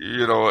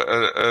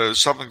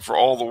 something for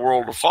all the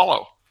world to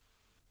follow.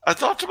 I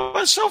thought to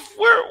myself,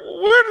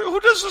 who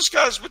does this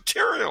guy's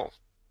material?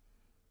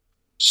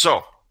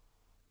 So,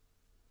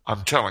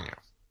 I'm telling you,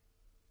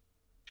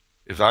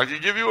 if I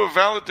can give you a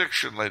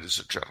valediction, ladies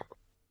and gentlemen,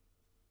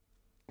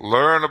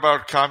 learn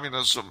about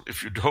communism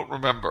if you don't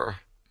remember.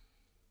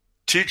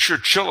 Teach your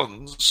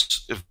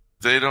chillins if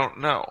they don't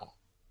know.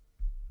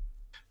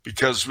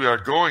 Because we are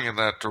going in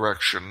that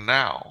direction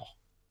now.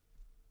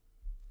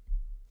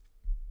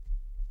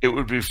 It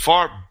would be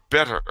far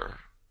better.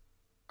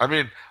 I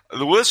mean,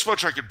 this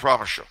much I can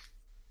promise you.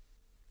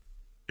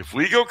 If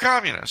we go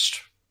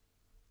communist,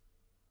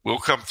 we'll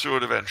come through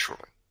it eventually.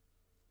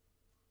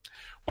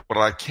 What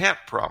I can't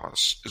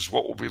promise is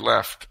what will be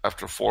left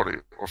after 40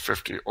 or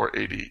 50 or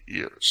 80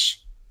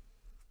 years.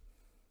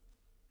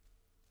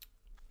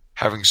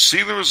 Having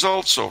seen the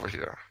results over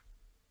here,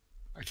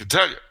 I can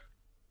tell you,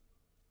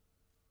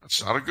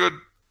 that's not a good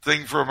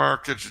thing for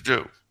America to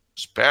do.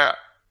 It's bad.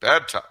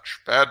 Bad touch.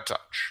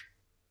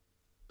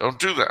 Don't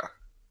do that.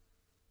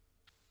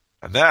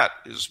 And that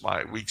is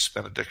my week's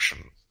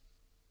benediction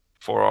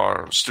for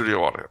our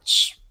studio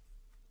audience.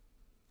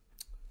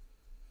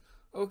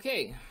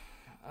 Okay.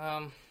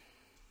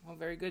 Well,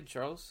 very good,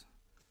 Charles.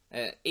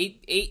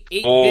 Eight.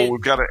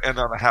 We've got to end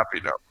on a happy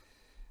note.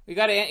 We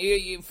got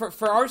to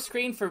for our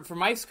screen, for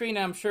my screen.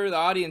 I'm sure the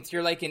audience,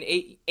 you're like an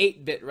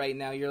 8-bit right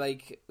now. You're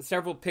like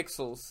several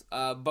pixels,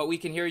 but we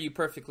can hear you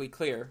perfectly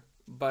clear.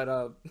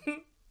 But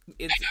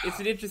it's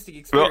an interesting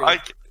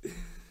experience.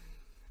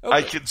 Well,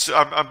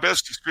 I'm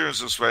best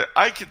experienced this way.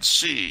 I can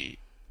see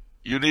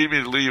you need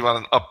me to leave on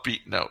an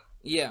upbeat note.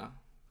 Yeah.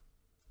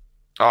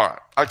 All right,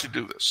 I can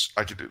do this.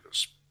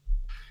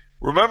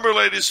 Remember,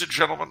 ladies and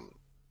gentlemen,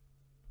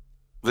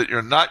 that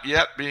you're not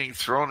yet being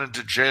thrown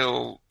into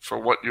jail for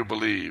what you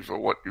believe or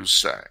what you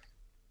say.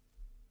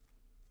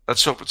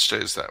 Let's hope it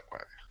stays that way.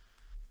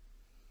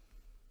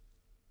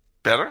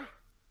 Better?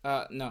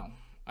 No,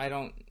 I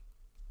don't.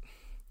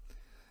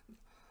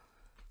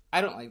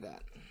 I don't like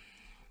that.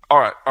 All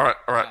right.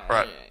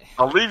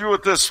 I'll leave you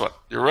with this one.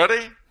 You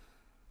ready?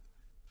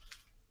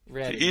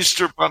 Ready. The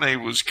Easter Bunny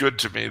was good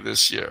to me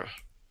this year.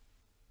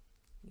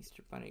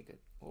 Easter Bunny good.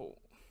 Oh.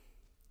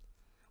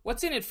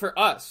 What's in it for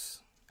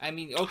us? I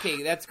mean,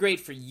 okay, that's great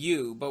for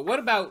you, but what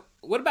about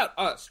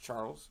us,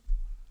 Charles?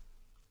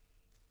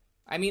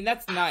 I mean,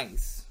 that's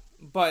nice,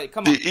 but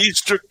come on.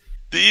 The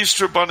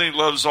Easter Bunny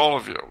loves all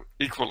of you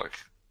equally.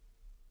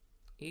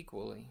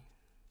 Equally.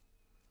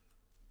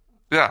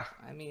 Yeah.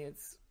 I mean,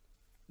 it's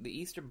the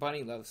Easter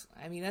Bunny loves.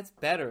 I mean, that's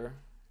better.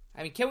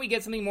 I mean, can we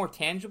get something more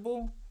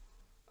tangible?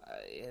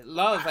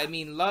 Love. I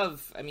mean,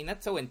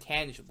 that's so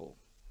intangible.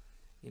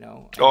 You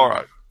know. All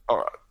right.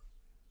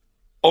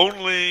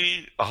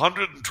 Only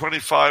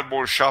 125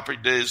 more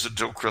shopping days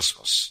until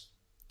Christmas.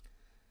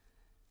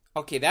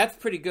 Okay, that's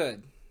pretty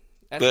good.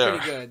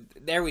 Pretty good.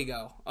 There we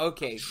go.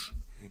 Okay.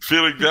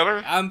 Feeling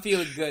better? I'm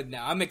feeling good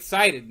now. I'm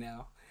excited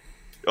now.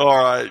 All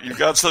right, you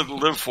got something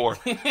to live for.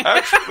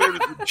 Actually,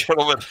 ladies and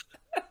gentlemen.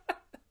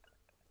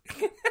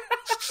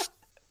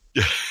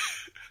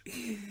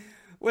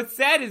 What's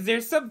sad is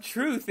there's some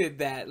truth in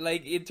that,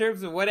 like in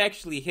terms of what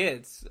actually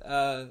hits.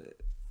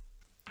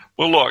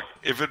 Well, look,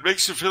 if it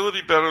makes you feel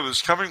any better,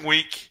 this coming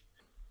week,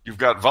 you've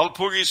got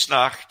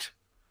Walpurgisnacht,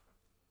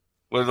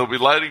 where they'll be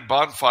lighting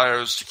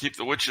bonfires to keep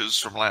the witches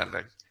from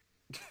landing,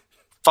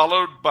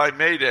 followed by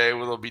May Day,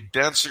 where they'll be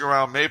dancing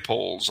around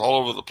maypoles all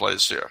over the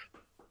place here.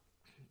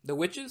 The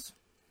witches?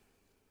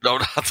 No,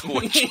 not the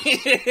witches.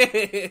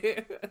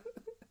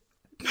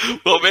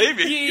 Well,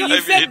 maybe.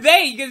 You said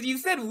they, because you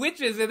said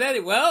witches, and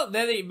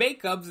then May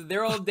comes, and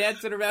they're all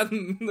dancing around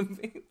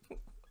the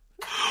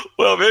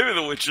Well, maybe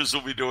the witches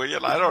will be doing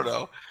it. I don't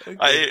know.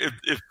 Okay.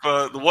 If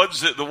the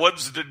ones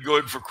that didn't go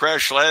in for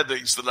crash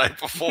landings the night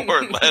before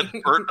and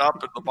burnt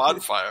up in the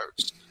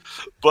bonfires,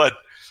 but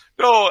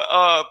no,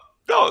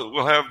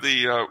 we'll have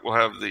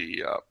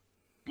the.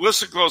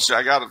 Listen closely.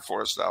 I got it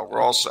for us now. We're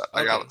all set.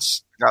 Okay. I got it.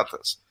 Got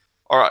this.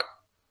 All right.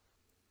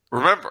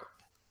 Remember,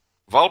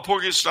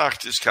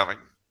 Walpurgisnacht is coming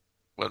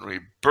when we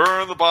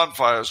burn the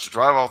bonfires to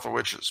drive off the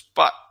witches.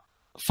 But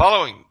the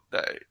following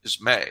day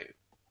is May.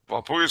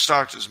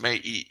 Walpurgisnacht is May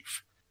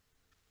Eve.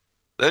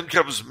 Then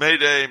comes May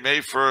Day, May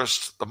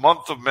 1st, the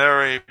month of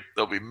Mary.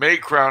 There'll be May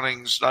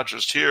crownings, not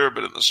just here,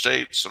 but in the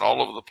States and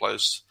all over the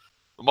place.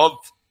 The month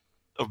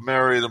of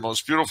Mary, the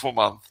most beautiful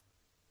month.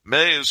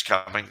 May is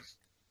coming.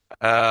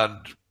 And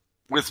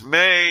with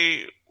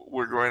May,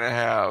 we're going to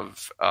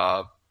have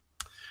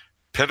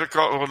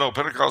Pentecost. Well, no,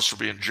 Pentecost will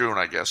be in June,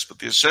 I guess. But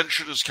the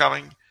Ascension is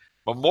coming.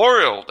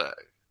 Memorial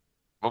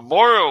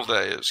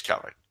Day is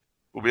coming.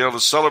 We'll be able to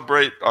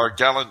celebrate our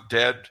gallant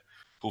dead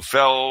who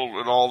fell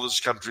in all this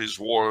country's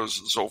wars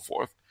and so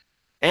forth.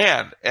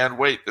 And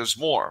wait, there's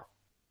more.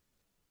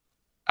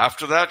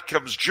 After that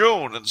comes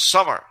June and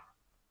summer.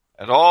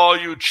 And all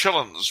you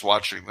chillins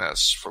watching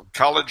this, from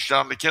college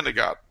down to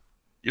kindergarten,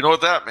 you know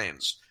what that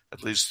means.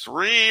 At least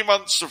 3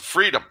 months of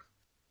freedom.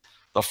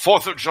 The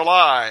 4th of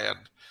July and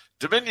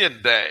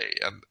Dominion Day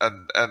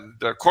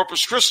and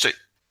Corpus Christi,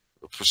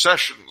 the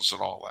processions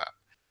and all that.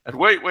 And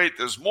wait,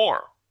 there's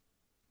more.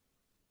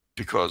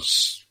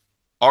 Because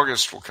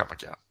August will come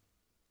again.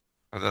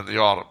 And then the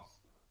autumn.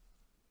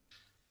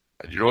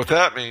 And you know what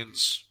that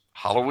means.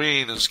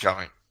 Halloween is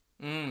coming.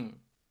 Mm.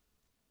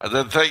 And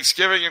then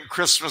Thanksgiving and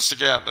Christmas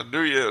again, and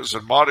New Year's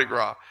and Mardi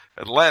Gras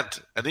and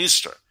Lent and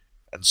Easter.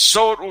 And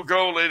so it will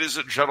go, ladies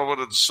and gentlemen,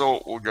 and so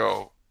it will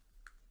go.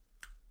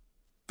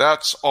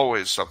 That's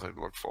always something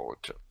to look forward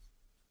to.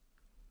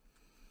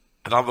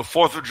 And on the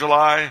 4th of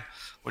July,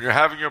 when you're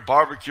having your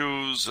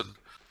barbecues and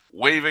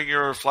waving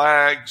your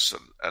flags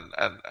and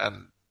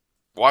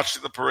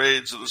watching the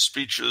parades and the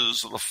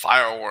speeches and the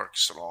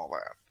fireworks and all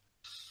that,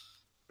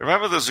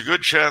 remember there's a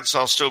good chance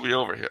I'll still be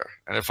over here.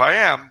 And if I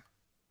am,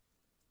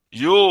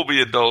 you'll be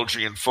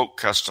indulging in folk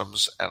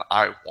customs and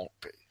I won't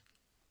be.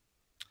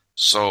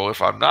 So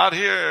if I'm not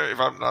here, if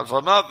I'm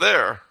not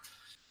there,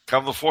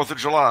 come the 4th of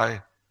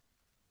July,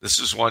 this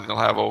is one you'll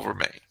have over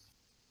me.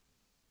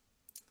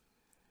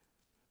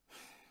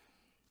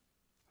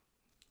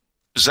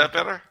 Is that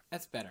better?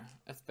 That's better.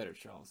 That's better,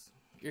 Charles.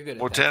 You're good at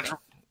More that. tangible?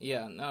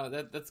 Yeah, no,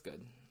 that's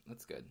good.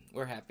 That's good.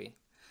 We're happy.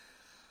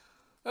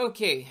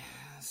 Okay,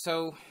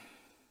 so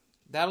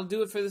that'll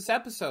do it for this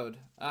episode.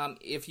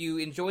 If you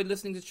enjoyed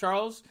listening to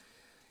Charles,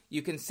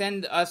 you can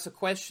send us a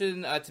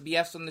question to be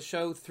asked on the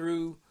show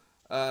through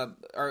our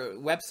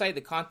website,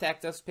 the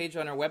Contact Us page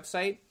on our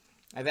website.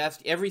 I've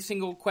asked every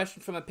single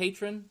question from a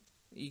patron.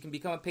 You can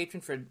become a patron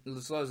for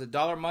as low as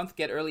 $1 a month,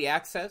 get early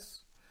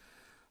access.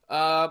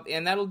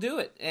 And that'll do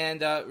it.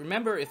 And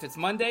remember, if it's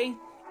Monday,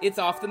 it's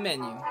off the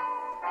menu.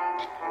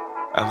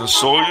 And the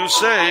soul you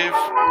save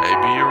may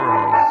be your own.